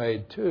others have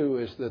made too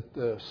is that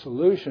the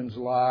solutions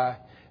lie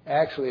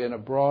actually in a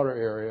broader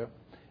area.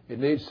 It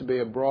needs to be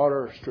a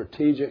broader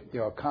strategic,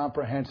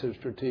 comprehensive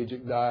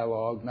strategic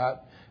dialogue,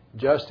 not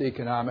just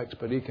economics,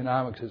 but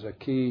economics is a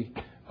key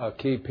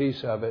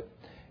piece of it.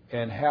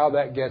 And how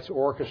that gets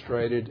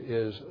orchestrated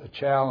is a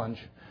challenge.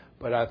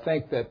 But I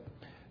think that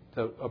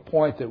a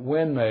point that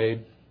Wynn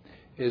made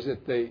is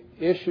that the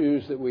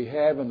issues that we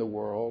have in the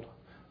world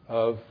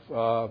of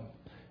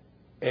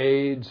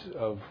AIDS,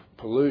 of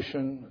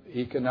pollution,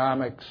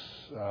 economics,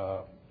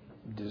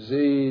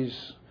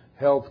 disease,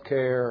 health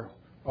care,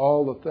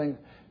 all the things,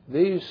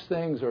 these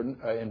things are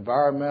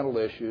environmental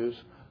issues,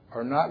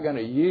 are not going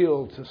to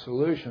yield to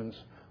solutions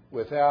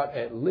without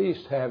at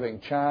least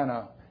having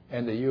China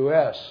and the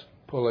U.S.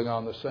 pulling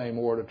on the same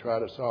oar to try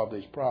to solve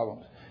these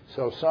problems.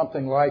 So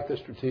something like the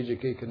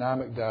strategic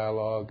economic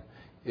dialogue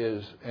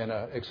is, and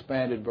an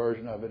expanded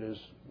version of it is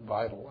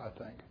vital, I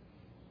think.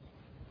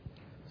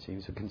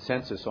 Seems a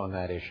consensus on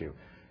that issue.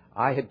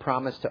 I had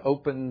promised to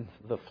open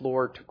the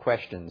floor to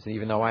questions.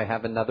 Even though I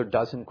have another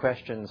dozen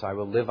questions, I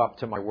will live up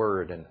to my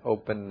word and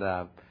open.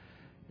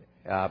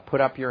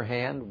 Put up your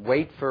hand,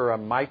 wait for a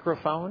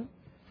microphone,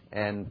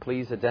 and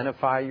please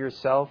identify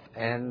yourself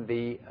and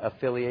the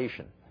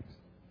affiliation.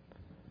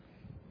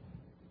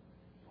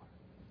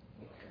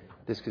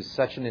 This is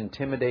such an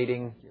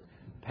intimidating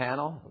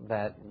panel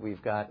that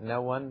we've got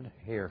no one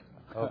here.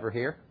 Over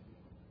here.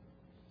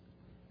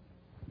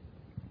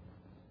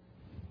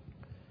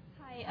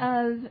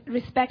 Hi,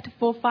 respect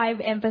for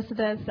 5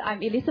 ambassadors.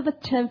 I'm Elizabeth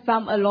Chen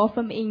from a law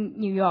firm in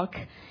New York.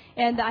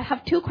 And I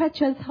have 2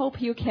 questions.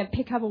 Hope you can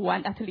pick up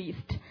one at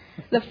least.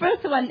 The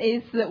first one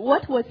is,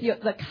 what was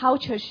the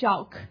culture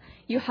shock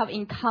you have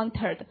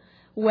encountered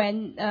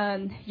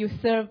when you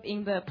served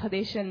in the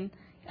position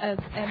as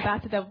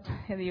ambassador,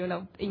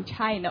 in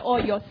China, or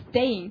you're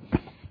staying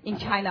in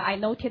China? I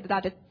noted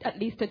that at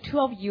least 2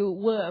 of you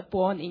were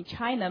born in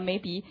China.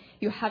 Maybe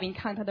you have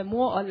encountered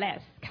more or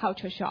less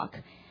culture shock.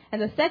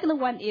 And the second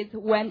one is,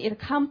 when it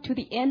comes to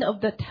the end of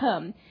the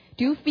term,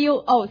 do you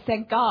feel, oh,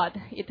 thank God,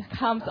 it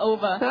comes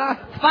over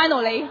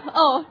finally?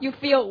 Oh, you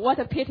feel, what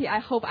a pity, I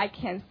hope I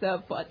can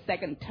serve for a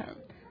second term.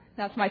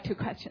 That's my 2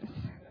 questions.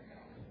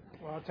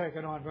 Well, I'll take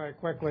it on very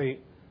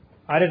quickly.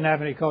 I didn't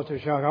have any culture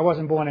shock. I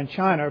wasn't born in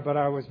China, but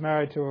I was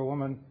married to a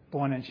woman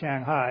born in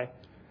Shanghai.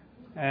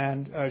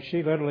 And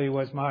she literally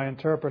was my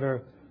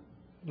interpreter,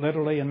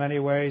 literally in many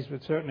ways,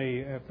 but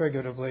certainly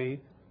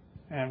figuratively.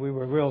 And we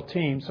were a real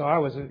team, so I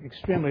was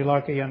extremely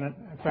lucky and,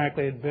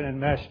 frankly, had been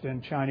enmeshed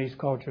in Chinese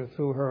culture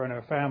through her and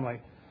her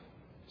family.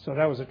 So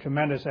that was a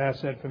tremendous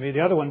asset for me. The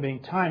other one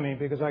being timing,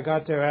 because I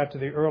got there after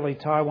the early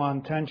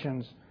Taiwan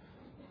tensions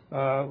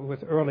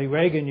with early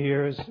Reagan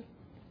years,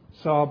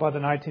 solved by the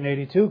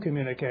 1982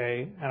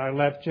 communique, and I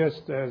left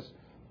just as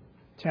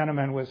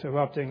Tiananmen was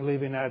erupting,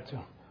 leaving that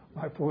to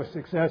my poor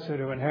successor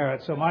to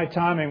inherit. So my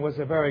timing was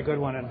a very good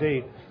one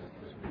indeed.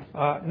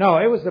 No,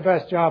 it was the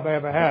best job I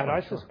ever had. I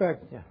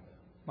suspect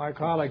my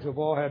colleagues have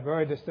all had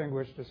very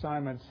distinguished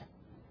assignments.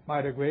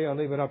 Might agree. I'll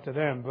leave it up to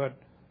them. But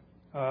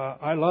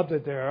I loved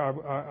it there.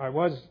 I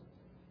was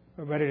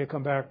ready to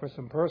come back for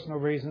some personal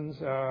reasons,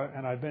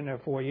 and I'd been there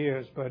 4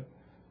 years, but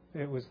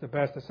it was the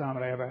best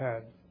assignment I ever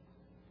had.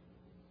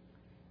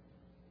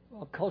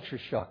 Well, culture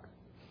shock.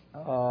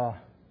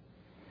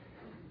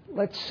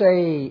 Let's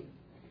say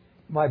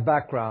my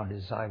background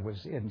is I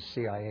was in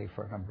CIA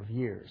for a number of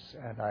years,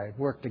 and I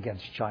worked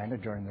against China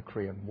during the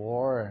Korean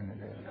War, and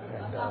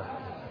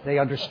they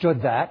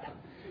understood that.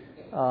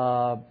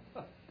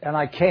 And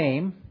I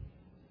came,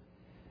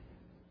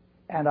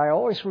 and I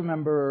always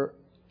remember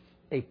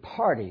a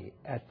party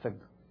at the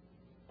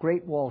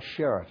Great Wall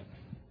Sheraton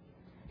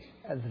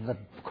the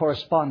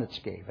correspondents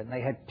gave, and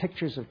they had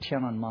pictures of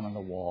Tiananmen on the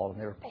wall,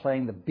 and they were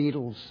playing the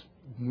Beatles'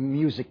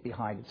 music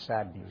behind it,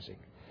 sad music.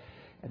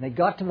 And they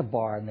got to the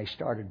bar, and they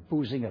started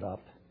boozing it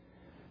up,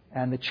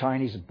 and the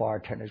Chinese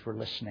bartenders were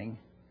listening,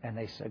 and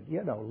they said,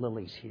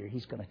 Lily's here.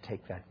 He's going to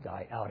take that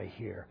guy out of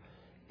here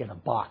in a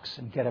box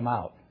and get him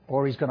out,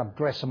 or he's going to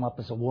dress him up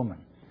as a woman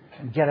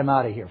and get him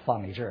out of here,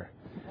 Fang Yizhi.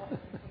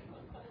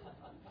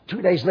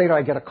 2 days later,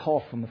 I get a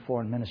call from the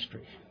foreign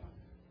ministry.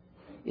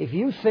 If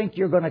you think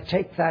you're going to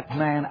take that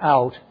man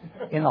out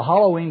in a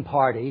Halloween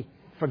party,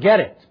 forget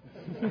it.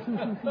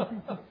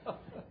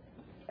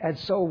 And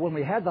so when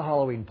we had the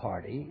Halloween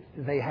party,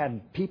 they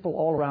had people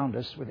all around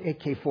us with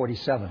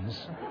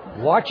AK-47s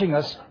watching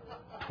us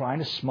trying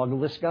to smuggle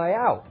this guy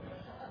out.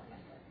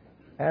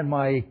 And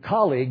my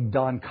colleague,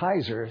 Don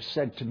Kaiser,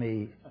 said to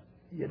me,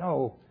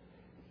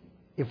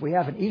 if we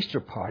have an Easter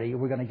party,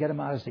 we're going to get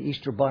him out as the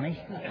Easter Bunny.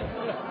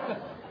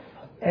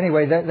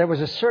 Anyway, there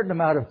was a certain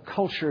amount of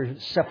culture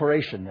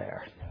separation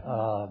there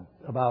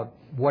about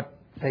what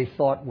they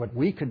thought what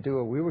we could do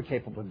or we were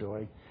capable of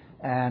doing,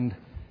 and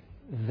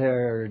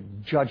their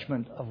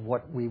judgment of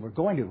what we were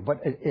going to do.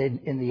 But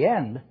in the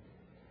end,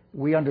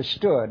 we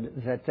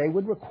understood that they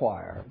would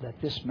require that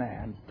this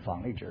man,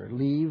 Fang Lizhi,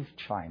 leave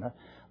China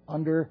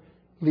under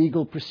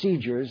legal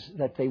procedures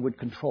that they would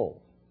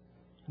control,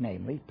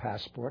 namely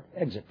passport,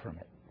 exit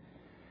permit.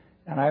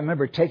 And I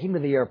remember taking him to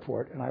the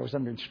airport, and I was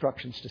under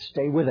instructions to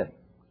stay with him.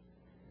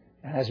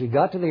 And as we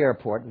got to the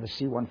airport, and the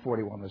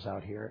C-141 was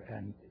out here,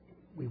 and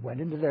we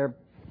went into their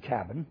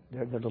cabin,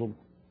 their little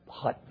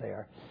hut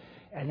there,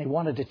 and they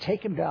wanted to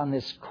take him down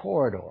this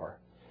corridor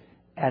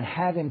and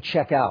have him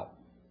check out.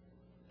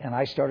 And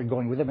I started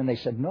going with him, and they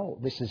said, no,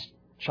 this is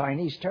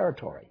Chinese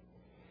territory.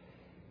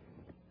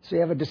 So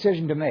you have a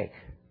decision to make.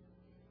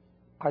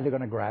 Are they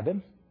going to grab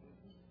him?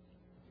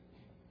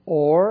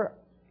 Or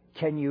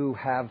can you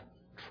have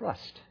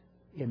trust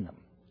in them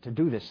to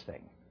do this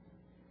thing?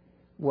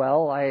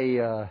 Well,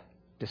 I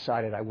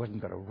decided I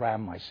wasn't going to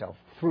ram myself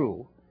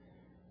through.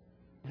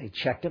 They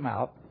checked him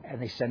out, and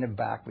they sent him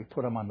back. We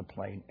put him on the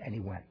plane, and he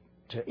went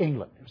to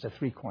England. It was a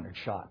three-cornered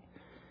shot.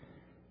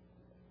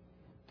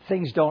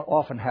 Things don't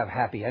often have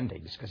happy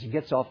endings, because he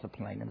gets off the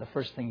plane, and the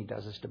first thing he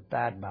does is to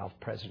badmouth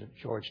President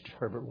George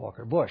Herbert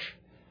Walker Bush,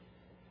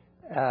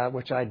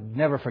 which I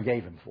never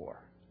forgave him for.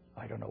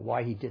 I don't know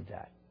why he did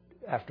that.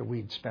 After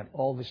we'd spent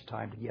all this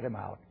time to get him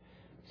out,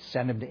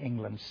 send him to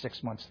England,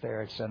 6 months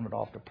there, send him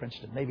off to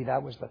Princeton. Maybe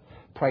that was the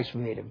price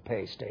we made him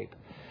pay, Stape.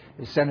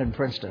 Is send him to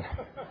Princeton.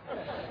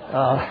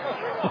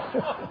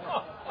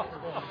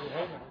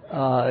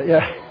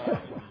 Yeah.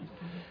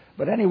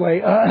 But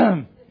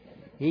anyway,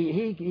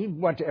 he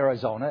went to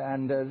Arizona,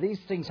 and these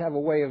things have a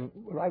way of...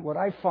 What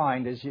I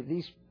find is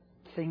these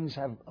things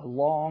have a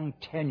long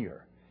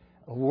tenure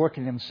of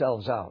working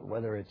themselves out,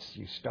 whether it's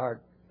you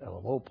start at a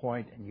low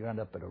point and you end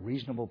up at a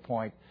reasonable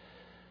point.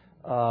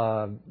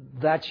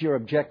 That's your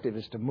objective,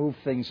 is to move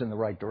things in the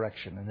right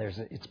direction. And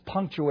it's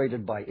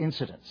punctuated by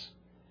incidents,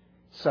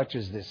 such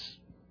as this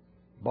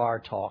bar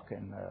talk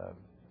and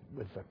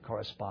with the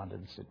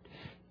correspondence. It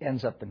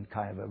ends up in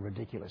kind of a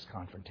ridiculous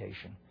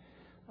confrontation.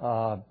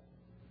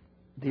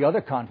 The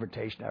other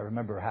confrontation I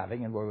remember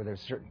having, and where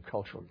there's a certain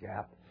cultural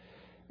gap,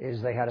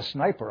 is they had a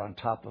sniper on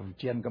top of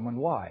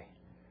Jianguomenwai,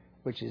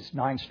 which is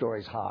 9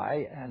 stories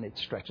high, and it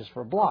stretches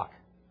for a block.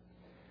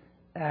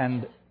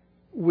 And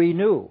we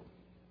knew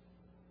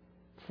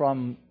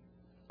from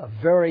a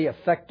very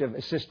effective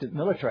assistant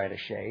military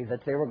attaché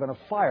that they were going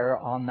to fire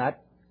on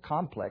that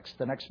complex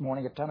the next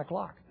morning at 10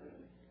 o'clock.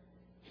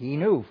 He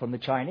knew from the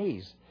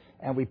Chinese.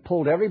 And we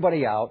pulled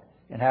everybody out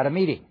and had a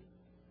meeting.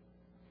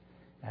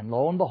 And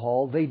lo and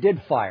behold, they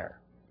did fire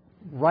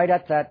right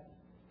at that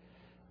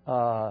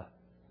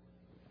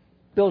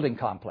building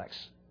complex.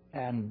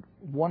 And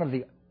one of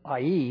the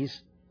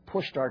IEs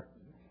pushed our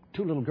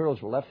 2 little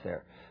girls were left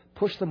there,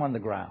 pushed them on the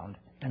ground,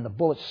 and the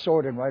bullets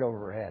soared in right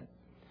over her head.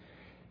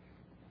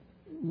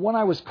 When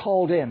I was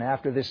called in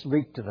after this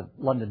leaked to the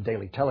London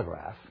Daily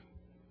Telegraph,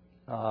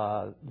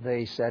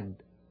 they said,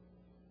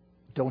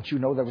 don't you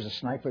know there was a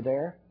sniper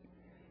there?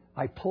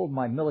 I pulled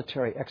my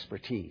military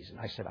expertise, and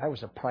I said, I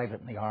was a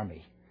private in the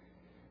Army,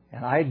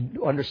 and I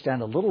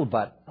understand a little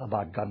bit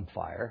about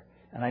gunfire,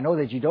 and I know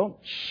that you don't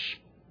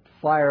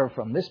fire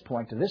from this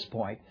point to this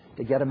point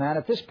to get a man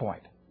at this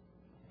point.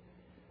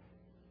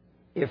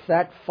 If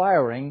that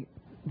firing,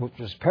 which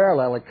was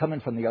parallel, had come in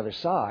from the other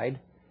side,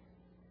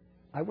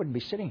 I wouldn't be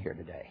sitting here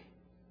today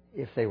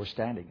if they were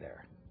standing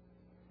there.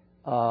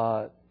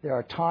 There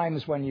are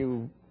times when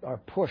you are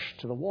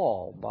pushed to the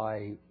wall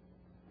by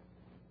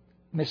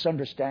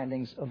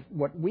misunderstandings of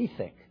what we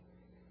think,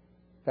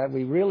 that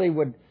we really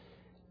would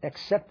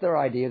accept their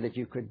idea that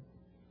you could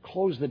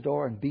close the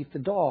door and beat the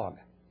dog,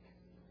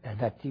 and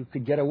that you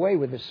could get away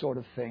with this sort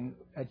of thing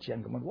at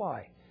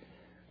Jianguomenwai.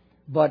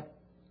 But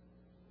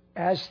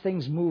as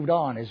things moved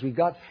on, as we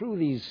got through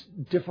these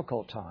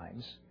difficult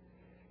times,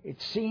 it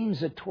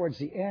seems that towards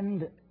the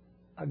end,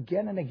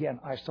 again and again,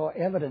 I saw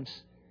evidence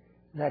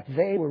that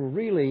they were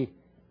really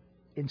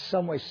in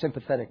some way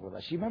sympathetic with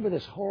us. You remember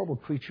this horrible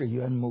creature,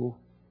 Yuan Mu?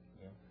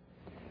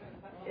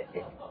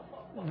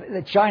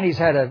 The Chinese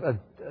had a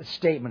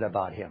statement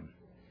about him.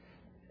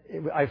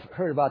 I've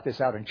heard about this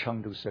out in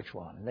Chengdu,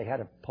 Sichuan, and they had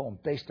a poem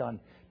based on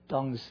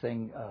Deng's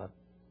thing,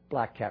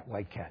 black cat,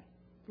 white cat,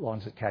 as long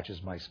as it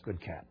catches mice,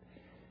 good cat.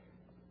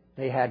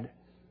 They had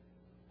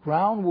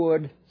round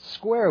wood,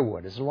 square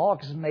wood. As long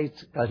as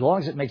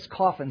it makes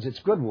coffins, it's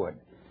good wood.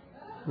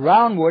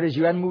 Round wood is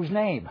Yuan Mu's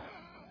name.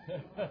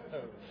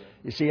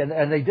 You see,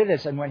 and they did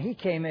this. And when he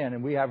came in,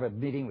 and we have a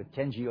meeting with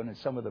Tian Jiyun and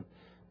some of the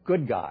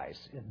good guys,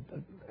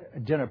 a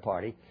dinner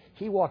party,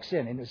 he walks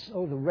in, and it's,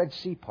 the Red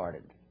Sea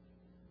parted.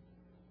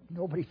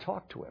 Nobody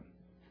talked to him.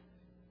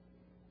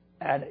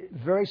 And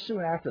very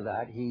soon after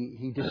that,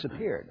 he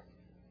disappeared.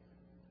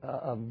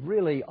 A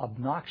really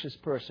obnoxious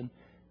person.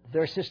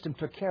 Their system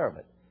took care of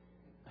it.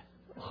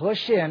 He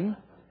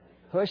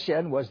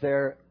Xian was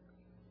their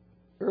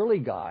early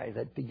guy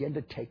that began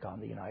to take on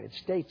the United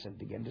States and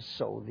began to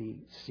sow the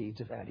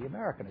seeds of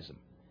anti-Americanism.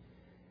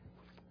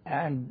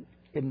 And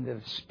in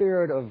the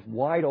spirit of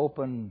wide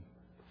open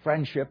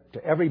friendship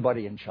to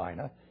everybody in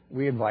China,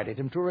 we invited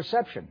him to a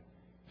reception.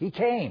 He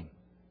came.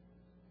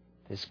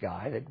 This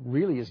guy that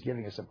really is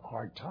giving us a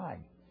hard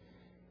time.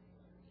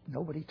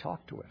 Nobody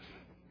talked to him.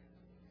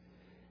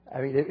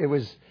 I mean, it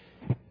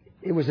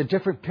was a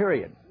different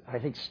period. I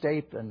think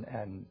Stape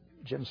and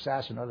Jim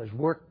Sass and others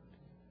worked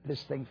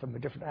this thing from a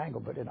different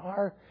angle. But in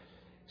our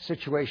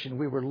situation,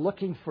 we were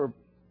looking for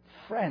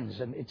friends,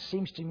 and it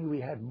seems to me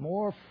we had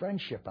more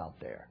friendship out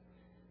there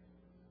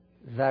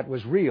that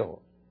was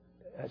real.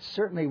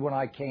 Certainly when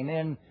I came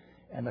in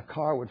and the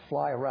car would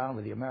fly around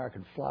with the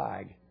American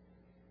flag,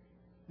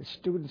 the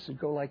students would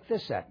go like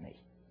this at me.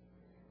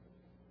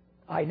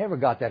 I never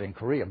got that in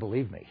Korea,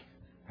 believe me.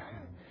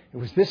 It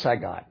was this I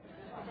got,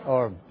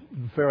 or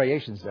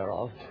variations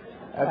thereof.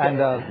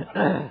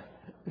 And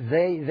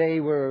they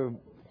were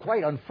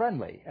quite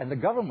unfriendly, and the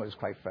government was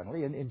quite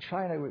friendly. And in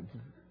China,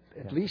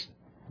 at least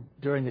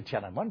during the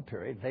Tiananmen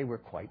period, they were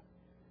quite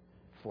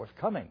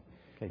forthcoming.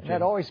 Okay, and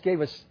that always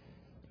gave us...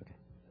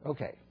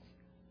 Okay.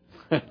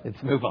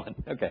 Let's move on.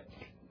 Okay.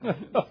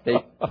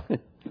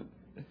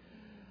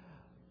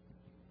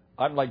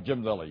 I'm like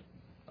Jim Lilly.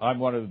 I'm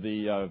one of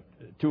the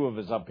two of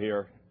us up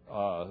here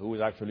who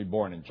was actually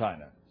born in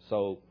China.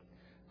 So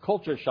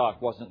culture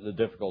shock wasn't the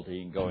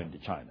difficulty in going to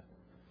China.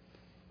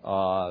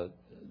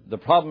 The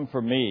problem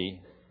for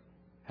me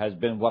has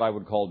been what I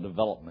would call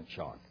development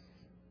shock.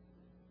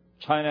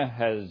 China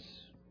has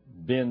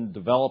been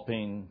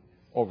developing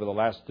over the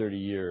last 30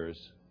 years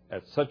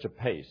at such a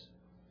pace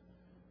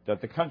that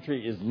the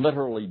country is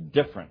literally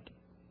different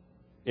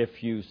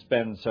if you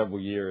spend several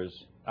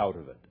years out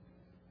of it.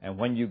 And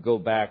when you go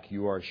back,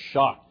 you are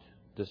shocked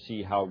to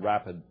see how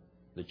rapid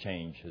the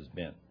change has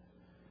been.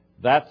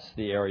 That's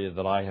the area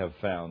that I have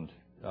found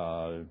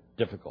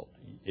difficult.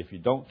 If you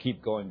don't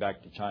keep going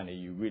back to China,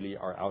 you really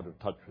are out of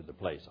touch with the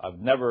place. I've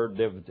never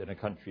lived in a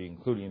country,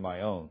 including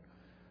my own,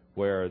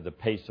 where the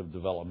pace of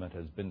development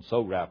has been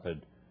so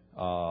rapid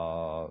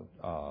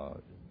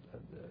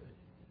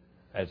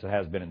as it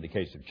has been in the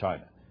case of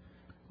China.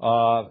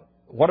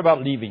 What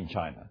about leaving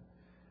China?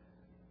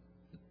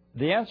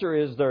 The answer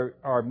is there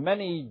are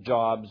many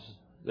jobs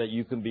that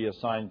you can be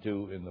assigned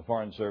to in the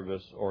Foreign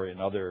Service or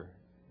in other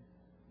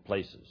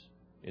places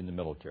in the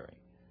military,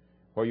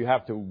 where you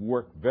have to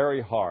work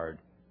very hard,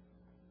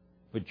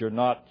 but you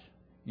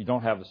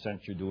don't have the sense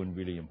you're doing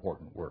really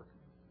important work.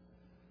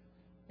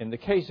 In the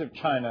case of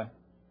China,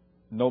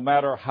 no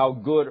matter how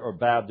good or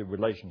bad the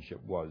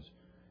relationship was,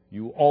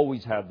 you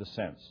always had the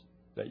sense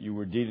that you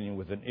were dealing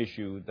with an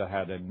issue that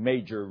had a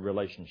major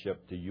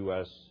relationship to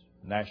U.S.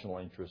 national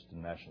interest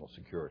and national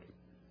security.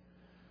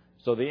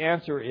 So the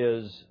answer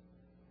is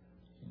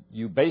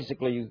you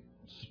basically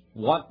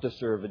want to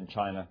serve in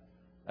China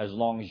as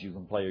long as you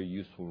can play a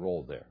useful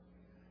role there.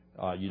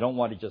 You don't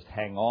want to just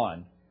hang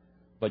on,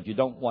 but you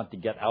don't want to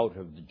get out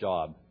of the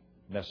job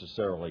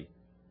necessarily.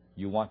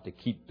 You want to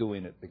keep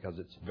doing it because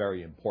it's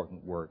very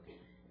important work,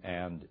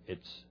 and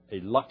it's a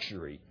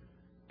luxury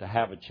to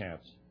have a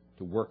chance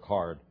to work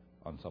hard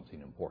on something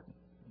important.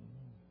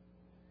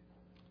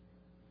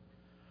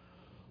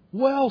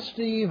 Well,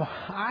 Steve,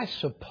 I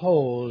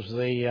suppose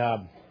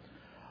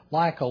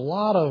like a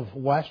lot of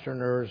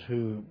Westerners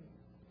who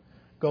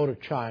go to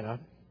China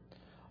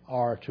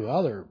or to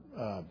other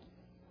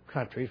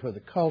countries where the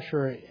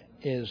culture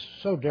is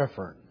so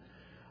different,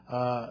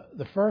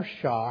 the first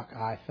shock,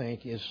 I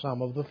think, is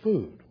some of the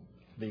food,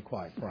 to be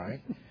quite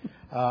frank.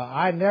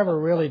 I never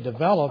really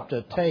developed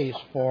a taste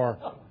for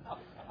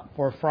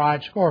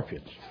fried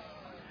scorpions.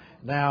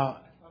 Now,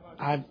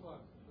 I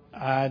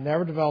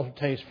never developed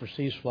a taste for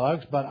sea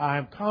slugs, but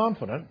I'm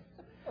confident.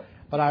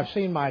 But I've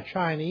seen my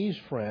Chinese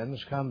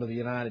friends come to the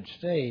United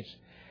States,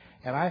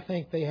 and I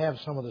think they have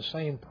some of the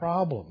same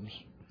problems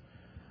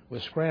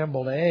with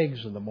scrambled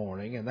eggs in the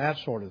morning and that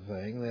sort of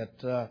thing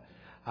that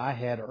I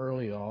had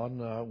early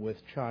on with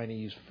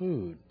Chinese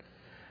food.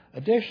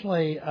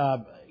 Additionally,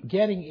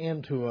 getting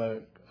into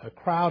a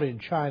crowded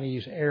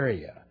Chinese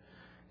area,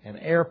 an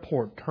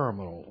airport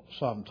terminal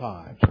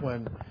sometimes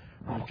when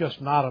there's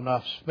just not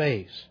enough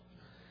space,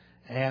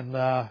 and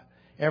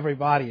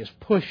everybody is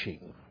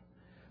pushing,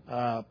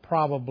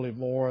 probably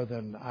more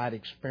than I'd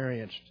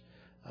experienced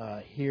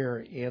here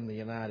in the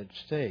United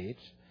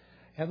States.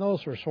 And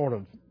those are sort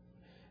of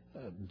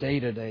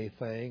day-to-day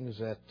things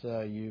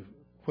that you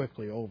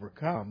quickly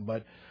overcome.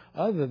 But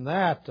other than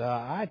that,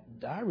 I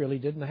really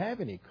didn't have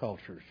any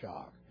culture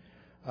shock.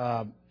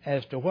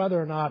 As to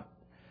whether or not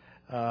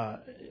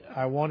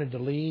I wanted to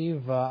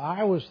leave,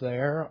 I was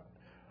there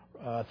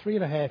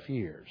 3.5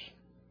 years.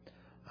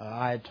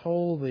 I had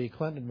told the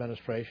Clinton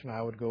administration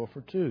I would go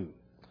for 2.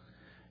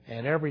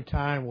 And every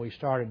time we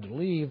started to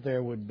leave,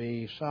 there would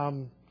be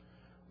some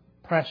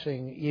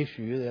pressing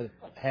issue that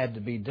had to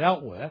be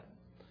dealt with.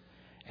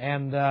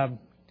 And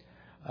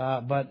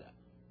but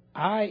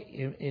I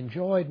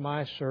enjoyed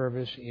my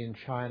service in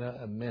China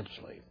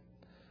immensely.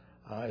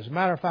 As a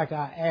matter of fact,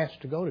 I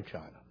asked to go to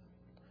China.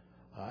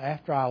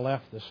 After I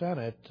left the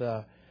Senate,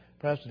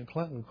 President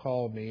Clinton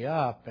called me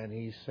up and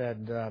he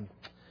said,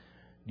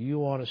 do you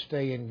want to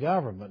stay in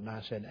government? And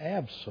I said,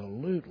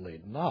 absolutely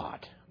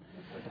not.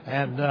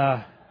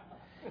 And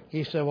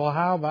he said, well,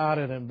 how about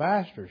an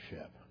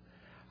ambassadorship?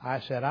 I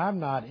said, I'm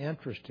not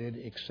interested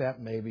except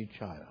maybe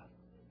China.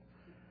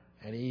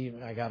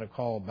 And I got a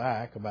call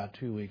back about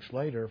 2 weeks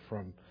later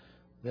from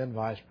then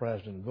Vice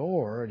President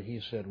Gore, and he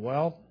said,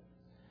 well,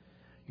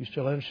 you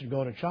still interested in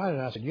going to China?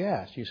 And I said,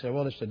 yes. He said,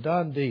 well, it's a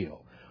done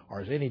deal,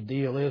 or as any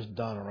deal is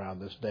done around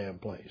this damn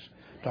place.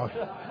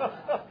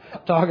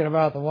 Talking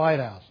about the White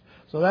House.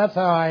 So that's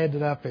how I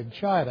ended up in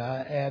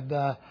China, and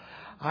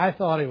I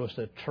thought it was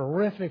a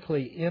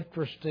terrifically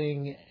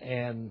interesting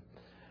and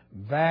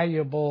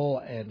valuable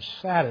and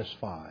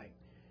satisfying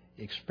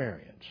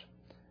experience.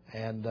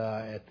 And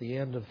at the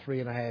end of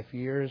 3.5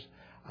 years,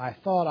 I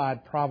thought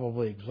I'd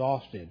probably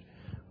exhausted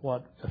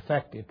what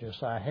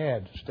effectiveness I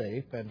had,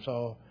 Steve, and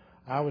so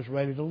I was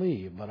ready to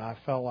leave. But I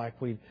felt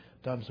like we'd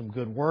done some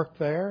good work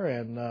there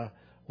and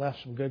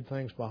left some good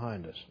things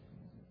behind us.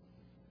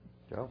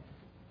 Joe?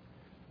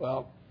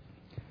 Well,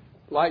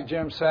 like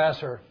Jim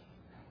Sasser,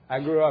 I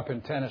grew up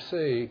in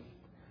Tennessee,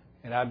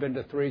 and I've been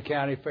to 3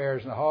 county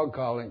fairs and a hog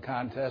calling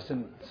contest,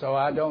 and so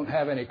I don't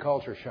have any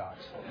culture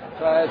shocks.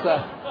 So it's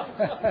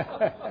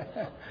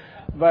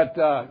but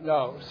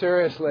no,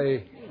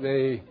 seriously,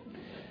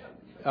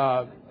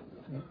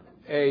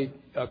 a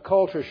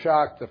culture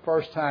shock the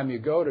first time you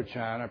go to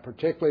China,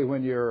 particularly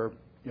when you're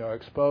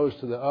exposed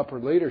to the upper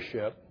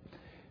leadership,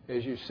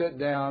 is you sit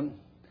down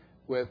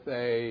with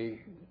our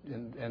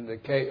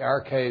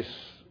case,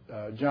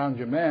 Jiang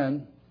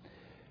Zemin,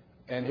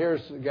 and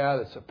here's the guy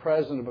that's the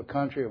president of a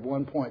country of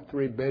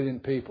 1.3 billion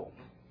people,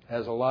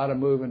 has a lot of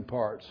moving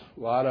parts, a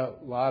lot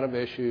of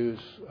issues,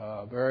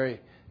 very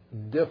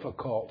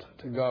difficult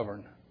to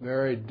govern,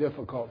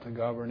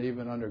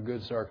 even under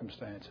good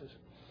circumstances.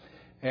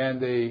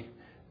 And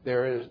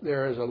there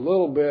is a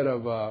little bit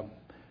of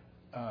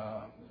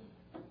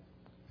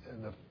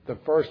the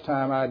first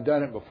time I'd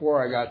done it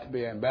before I got to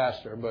be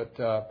ambassador, but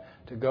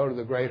to go to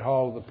the Great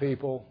Hall of the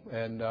People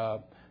and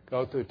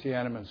go through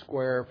Tiananmen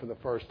Square for the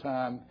first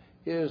time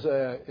is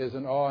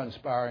an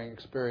awe-inspiring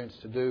experience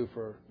to do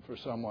for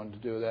someone to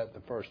do that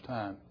the first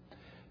time.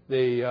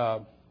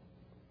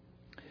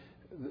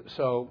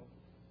 So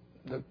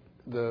the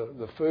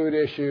food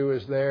issue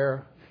is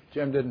there.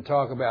 Jim didn't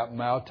talk about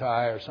Mao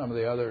Tai or some of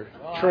the other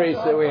treats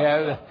that we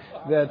have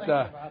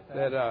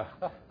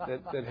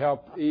that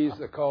help ease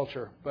the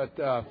culture. But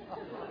to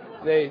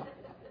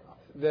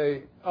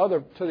the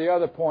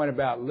other point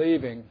about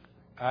leaving,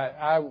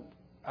 I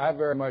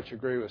very much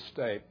agree with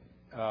Stape.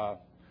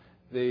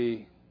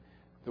 The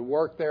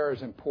work there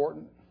is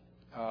important.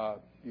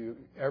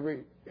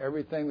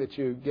 Everything that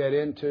you get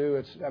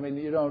into,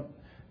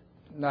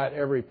 not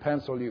every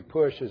pencil you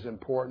push is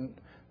important,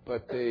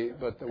 but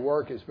the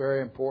work is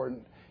very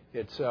important.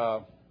 It's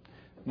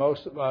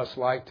most of us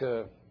like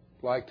to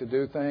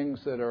do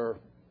things that are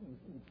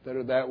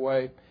that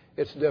way.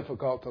 It's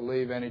difficult to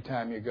leave any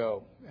time you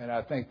go, and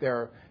I think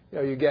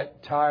you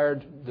get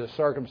tired. The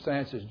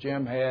circumstances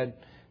Jim had,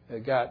 he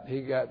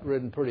got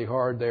ridden pretty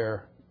hard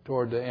there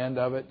toward the end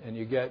of it, and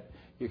you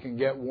can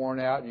get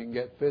worn out and you can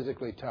get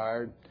physically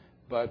tired,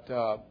 but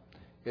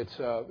it's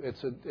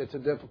a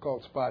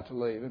difficult spot to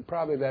leave, and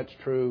probably that's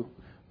true.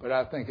 But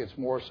I think it's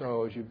more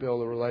so as you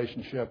build a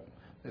relationship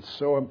that's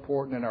so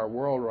important in our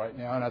world right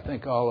now, and I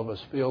think all of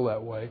us feel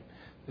that way,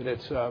 that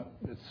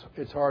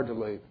it's hard to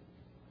leave.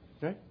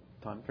 Okay,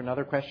 time for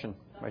another question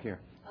right here.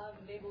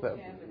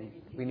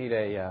 We need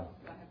a.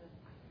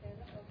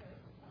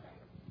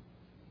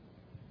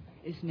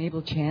 It's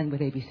Mabel Chan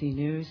with ABC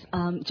News.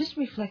 Just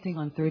reflecting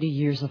on 30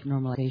 years of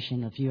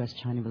normalization of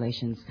U.S.-China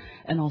relations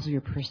and also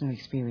your personal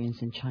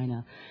experience in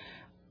China,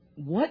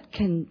 what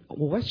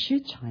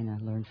should China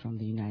learn from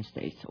the United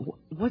States?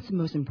 What's the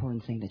most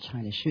important thing that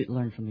China should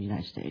learn from the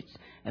United States?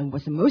 And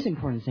what's the most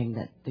important thing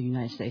that the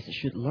United States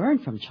should learn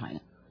from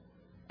China?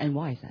 And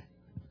why is that?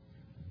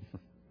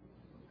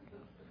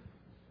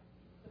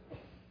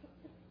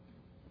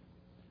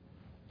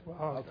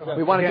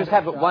 We want to just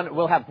have one.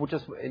 We'll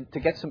just to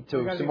get some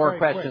more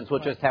questions. We'll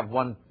just have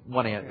one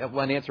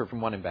answer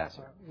from one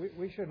ambassador.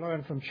 We should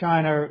learn from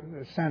China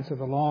a sense of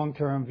the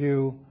long-term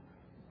view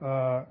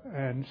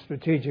and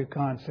strategic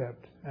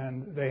concept,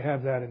 and they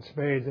have that in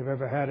spades. They've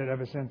ever had it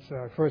ever since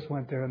I first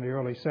went there in the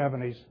early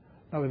 70s.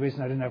 Another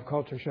reason I didn't have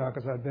culture shock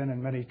is I'd been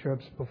in many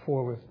trips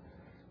before with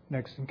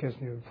Nixon,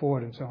 Kissinger, and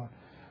Ford, and so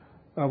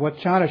on. What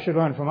China should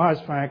learn from us,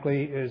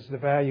 frankly, is the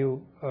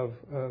value of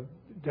a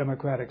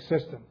democratic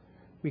system.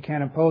 We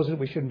can't impose it.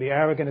 We shouldn't be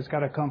arrogant. It's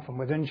got to come from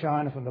within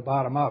China, from the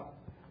bottom up.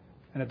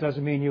 And it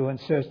doesn't mean you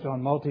insist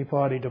on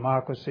multi-party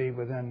democracy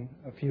within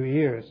a few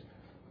years.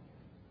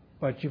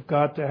 But you've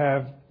got to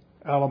have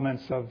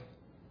elements of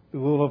the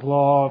rule of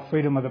law,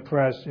 freedom of the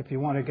press, if you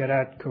want to get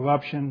at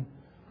corruption,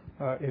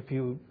 if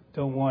you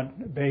don't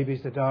want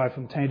babies to die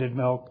from tainted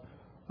milk.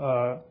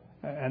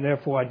 And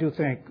therefore, I do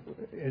think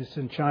it's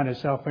in China's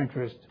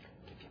self-interest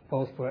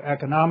both for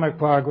economic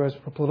progress,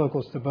 for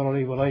political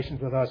stability,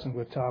 relations with us and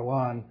with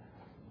Taiwan,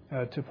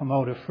 to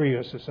promote a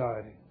freer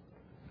society.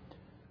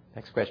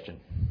 Next question.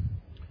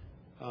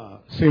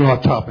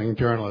 Seymour Topping,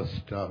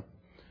 journalist.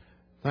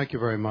 Thank you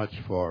very much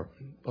for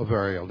a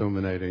very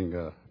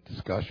illuminating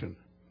discussion.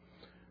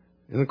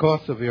 In the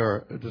course of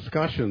your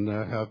discussion,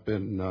 there have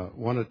been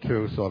one or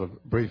two sort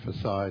of brief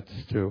asides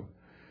to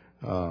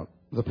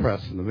the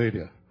press and the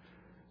media,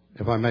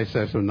 if I may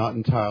say so, not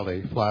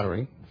entirely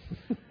flattering.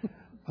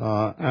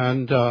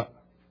 And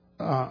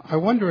I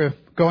wonder if,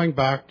 going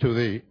back to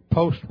the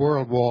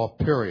post-World War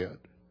period,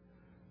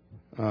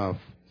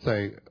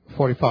 say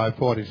 45,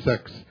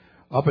 46,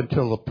 up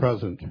until the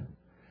present,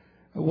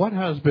 what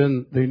has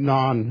been the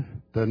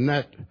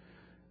net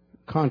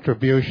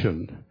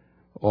contribution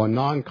or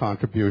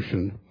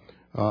non-contribution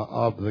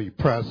of the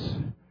press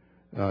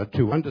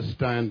to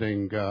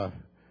understanding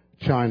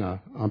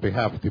China on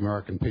behalf of the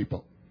American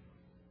people?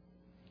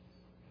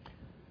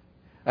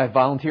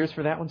 Volunteers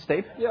for that one,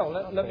 Steve? Yeah,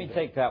 let me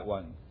take that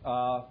one.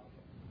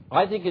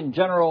 I think in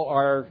general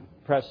our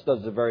press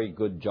does a very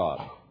good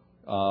job.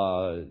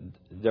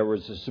 There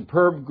was a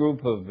superb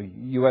group of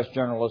U.S.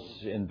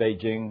 journalists in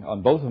Beijing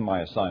on both of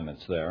my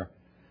assignments there,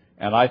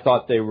 and I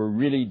thought they were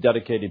really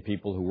dedicated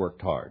people who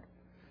worked hard.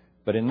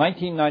 But in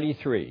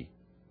 1993,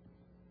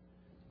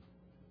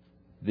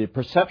 the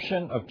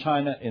perception of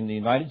China in the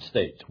United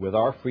States with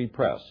our free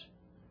press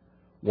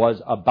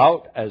was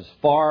about as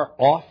far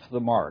off the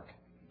mark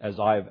as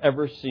I've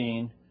ever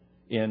seen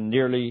in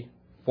nearly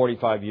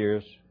 45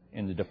 years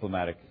in the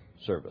diplomatic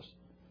service.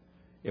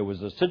 It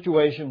was a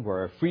situation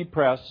where a free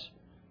press,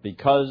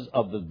 because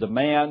of the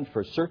demand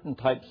for certain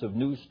types of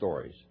news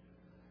stories,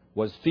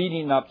 was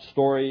feeding up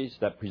stories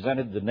that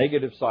presented the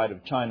negative side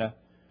of China,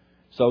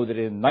 so that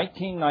in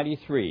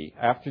 1993,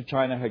 after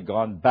China had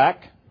gone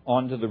back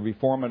onto the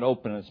reform and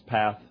openness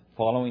path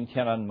following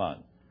Tiananmen,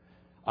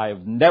 I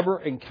have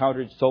never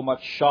encountered so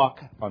much shock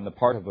on the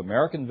part of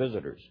American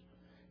visitors,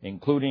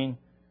 including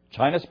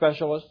China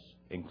specialists,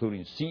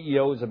 including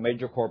CEOs of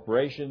major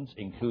corporations,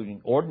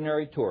 including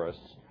ordinary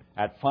tourists,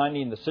 at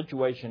finding the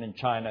situation in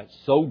China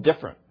so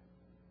different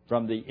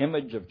from the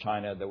image of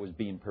China that was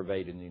being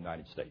purveyed in the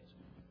United States.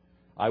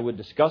 I would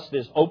discuss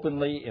this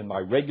openly in my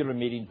regular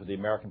meetings with the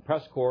American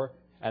Press Corps,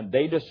 and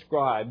they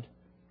described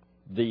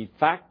the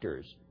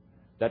factors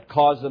that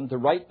caused them to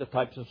write the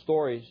types of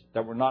stories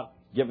that were not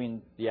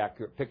giving the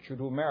accurate picture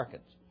to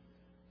Americans.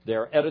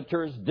 Their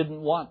editors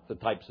didn't want the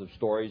types of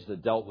stories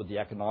that dealt with the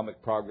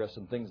economic progress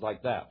and things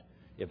like that.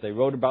 If they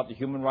wrote about the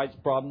human rights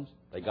problems,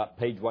 they got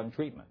page one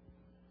treatment.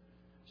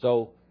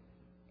 So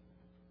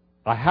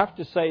I have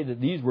to say that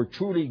these were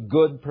truly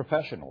good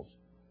professionals.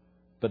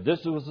 But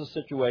this was a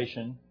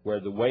situation where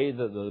the way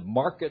that the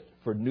market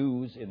for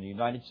news in the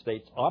United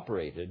States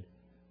operated,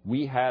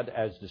 we had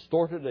as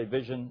distorted a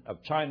vision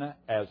of China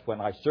as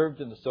when I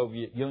served in the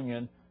Soviet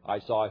Union, I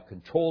saw a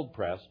controlled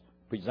press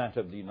present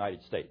of the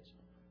United States.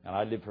 And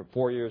I lived for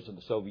 4 years in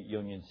the Soviet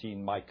Union,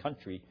 seeing my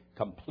country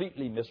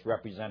completely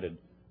misrepresented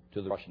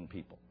to the Russian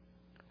people.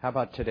 How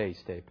about today,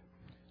 Steve?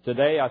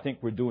 Today, I think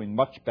we're doing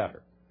much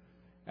better.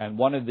 And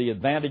one of the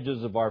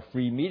advantages of our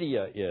free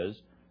media is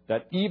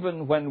that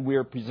even when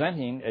we're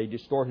presenting a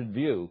distorted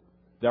view,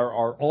 there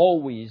are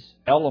always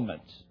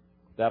elements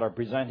that are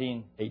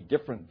presenting a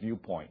different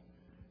viewpoint,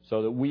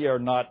 so that we are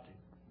not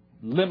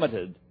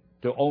limited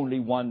to only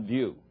one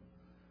view.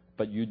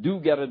 But you do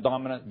get a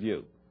dominant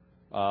view.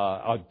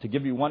 To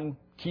give you one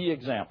key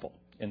example,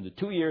 in the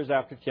 2 years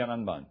after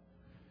Tiananmen,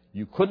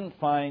 you couldn't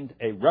find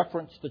a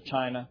reference to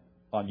China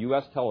on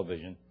U.S.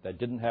 television that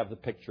didn't have the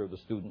picture of the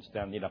student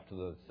standing up to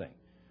the thing.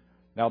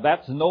 Now,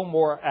 that's no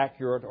more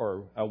accurate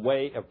or a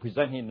way of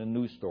presenting a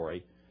news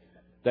story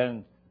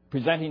than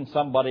presenting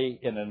somebody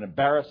in an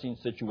embarrassing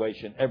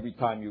situation every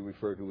time you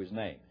refer to his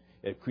name.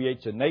 It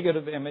creates a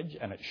negative image,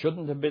 and it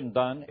shouldn't have been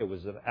done. It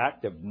was an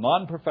act of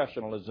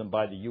non-professionalism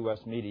by the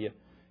U.S. media,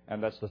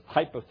 and that's the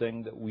type of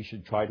thing that we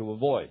should try to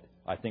avoid.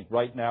 I think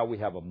right now we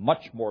have a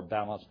much more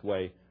balanced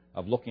way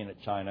of looking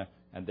at China,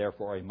 and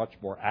therefore a much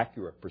more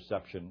accurate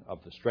perception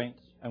of the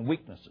strengths and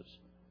weaknesses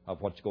of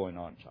what's going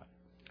on in China.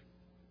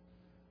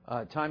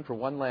 Time for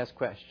one last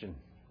question.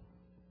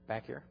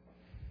 Back here.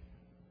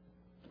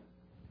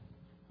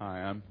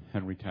 Hi, I'm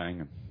Henry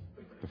Tang, and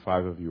the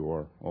five of you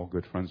are all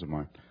good friends of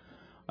mine.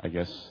 I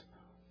guess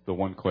the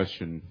one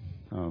question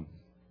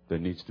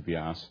that needs to be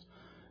asked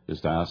is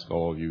to ask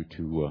all of you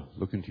to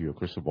look into your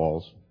crystal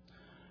balls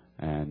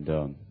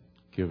and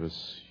give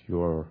us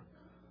your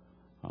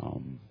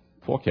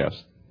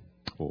forecast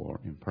or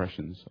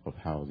impressions of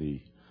how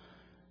the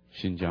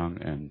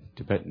Xinjiang and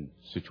Tibetan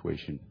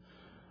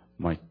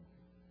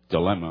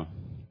dilemma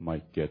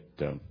might get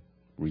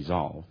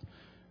resolved,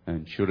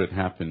 and should it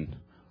happen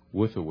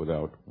with or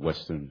without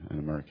Western and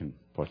American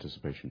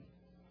participation?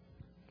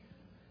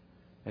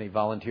 Any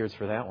volunteers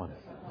for that one?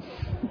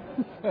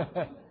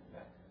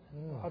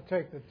 I'll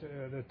take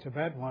the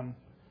Tibet one.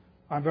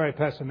 I'm very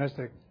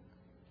pessimistic.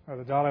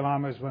 The Dalai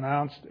Lama has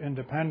renounced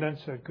independence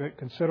at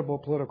considerable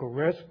political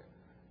risk.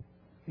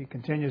 He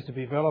continues to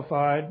be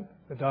vilified.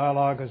 The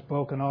dialogue has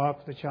broken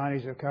off. The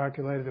Chinese have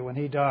calculated that when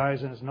he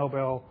dies and his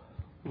Nobel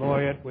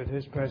laureate with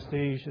his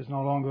prestige is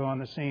no longer on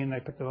the scene, they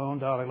pick their own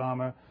Dalai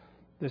Lama,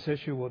 this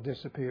issue will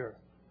disappear.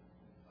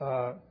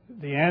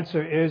 The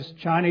answer is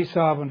Chinese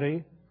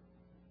sovereignty,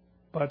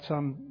 but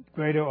some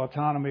greater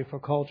autonomy for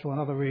cultural and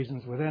other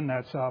reasons within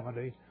that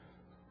sovereignty.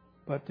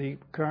 But the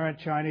current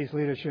Chinese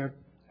leadership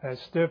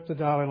has stiffed the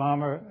Dalai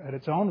Lama at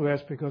its own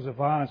risk because of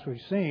violence we've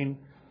seen.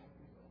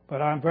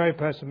 But I'm very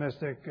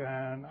pessimistic,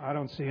 and I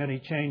don't see any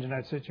change in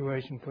that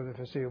situation for the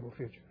foreseeable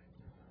future.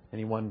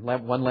 Anyone?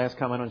 One last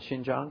comment on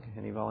Xinjiang?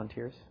 Any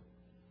volunteers?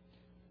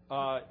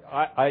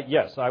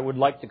 Yes, I would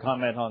like to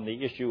comment on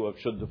the issue of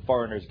should the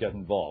foreigners get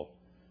involved.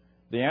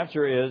 The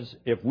answer is,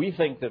 if we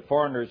think that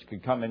foreigners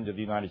could come into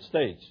the United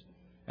States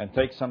and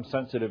take some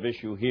sensitive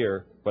issue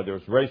here, whether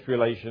it's race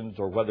relations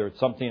or whether it's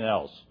something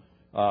else,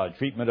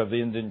 treatment of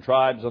the Indian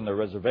tribes on their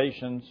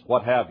reservations,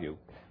 what have you,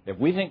 if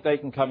we think they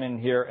can come in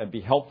here and be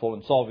helpful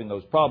in solving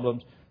those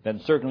problems, then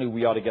certainly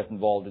we ought to get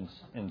involved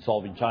in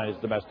solving China's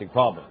domestic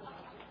problems.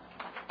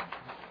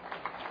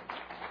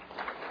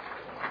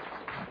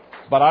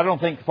 But I don't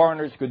think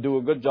foreigners could do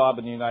a good job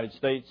in the United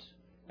States,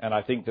 and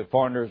I think that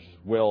foreigners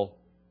will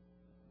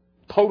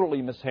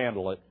totally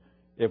mishandle it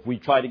if we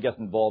try to get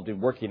involved in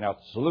working out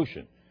the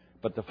solution.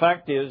 But the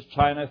fact is,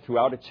 China,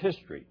 throughout its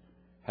history,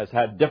 has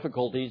had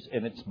difficulties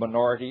in its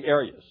minority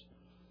areas.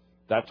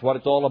 That's what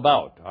it's all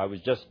about. I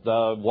was just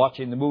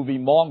watching the movie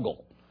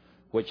Mongol,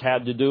 which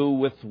had to do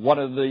with one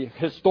of the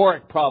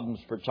historic problems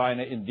for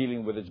China in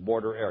dealing with its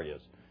border areas.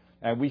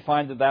 And we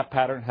find that that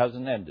pattern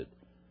hasn't ended.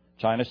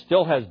 China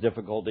still has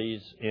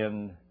difficulties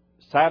in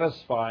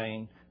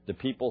satisfying the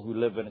people who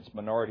live in its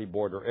minority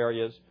border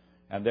areas,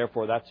 and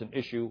therefore that's an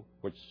issue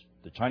which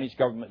the Chinese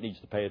government needs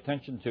to pay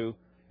attention to,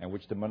 and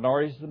which the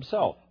minorities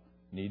themselves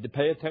need to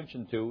pay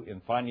attention to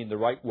in finding the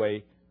right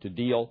way to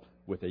deal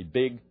with a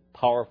big,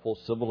 powerful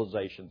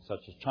civilization such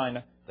as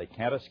China. They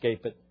can't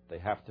escape it. They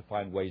have to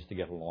find ways to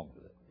get along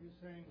with it. Are you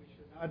saying we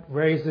should not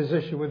raise this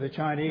issue with the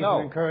Chinese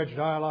and encourage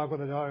dialogue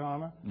with the Dalai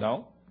Lama?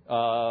 No.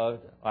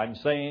 I'm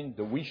saying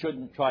that we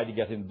shouldn't try to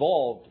get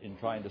involved in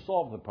trying to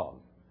solve the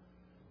problem.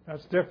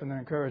 That's different than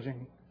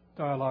encouraging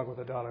dialogue with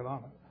the Dalai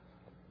Lama.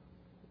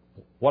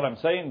 What I'm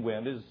saying,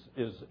 Wynn,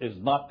 is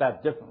not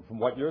that different from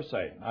what you're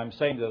saying. I'm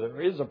saying that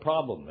there is a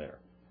problem there,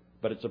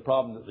 but it's a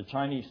problem that the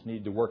Chinese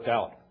need to work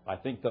out. I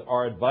think that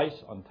our advice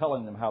on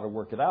telling them how to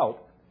work it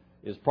out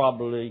is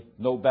probably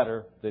no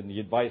better than the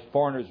advice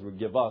foreigners would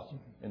give us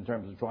in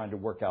terms of trying to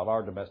work out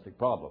our domestic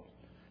problems.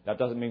 That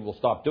doesn't mean we'll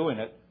stop doing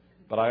it,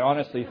 but I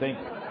honestly think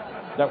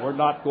that we're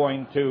not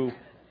going to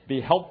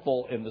be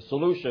helpful in the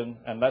solution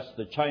unless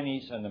the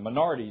Chinese and the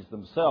minorities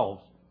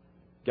themselves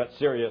get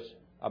serious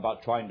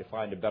about trying to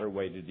find a better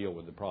way to deal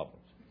with the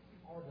problems.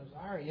 Or does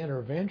our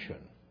intervention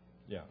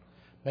Yeah.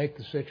 make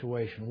the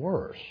situation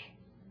worse?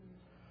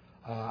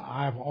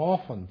 I've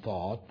often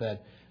thought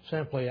that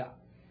simply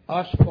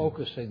us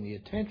focusing the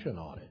attention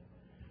on it,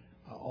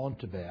 on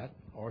Tibet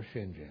or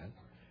Xinjiang,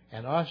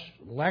 and us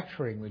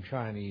lecturing the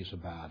Chinese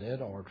about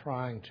it or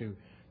trying to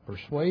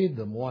persuade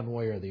them one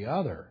way or the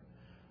other,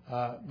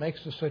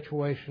 makes the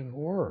situation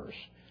worse.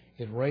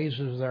 It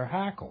raises their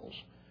hackles.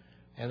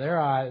 And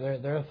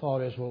their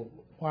thought is, well,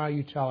 why are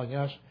you telling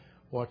us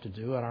what to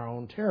do in our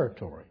own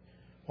territory?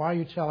 Why are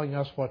you telling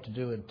us what to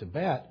do in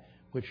Tibet,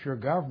 which your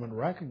government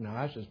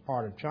recognized as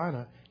part of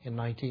China in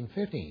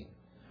 1915?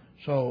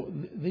 So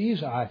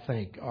these, I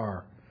think,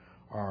 are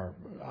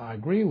I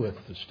agree with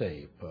the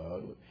state.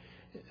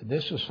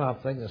 This is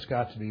something that's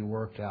got to be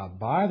worked out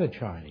by the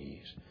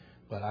Chinese,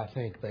 but I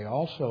think they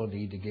also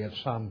need to give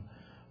some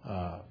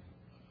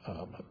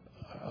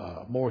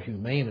more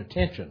humane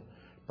attention,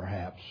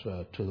 perhaps,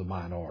 to the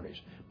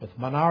minorities. But the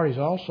minorities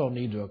also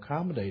need to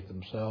accommodate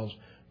themselves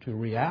to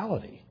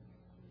reality.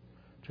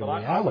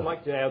 I would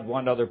like to add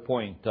one other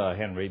point,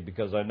 Henry,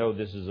 because I know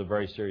this is a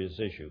very serious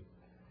issue.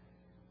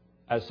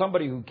 As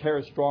somebody who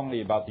cares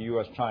strongly about the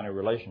U.S.-China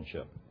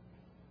relationship,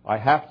 I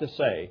have to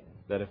say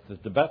that if the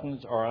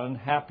Tibetans are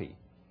unhappy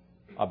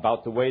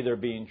about the way they're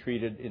being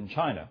treated in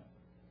China,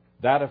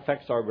 that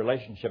affects our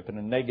relationship in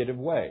a negative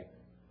way.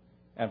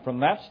 And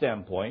from that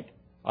standpoint,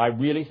 I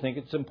really think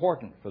it's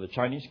important for the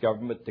Chinese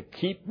government to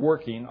keep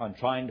working on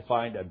trying to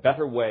find a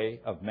better way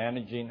of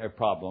managing a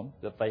problem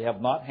that they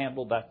have not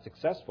handled that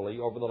successfully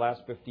over the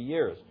last 50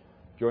 years,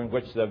 during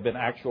which they've been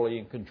actually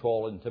in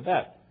control in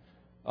Tibet.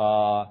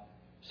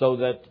 So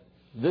that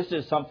this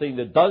is something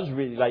that does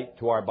relate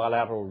to our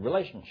bilateral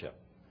relationship.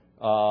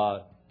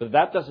 But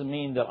that doesn't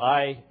mean that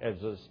I,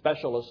 as a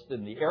specialist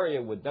in the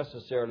area, would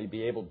necessarily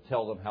be able to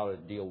tell them how to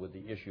deal with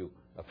the issue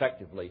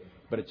effectively,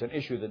 but it's an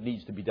issue that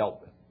needs to be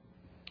dealt with.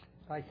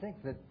 I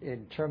think that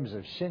in terms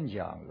of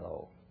Xinjiang,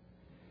 though,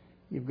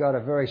 you've got a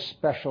very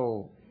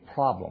special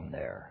problem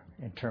there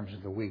in terms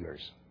of the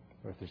Uyghurs,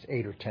 where there's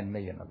 8 or 10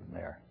 million of them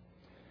there.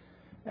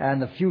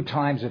 And the few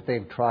times that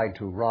they've tried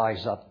to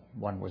rise up,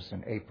 one was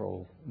in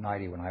April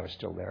 90 when I was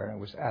still there, and it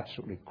was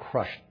absolutely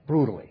crushed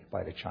brutally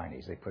by the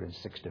Chinese. They put in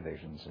 6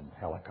 divisions and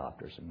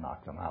helicopters and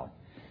knocked them out.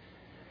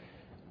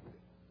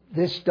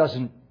 This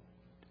doesn't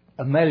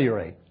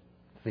ameliorate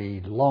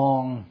the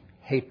long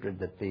hatred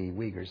that the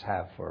Uyghurs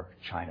have for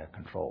China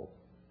control.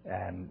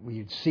 And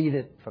we'd seen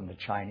it from the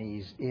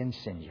Chinese in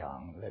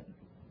Xinjiang that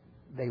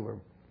they were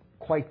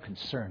quite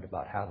concerned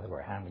about how they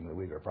were handling the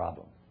Uyghur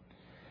problem.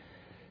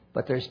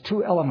 But there's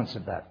two elements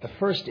of that. The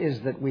first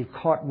is that we've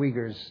caught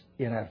Uyghurs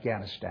in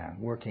Afghanistan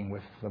working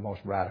with the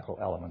most radical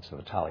elements of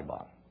the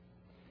Taliban.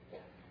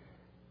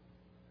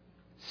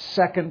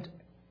 Second,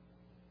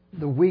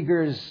 the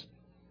Uyghurs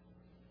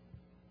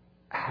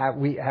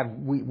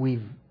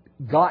we've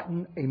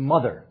gotten a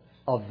mother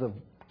of the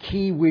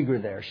key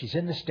Uyghur there. She's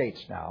in the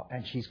States now,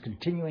 and she's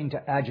continuing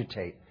to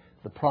agitate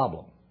the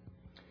problem.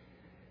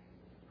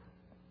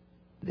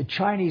 The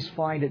Chinese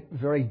find it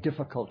very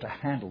difficult to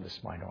handle this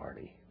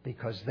minority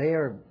because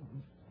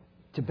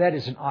Tibet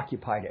is an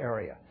occupied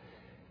area.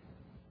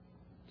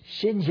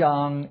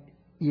 Xinjiang,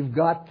 you've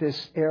got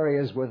this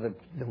areas where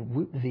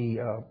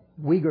the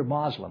Uyghur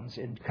Muslims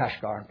in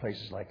Kashgar and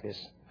places like this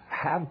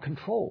have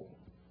control.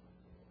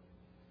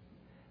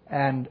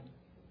 And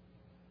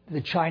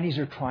the Chinese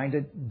are trying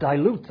to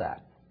dilute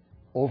that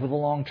over the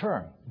long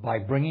term by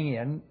bringing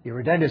in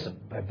irredentism,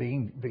 by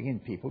bringing in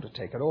people to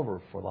take it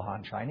over for the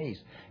Han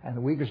Chinese. And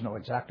the Uyghurs know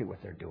exactly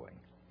what they're doing.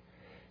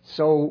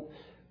 So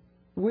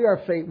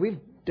we've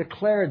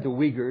declared the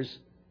Uyghurs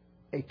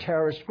a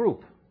terrorist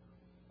group.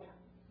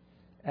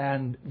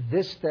 And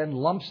this then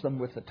lumps them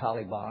with the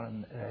Taliban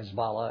and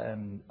Hezbollah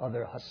and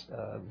other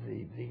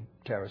the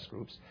terrorist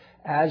groups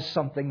as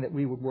something that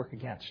we would work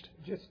against.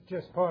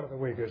 Just part of the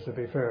Uyghurs, to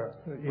be fair.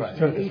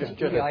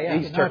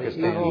 East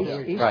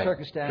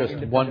Turkestan.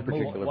 Just one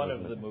particular one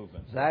of the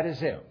movements. That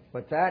is it.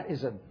 But that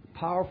is a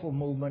powerful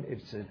movement.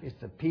 It's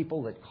the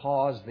people that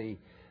cause the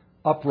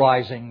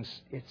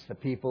uprisings. It's the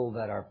people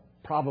that are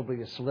probably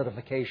the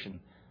solidification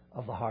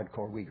of the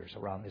hardcore Uyghurs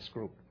around this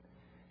group.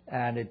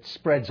 And it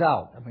spreads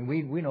out. I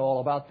mean, we know all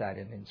about that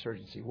in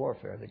insurgency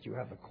warfare, that you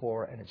have the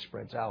core and it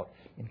spreads out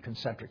in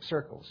concentric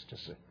circles to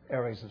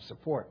areas of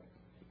support.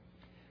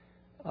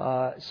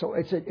 So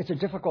it's a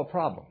difficult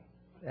problem.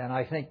 And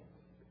I think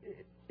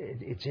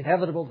it's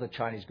inevitable the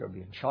Chinese are going to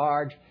be in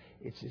charge.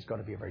 It's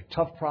going to be a very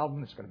tough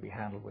problem. It's going to be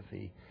handled with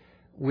the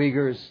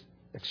Uyghurs,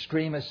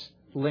 extremists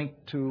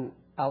linked to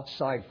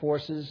outside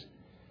forces.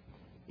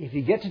 If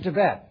you get to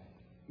Tibet,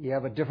 you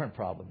have a different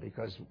problem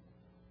because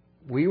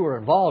we were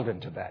involved in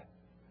Tibet,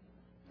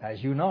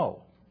 as you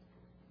know.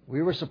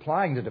 We were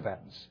supplying the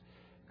Tibetans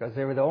because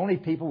they were the only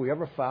people we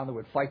ever found that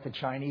would fight the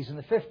Chinese in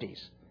the 50s.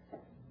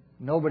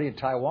 Nobody in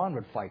Taiwan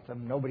would fight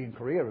them. Nobody in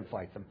Korea would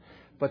fight them.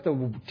 But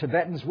the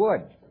Tibetans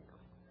would,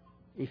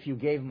 if you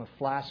gave them a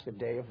flask a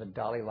day of the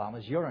Dalai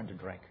Lama's urine to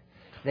drink.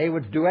 They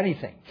would do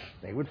anything.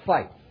 They would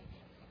fight.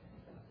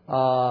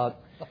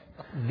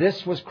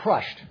 This was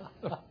crushed.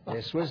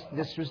 This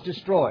was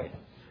destroyed.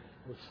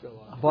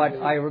 But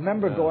I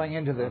remember going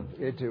into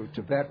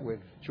Tibet with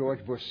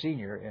George Bush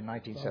Sr. in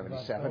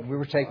 1977. We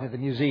were taken to the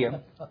museum,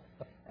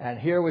 and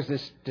here was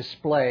this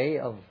display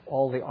of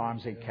all the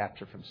arms they'd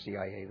captured from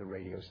CIA, the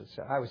radios,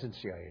 etc. I was in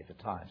CIA at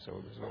the time, so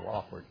it was a little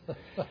awkward.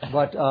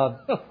 But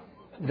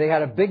they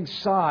had a big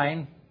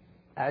sign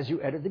as you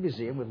entered the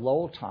museum with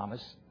Lowell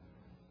Thomas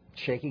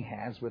shaking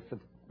hands with the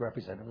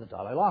representative of the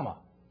Dalai Lama.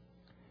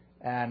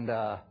 And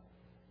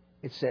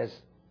it says,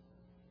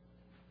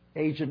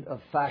 agent of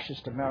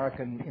fascist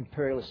American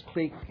imperialist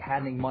clique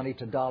handing money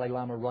to Dalai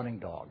Lama running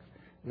dog.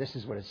 This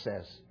is what it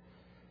says.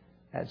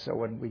 And so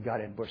when we got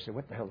in, Bush said,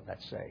 what the hell did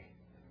that say?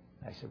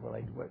 I said, well,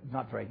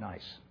 not very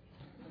nice.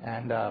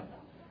 And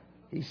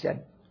he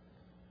said,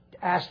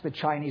 ask the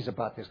Chinese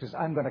about this because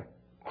I'm going to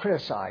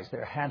criticize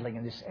their handling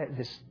in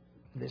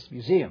this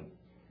museum.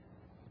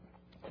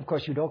 Of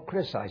course, you don't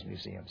criticize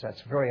museums.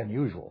 That's very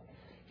unusual.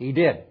 He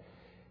did.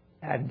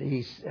 And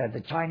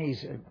the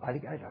Chinese, I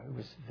think it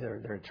was their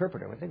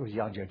interpreter, I think it was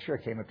Yang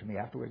Jiechi, came up to me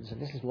afterwards and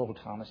said, this is Lowell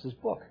Thomas's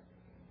book.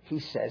 He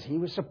says he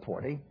was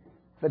supporting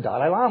the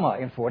Dalai Lama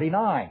in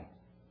 49.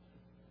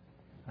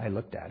 I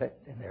looked at it,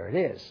 and there it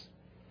is.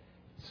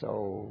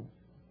 So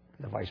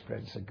the vice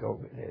president said,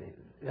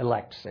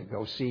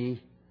 go see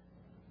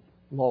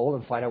Lowell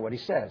and find out what he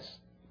says.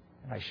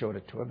 And I showed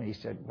it to him, and he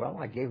said, well,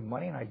 I gave him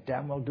money, and I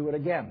damn well do it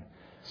again.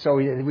 So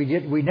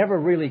we never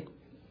really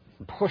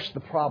pushed the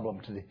problem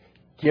to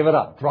give it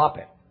up, drop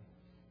it,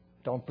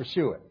 don't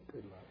pursue it.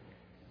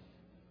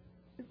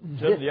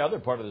 Jim, the other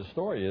part of the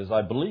story is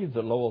I believe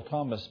that Lowell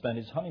Thomas spent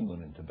his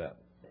honeymoon in Tibet.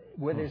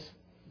 With his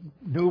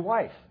new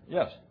wife.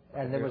 Yes.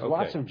 And there was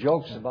lots of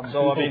jokes about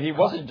So, I mean, he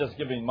wasn't just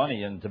giving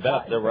money in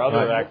Tibet. There were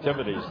other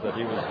activities that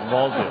he was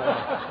involved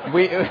in.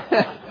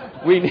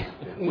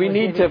 We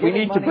need to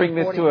bring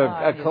this to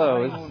a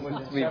close.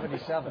 Was in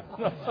 77.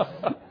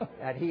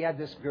 And he had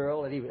this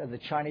girl, and the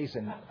Chinese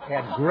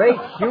had great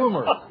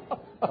humor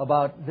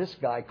about this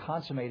guy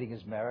consummating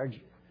his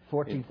marriage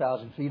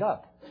 14,000 feet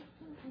up.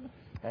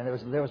 And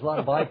there was a lot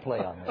of byplay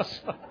on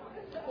this.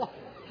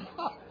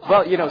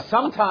 Well, you know,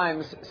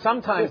 sometimes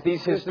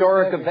these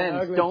historic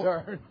events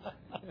don't.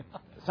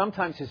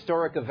 Sometimes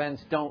historic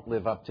events don't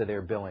live up to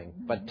their billing,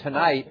 but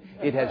tonight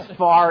it has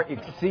far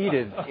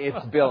exceeded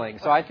its billing.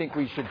 So I think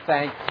we should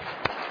thank